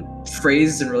common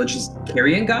phrase in religions is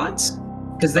carrion gods,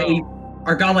 because they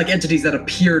are godlike entities that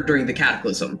appear during the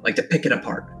cataclysm, like to pick it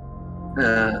apart.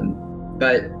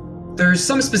 But there's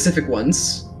some specific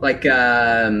ones,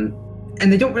 and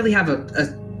they don't really have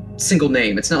a single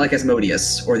name. It's not like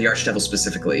Asmodeus or the Archdevil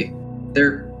specifically.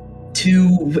 They're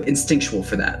too instinctual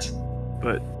for that.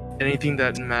 But anything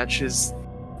that matches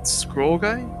Scroll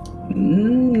Guy?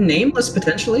 Nameless,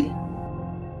 potentially.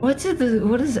 What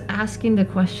does asking the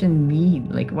question mean?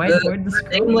 Like, where the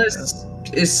scroll nameless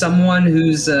is someone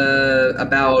who's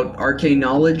about arcane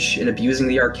knowledge and abusing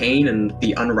the arcane and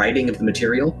the unwriting of the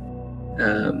material.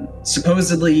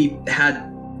 Supposedly had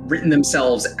written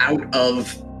themselves out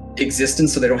of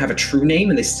existence, so they don't have a true name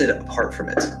and they sit apart from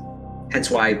it. Hence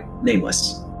why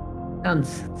nameless.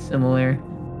 Sounds similar.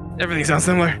 Everything sounds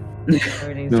similar.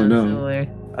 Everything sounds similar.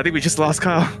 I think we just lost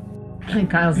Kyle.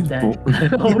 Kyle's dead.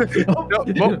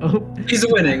 He's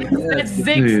winning. That's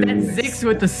Zix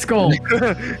with the skull.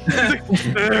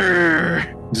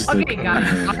 Okay,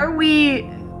 guys, are we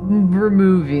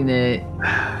removing it.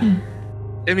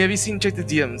 Amy, have you seen Check the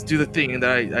DMs? Do the thing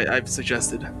that I've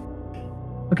suggested.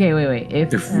 Okay, wait.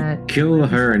 If we kill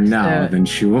her now, then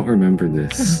she won't remember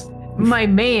this. My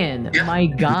man, my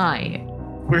guy.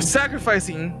 We're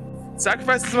sacrificing.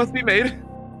 Sacrifices must be made.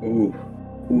 Ooh.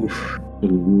 Oof.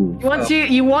 Ooh.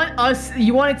 You want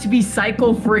it to be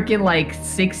cycle freaking like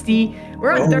 60?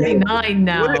 We're at 39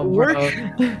 now, Would it work?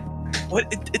 bro. What?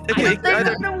 I don't think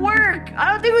it's gonna work.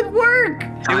 I don't think it would work.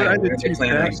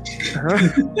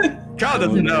 Kyle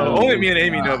doesn't know. Only me and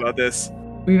Amy know about this.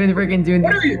 We've been freaking doing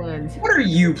What this are you? plans. What are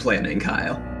you planning,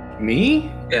 Kyle?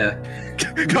 Me? Yeah.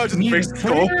 Kyle just Me breaks the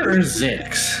skull. player or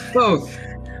Zix? Both.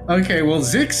 Okay, well,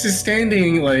 Zix is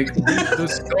standing like with the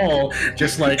skull,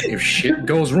 just like if shit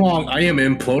goes wrong, I am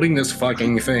imploding this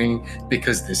fucking thing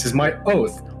because this is my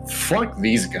oath. Fuck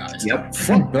these guys. Yep.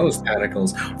 Fuck those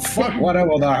tentacles. Fuck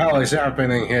whatever the hell is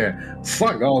happening here.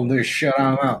 Fuck all this shit.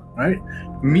 I'm out. Right?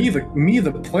 Me,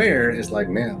 the player is like,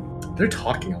 man, they're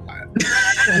talking a lot.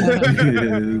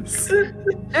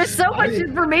 There's so much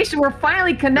information. We're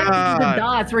finally connecting to the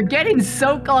dots. We're getting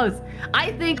so close.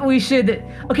 I think we should.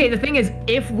 Okay, the thing is,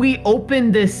 if we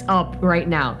open this up right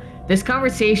now, this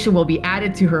conversation will be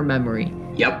added to her memory.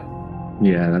 Yep.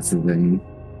 Yeah, that's the thing.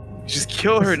 Just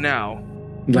kill her now.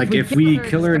 Like, if we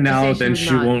kill her now, then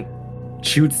she won't.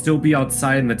 She would still be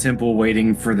outside in the temple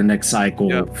waiting for the next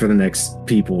cycle, for the next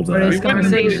people to. For this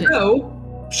conversation.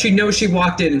 No, she knows she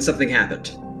walked in and something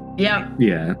happened. Yeah.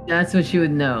 Yeah. That's what she would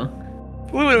know.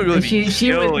 We wouldn't really she would.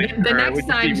 killing The her, next we'd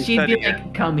time be she'd be setting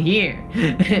like, "Come here."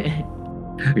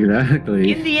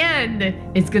 Exactly. In the end,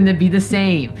 it's gonna be the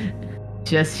same.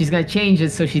 Just she's gonna change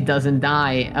it so she doesn't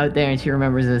die out there and she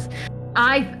remembers this.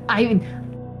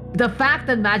 The fact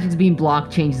that magic's being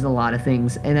blocked changes a lot of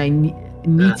things, and I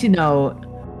need to know,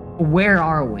 where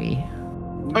are we?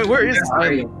 I mean, where is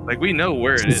it? Like, we know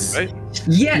where it is, right?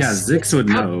 Yes. Yeah, Zix would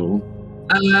know.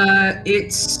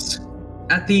 It's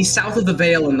at the south of the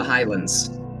Vale in the Highlands.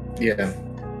 Yeah,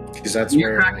 because that's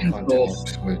Near where Kraken's Gulf.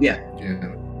 Yeah.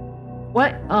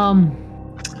 What?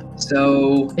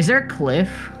 So. Is there a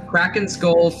cliff? Kraken's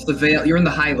Gulf, the Vale. You're in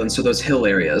the Highlands, so those hill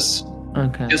areas.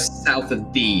 Okay. Just south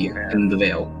of in the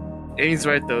Vale. Amy's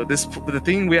right though. The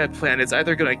thing we had planned is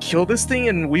either gonna kill this thing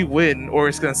and we win, or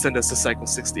it's gonna send us to cycle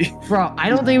 60. Bro, I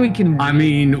don't think we can. I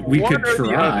mean, we One could or the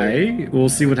try. We'll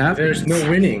see what happens. There's no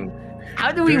winning.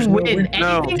 How do we There's no win? win.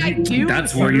 Anything I do.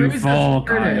 That's where you fall,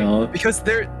 Kyle. Because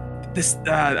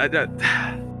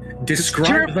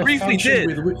Describe the briefly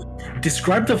function did.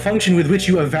 describe the function with which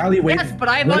you evaluate. Yes, but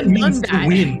I've what it undone means to that.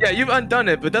 win. Yeah, you've undone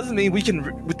it, but doesn't mean we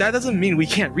can. That doesn't mean we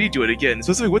can't redo it again,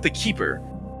 especially with the keeper.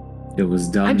 It was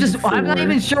done. I'm not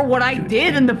even sure what I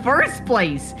did in the first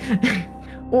place.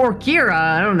 Or Kira,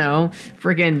 I don't know.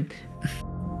 Friggin'.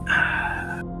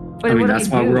 I mean, that's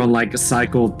why we're on like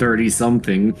cycle 30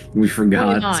 something. We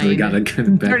forgot, so we gotta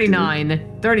get back.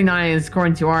 39. 39 is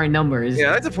according to our numbers. Yeah,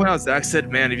 I like to point out, Zach said,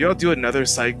 man, if y'all do another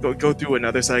cycle, go through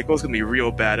another cycle, it's gonna be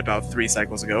real bad about 3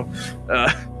 cycles ago.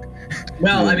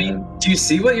 Well, I mean, do you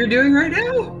see what you're doing right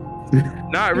now?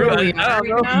 Not really. I don't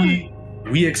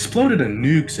know. We exploded a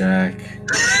nuke, Zach.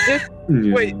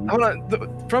 Wait, hold on.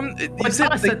 You said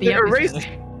like,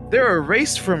 they're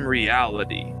erased from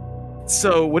reality.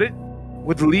 So would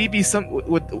Lee be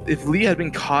if Lee had been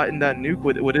caught in that nuke,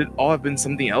 would it all have been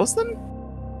something else then?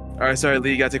 Alright, sorry,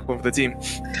 Lee, you gotta take one for the team.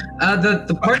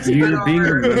 The parts You're that being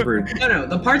are remembered. no,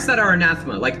 the parts that are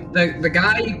anathema, like the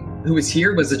guy who was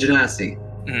here was a genasi.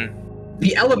 Mm-hmm.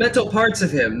 The elemental parts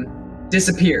of him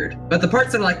disappeared, but the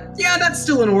parts that are like, yeah, that's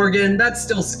still an organ, that's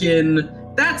still skin,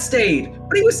 that stayed,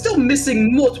 but he was still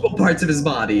missing multiple parts of his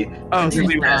body. Oh, so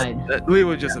Lee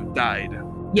would just have died.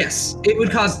 Yes, it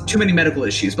would cause too many medical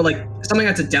issues, but like something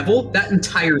that's a devil, that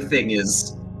entire thing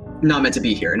is not meant to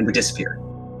be here and would disappear.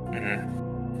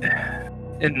 Mm-hmm.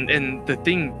 And the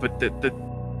thing, but the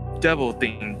devil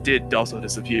thing did also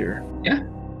disappear. Yeah.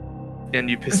 And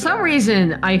you pissed. For some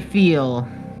reason, I feel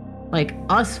like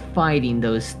us fighting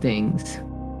those things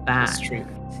bad. That's true.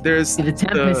 There's the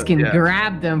Tempest can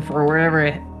grab them for wherever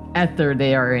ether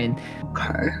they are in.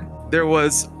 Okay. There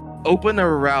was open a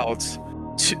route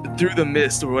through the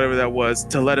mist or whatever that was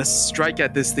to let us strike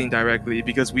at this thing directly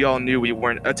because we all knew we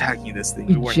weren't attacking this thing.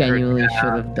 We weren't genuinely should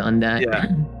have done that. Yeah,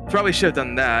 probably should have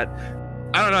done that.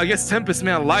 I don't know. I guess Tempest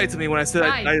Man lied to me when I said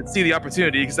I'd see the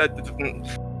opportunity because I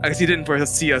guess he didn't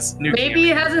foresee us nuking. Maybe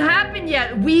it hasn't happened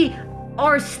yet. We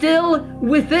are still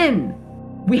within.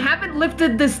 We haven't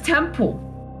lifted this temple.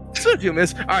 It's been a few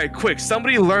minutes. All right, quick!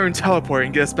 Somebody learn teleport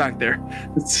and get us back there.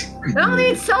 I don't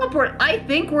need teleport. I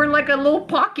think we're in like a little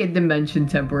pocket dimension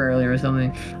temporarily or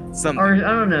something. Or I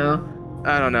don't know.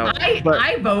 I don't know.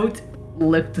 I vote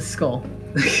lift the skull.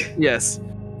 Yes.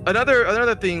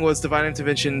 Another thing was divine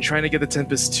intervention, trying to get the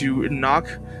Tempest to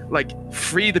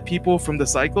free the people from the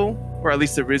cycle, or at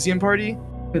least the Rizian party.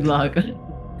 Good luck.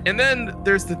 And then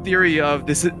there's the theory of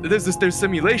there's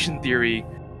simulation theory,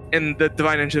 in the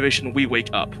divine intervention we wake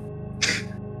up.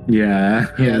 Yeah.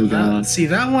 Yeah, Oh, God.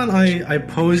 that one I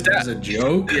posed as a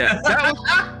joke. Yeah. That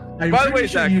was, by the way,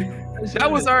 Zach,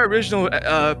 that was our original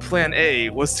plan A,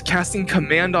 was casting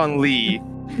command on Lee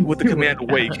with the command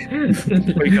wake.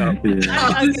 Wake up.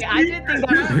 Yeah. Okay, I didn't think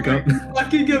that Wake up.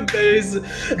 Fucking amazing.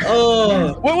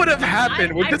 Oh. What would have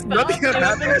happened? Would I just nothing felt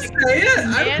have there was happened? Say it.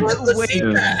 I Command want to see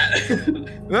wake.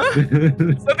 that. Huh?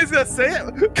 Something's gonna say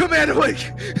it. Command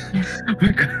wake.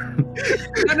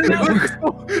 I don't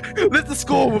know. Lift the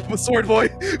skull with sword boy.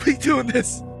 We doing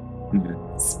this.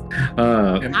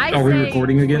 I Are we say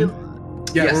recording again?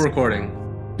 Yeah, Yes. we're recording.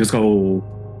 Just go.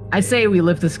 I say we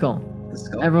lift the skull. Let's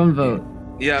go. Everyone vote.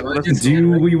 Yeah. Let's Let's,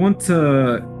 Do we want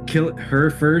to kill her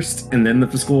first and then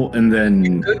the skull and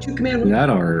then Go to command. that,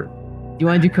 or You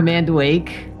want to do command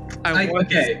wake?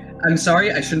 Okay, I'm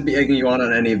sorry. I shouldn't be egging you on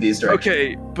any of these directions.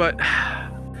 Okay, but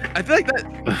I feel like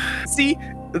that. See,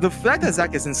 the fact that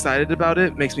Zach is excited about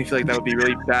it makes me feel like that would be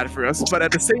really bad for us. But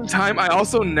at the same time, I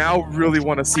also now really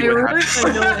want to see I what really happens.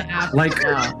 wanna know what happens Like-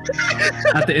 now.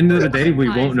 at the end of the day we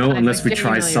won't know Guys, unless we like,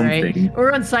 try genuinely, right? something.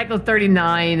 We're on cycle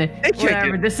 39. can't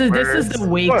Whatever. get This is the worse.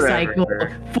 wake Whatever. cycle.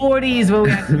 40s when we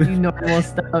have to do normal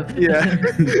stuff. Yeah,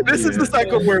 this is the Yeah.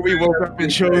 cycle where we woke up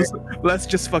and chose, let's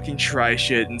just fucking try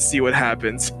shit and see what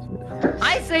happens.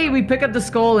 I say we pick up the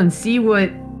skull and see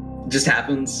what Just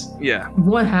happens. Yeah.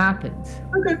 happens.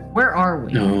 Okay. Where are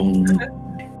we? No.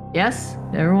 Yes,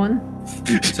 everyone.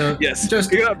 So Yes.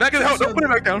 just Yeah, back in the house. so- Don't put it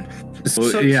back down.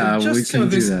 So, yeah, we just can so do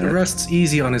this that. rests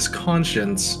easy on his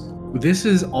conscience. This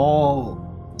is all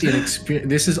inexperience.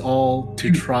 This is all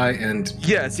to try and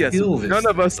Yes, yes. Kill this. None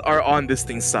of us are on this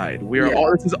thing's side. We are Yeah.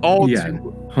 all. This is all Yeah, to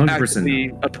 100%.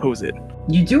 actively oppose it.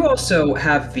 You do also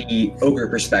have the ogre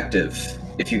perspective,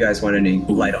 if you guys want any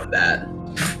light on that.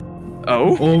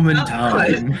 Oh. Omen Not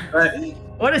time. But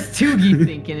What does Tugi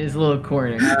think in his little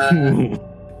corner?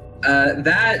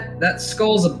 that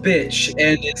skull's a bitch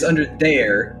and it's under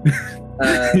there,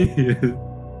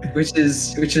 which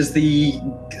is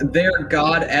their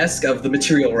god-esque of the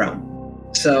material realm.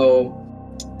 So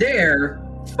there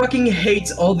fucking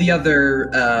hates all the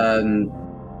other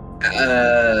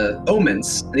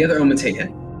omens. The other omens hate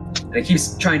him, and it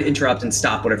keeps trying to interrupt and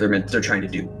stop whatever they're trying to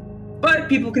do. But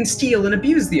people can steal and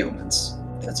abuse the omens.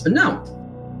 That's been known.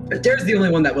 But Dare's the only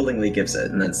one that willingly gives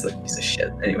it, and that's the piece of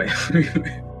shit. Anyway.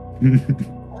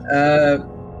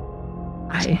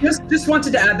 I Just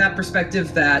wanted to add that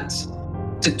perspective that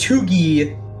to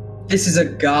Tugi, this is a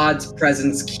god's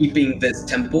presence keeping this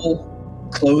temple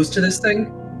closed to this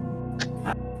thing.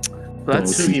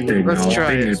 Let's Let's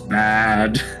try it. is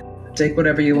bad. Take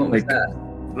whatever you want with Like- that.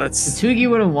 Let's. Tugi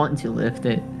wouldn't want to lift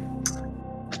it.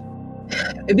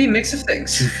 It'd be a mix of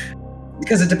things.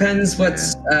 Because it depends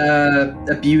what's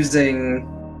abusing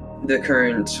the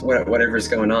current whatever's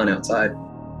going on outside.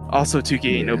 Also,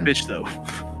 Tuki ain't no Yeah. bitch though.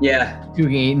 Yeah.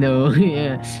 Tugi ain't no,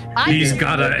 yeah. He's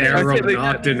got an arrow Okay,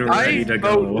 knocked and ready to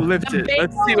vote go. lift it.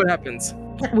 Let's see what happens.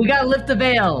 We gotta lift the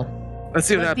veil. Let's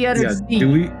see what Let the happens. others Yeah, see.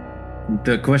 do we?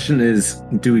 The question is,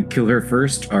 do we kill her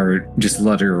first or just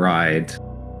let her ride?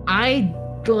 I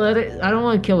don't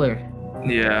want to kill her.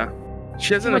 Yeah.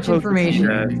 She hasn't Too much opposed this information.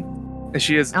 yet. And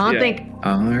she is. I don't yeah. think.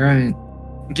 All right.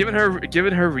 Given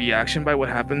her reaction by what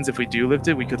happens if we do lift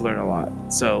it, we could learn a lot.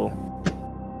 So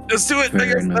let's do it. I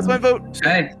Fair guess that's my enough. vote.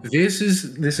 Hey, This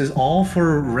is all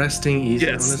for resting easy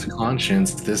Yes. on his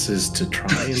conscience. This is to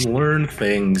try and learn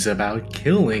things about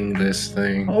killing this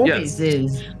thing. Always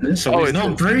is. So Oh, he's it's-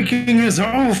 not breaking his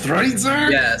oath, right, sir?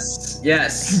 yes.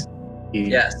 Yes.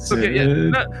 Yes. Okay,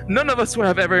 yeah. None of us would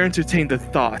have ever entertained the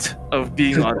thought of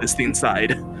being on this thing's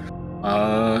side.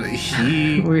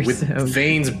 He We're with so-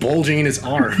 veins bulging in his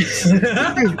arms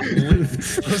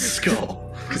lifts the skull.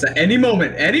 Because at any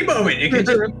moment, it can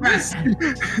just press.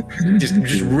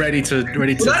 Just ready to Well, not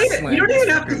even, slam you don't his even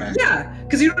have fucking to, ass. yeah,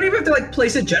 because you don't even have to like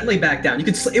place it gently back down. You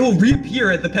can, it will reappear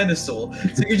at the pedestal.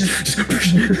 So you just,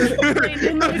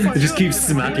 It just keeps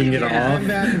smacking it Yeah, off.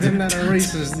 then that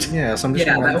erases. Yeah, so I'm just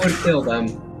yeah, gonna, that would kill them.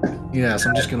 Yeah, so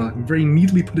I'm just gonna very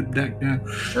neatly put it back down.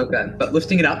 Okay, but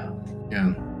lifting it up, Yeah.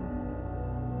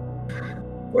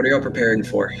 what are y'all preparing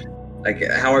for? Like,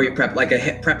 how are you prep? Like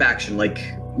a prep action, like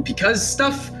because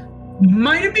stuff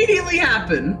might immediately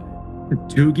happen.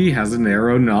 Doogie has an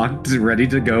arrow knocked, ready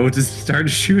to go to start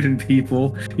shooting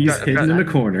people. He's Got- hidden got- in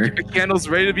a corner. The candle's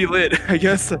ready to be lit, I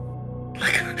guess. Come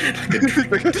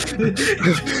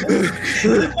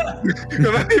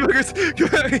at me, boogers.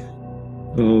 Come at me.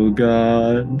 Oh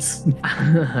God.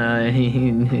 I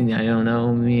don't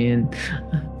know, man.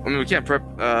 I mean, we can't prep.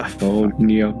 Oh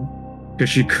no. Because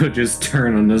she could just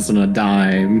turn on us on a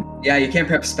dime. Yeah, you can't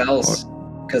prep spells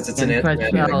because it's an Can't prep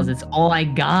anti-magic spells. It's all I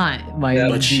got. My Yeah,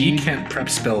 But she dude. can't prep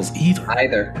spells either.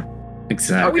 either.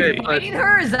 Exactly. Okay, Are we fighting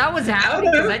her? Is that what's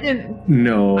happening? Because I don't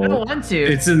No. want to.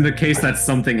 It's in the case that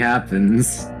something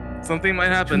happens. something might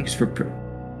happen.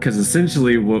 Because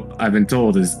essentially what I've been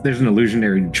told is there's an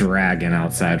illusionary dragon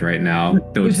outside right now.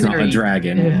 Though it's not a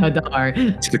dragon. Hadar.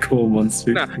 It's the cool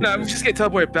monster. No, we just get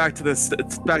teleported back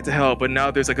to hell. But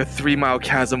now there's like a 3-mile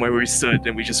chasm where we stood,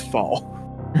 and we just fall.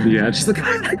 Yeah, just like...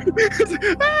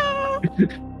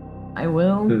 I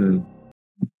will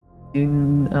do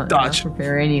not Dodge.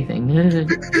 prepare anything.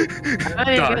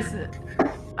 I guess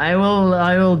I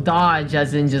will dodge,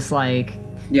 as in just like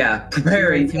Yeah,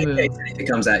 preparing Ready to in move. case anything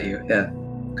comes at you. Yeah.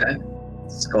 Okay.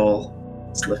 Skull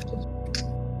is lifted.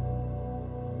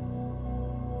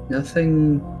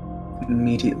 Nothing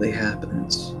immediately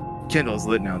happens. Candle's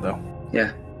lit now, though.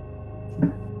 Yeah.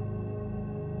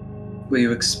 Were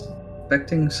you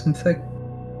expecting something?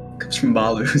 Comes from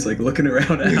Malu, who's like looking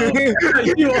around at how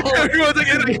you all Everyone's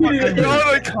like in all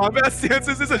like combat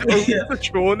stances. Is it Yeah.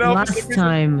 patrol now? last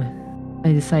time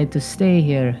I decided to stay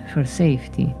here for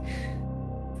safety.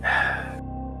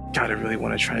 God, I really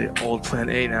want to try old Plan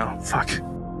A now. Fuck.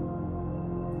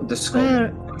 Would the skull Where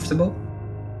comfortable?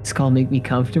 skull make me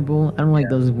comfortable? I don't like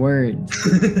those words.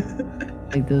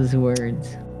 Like those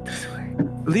words.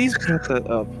 Lee's brought that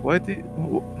up. Why did?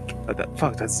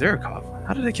 That's Zerkov.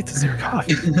 How did I get to Zerkov?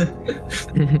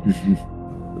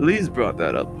 Lee's brought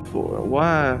that up before.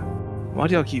 Why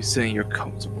do y'all keep saying you're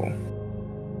comfortable?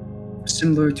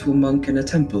 Similar to a monk in a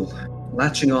temple,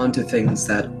 latching on to things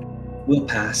that will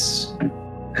pass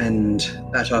and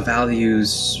that are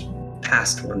values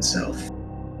past oneself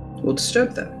will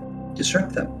disturb them,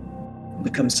 disrupt them,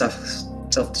 become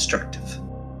self-destructive.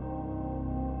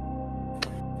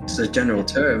 It's a general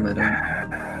term, I don't...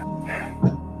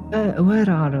 Where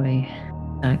are we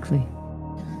exactly?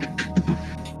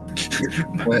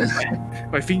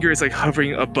 My finger is like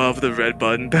hovering above the red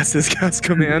button. That's this cast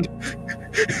command.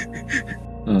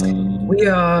 We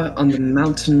are on the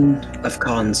mountain of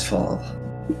Khan's Fall,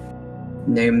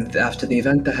 named after the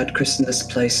event that had christened this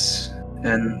place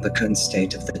and the current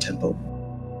state of the temple.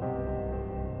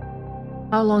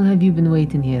 How long have you been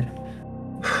waiting here?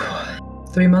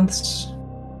 3 months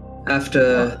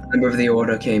after a member of the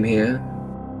Order came here,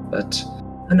 but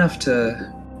enough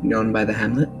to be known by the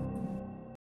hamlet.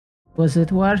 Was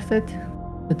it worth it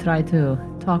to try to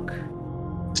talk?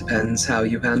 Depends how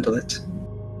you handle it.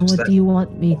 What do you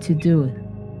want me to do?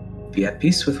 Be at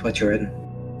peace with what you're in.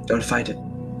 Don't fight it.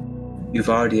 You've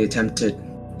already attempted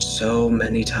so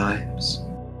many times.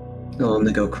 You'll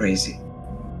only go crazy.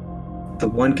 The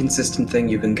one consistent thing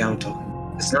you can count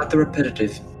on is not the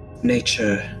repetitive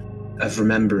nature of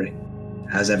remembering,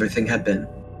 as everything had been,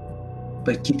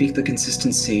 but keeping the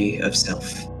consistency of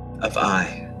self, of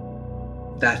I.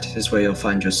 That is where you'll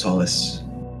find your solace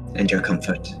and your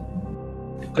comfort.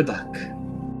 Good luck.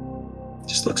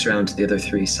 Just looks around to the other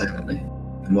three silently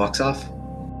and walks off.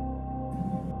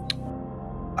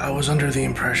 I was under the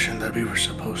impression that we were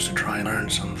supposed to try and learn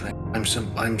something.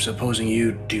 I'm supposing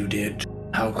you did.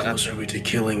 How close are we to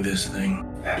killing this thing?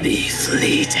 The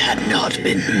fleet had not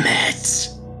been met.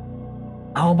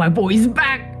 Oh, my boy's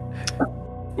back!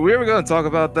 Are we ever gonna talk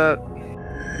about that?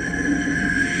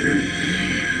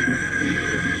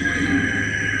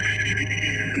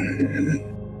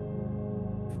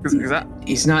 Because that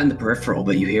He's not in the peripheral,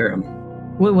 but you hear him.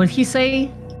 What'd he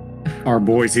say? Our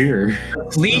boy's here.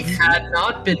 Fleet had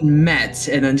not been met,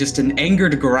 and then just an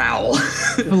angered growl.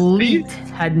 Fleet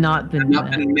had not been Not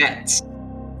met. been met.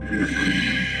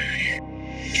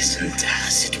 Isn't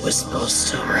as it was supposed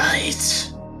to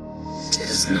write? It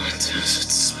is not as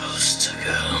it's supposed to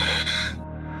go.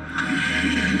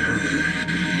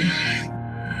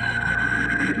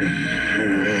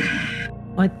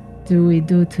 What do we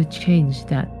do to change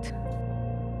that?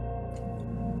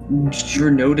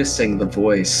 You're noticing the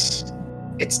voice.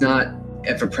 It's not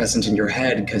ever present in your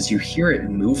head because you hear it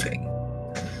moving.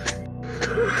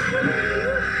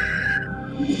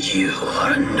 You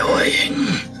are annoying.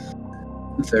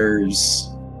 There's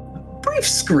a brief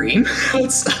scream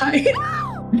outside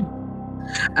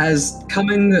as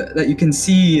coming that you can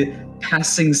see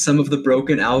passing some of the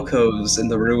broken alcoves in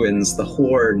the ruins, the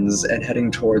horns, and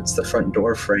heading towards the front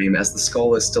door frame as the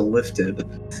skull is still lifted.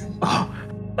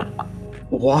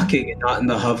 Walking and not in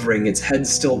the hovering, its head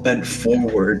still bent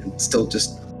forward, still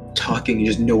just talking,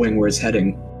 just knowing where it's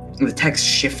heading. And the text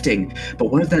shifting,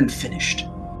 but one of them finished.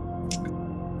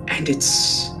 And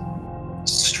it's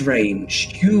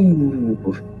strange.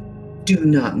 You do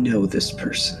not know this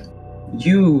person.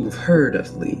 You've heard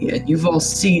of Lee, and you've all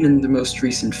seen in the most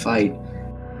recent fight.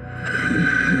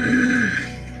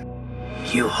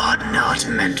 You are not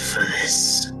meant for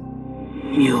this.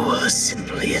 You were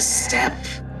simply a step,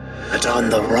 but on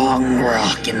the wrong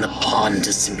rock in the pond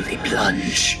to simply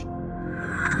plunge.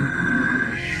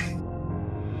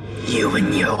 You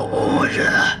and your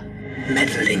order,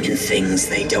 meddling in things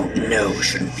they don't know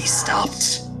shouldn't be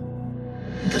stopped.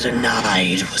 The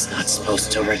Denied was not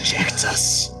supposed to reject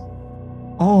us.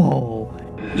 Oh.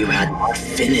 You had not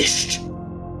finished.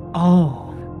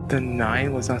 Oh. The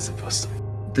 9 was not supposed to.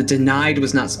 The Denied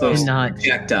was not supposed to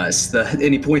reject us. And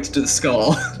he pointed to the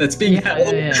skull that's being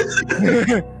held.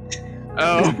 Yeah.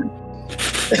 Oh.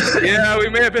 Yeah, we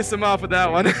may have pissed him off with that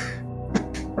one.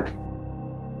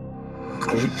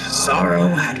 Sorrow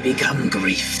had become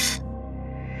grief.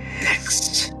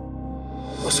 Next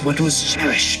was what was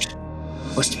cherished,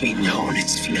 was to be known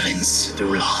its feelings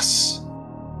through loss.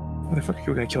 Motherfucker,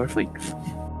 you were gonna kill our fleet.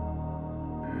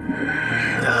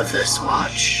 Others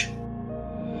watch.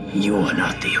 You are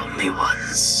not the only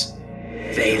ones.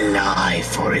 They lie,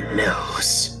 for it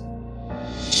knows.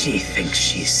 She thinks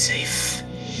she's safe.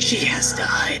 She has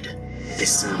died.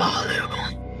 This Malu.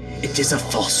 It is a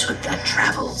falsehood that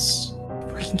travels.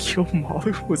 Fucking kill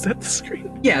Malu? Was that the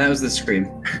scream? Yeah, that was the scream.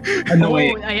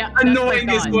 Annoying. Annoying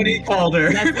is what he called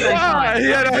her. That's what I thought.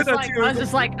 Yeah, no, I was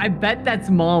just like, I bet that's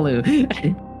Malu.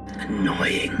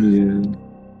 Annoying. Yeah.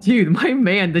 Dude, my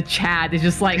man, the Chad, is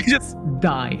just like, Just-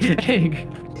 die.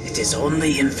 It is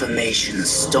only information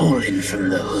stolen from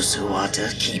those who are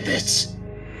to keep it,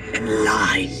 and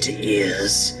lied to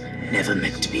ears never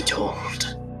meant to be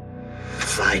told,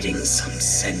 providing some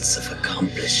sense of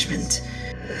accomplishment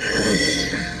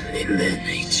in their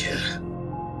nature.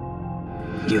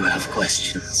 You have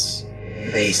questions.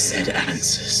 They said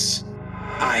answers.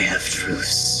 I have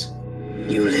truths.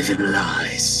 You live in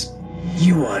lies.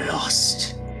 You are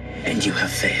lost, and you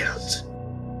have failed.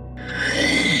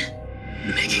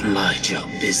 Making my job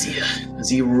busier. As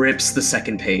he rips the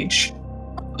second page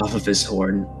off of his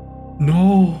horn.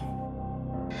 No.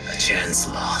 A chance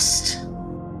lost.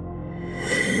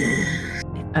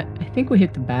 I think we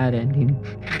hit the bad ending.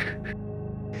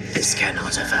 This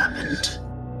cannot have happened.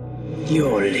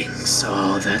 Your links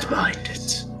are that bind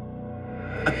it.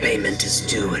 A payment is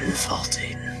due in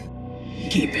faulting.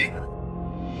 Keeping.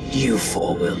 You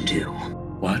four will do.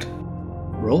 What?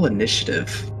 Roll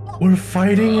initiative. We're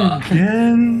fighting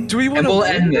again. Do we want And to we'll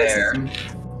end there.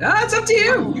 It's up to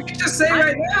you. You can just say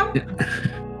right now.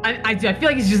 I feel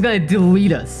like he's just gonna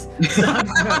delete us. So I'm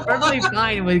perfectly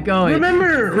fine with going.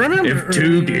 Remember. If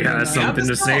Tugi has something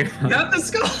to say. Got the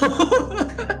skull.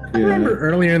 Remember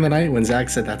earlier in the night when Zach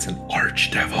said that's an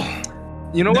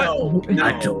archdevil. You know what? No.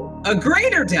 I don't. A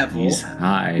greater devil. He's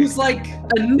high. Who's like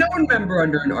a known member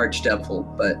under an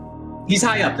archdevil, but he's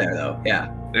high up there though.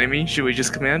 Yeah. Amy, should we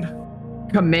just command?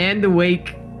 Command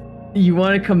awake. You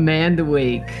want to command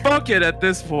awake? Fuck it at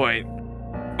this point.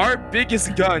 Our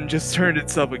biggest gun just turned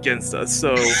itself against us,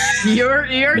 so You're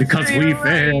Because we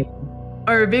failed.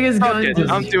 Our biggest fuck gun. it.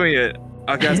 just- I'm doing it.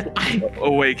 I'll cast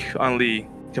awake on Lee.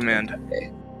 Command.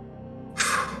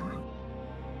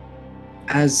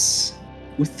 As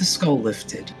with the skull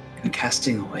lifted and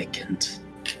casting awakened,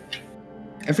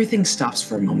 everything stops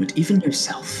for a moment, even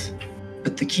yourself.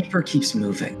 But the keeper keeps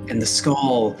moving, and the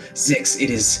skull, Zix,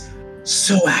 it is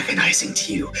so agonizing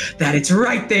to you that it's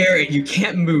right there and you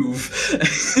can't move.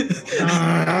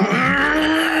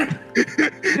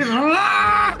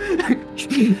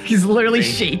 He's literally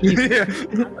shaking.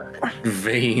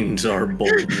 Veins are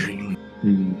bulging.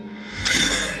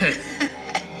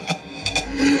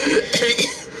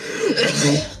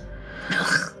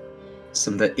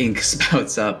 Some of the ink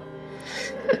spouts up.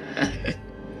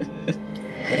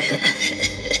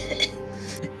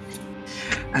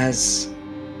 As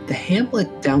the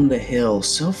hamlet down the hill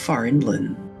so far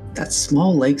inland, that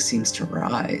small lake seems to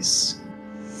rise.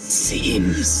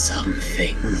 Seems some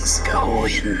things go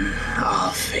in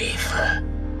our favor.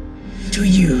 To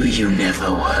you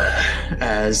never were.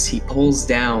 As he pulls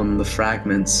down the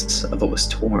fragments of what was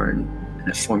torn, and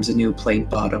it forms a new plain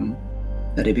bottom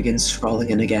that he begins scrawling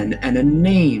in again, and a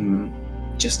name,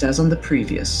 just as on the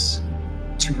previous,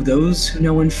 to those who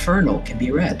know Infernal can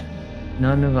be read.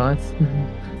 None of us.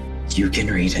 You can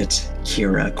read it,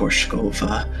 Kira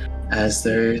Gorshkova, as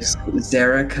there's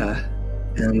Zerika,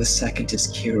 and the second is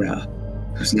Kira,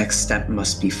 whose next step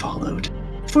must be followed.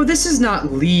 For this is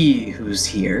not Lee who's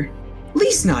here.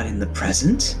 Lee's not in the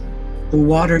present. The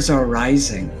waters are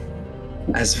rising,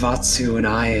 as Vatsu and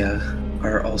Aya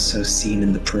are also seen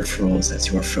in the peripherals as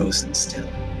you are frozen still.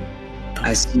 The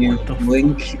as you What the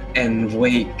blink and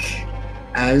wake.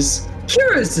 As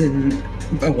Kira's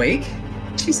awake,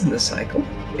 she's in the cycle.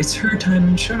 It's her time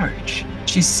in charge.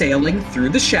 She's sailing through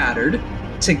the Shattered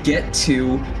to get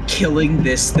to killing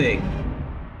this thing.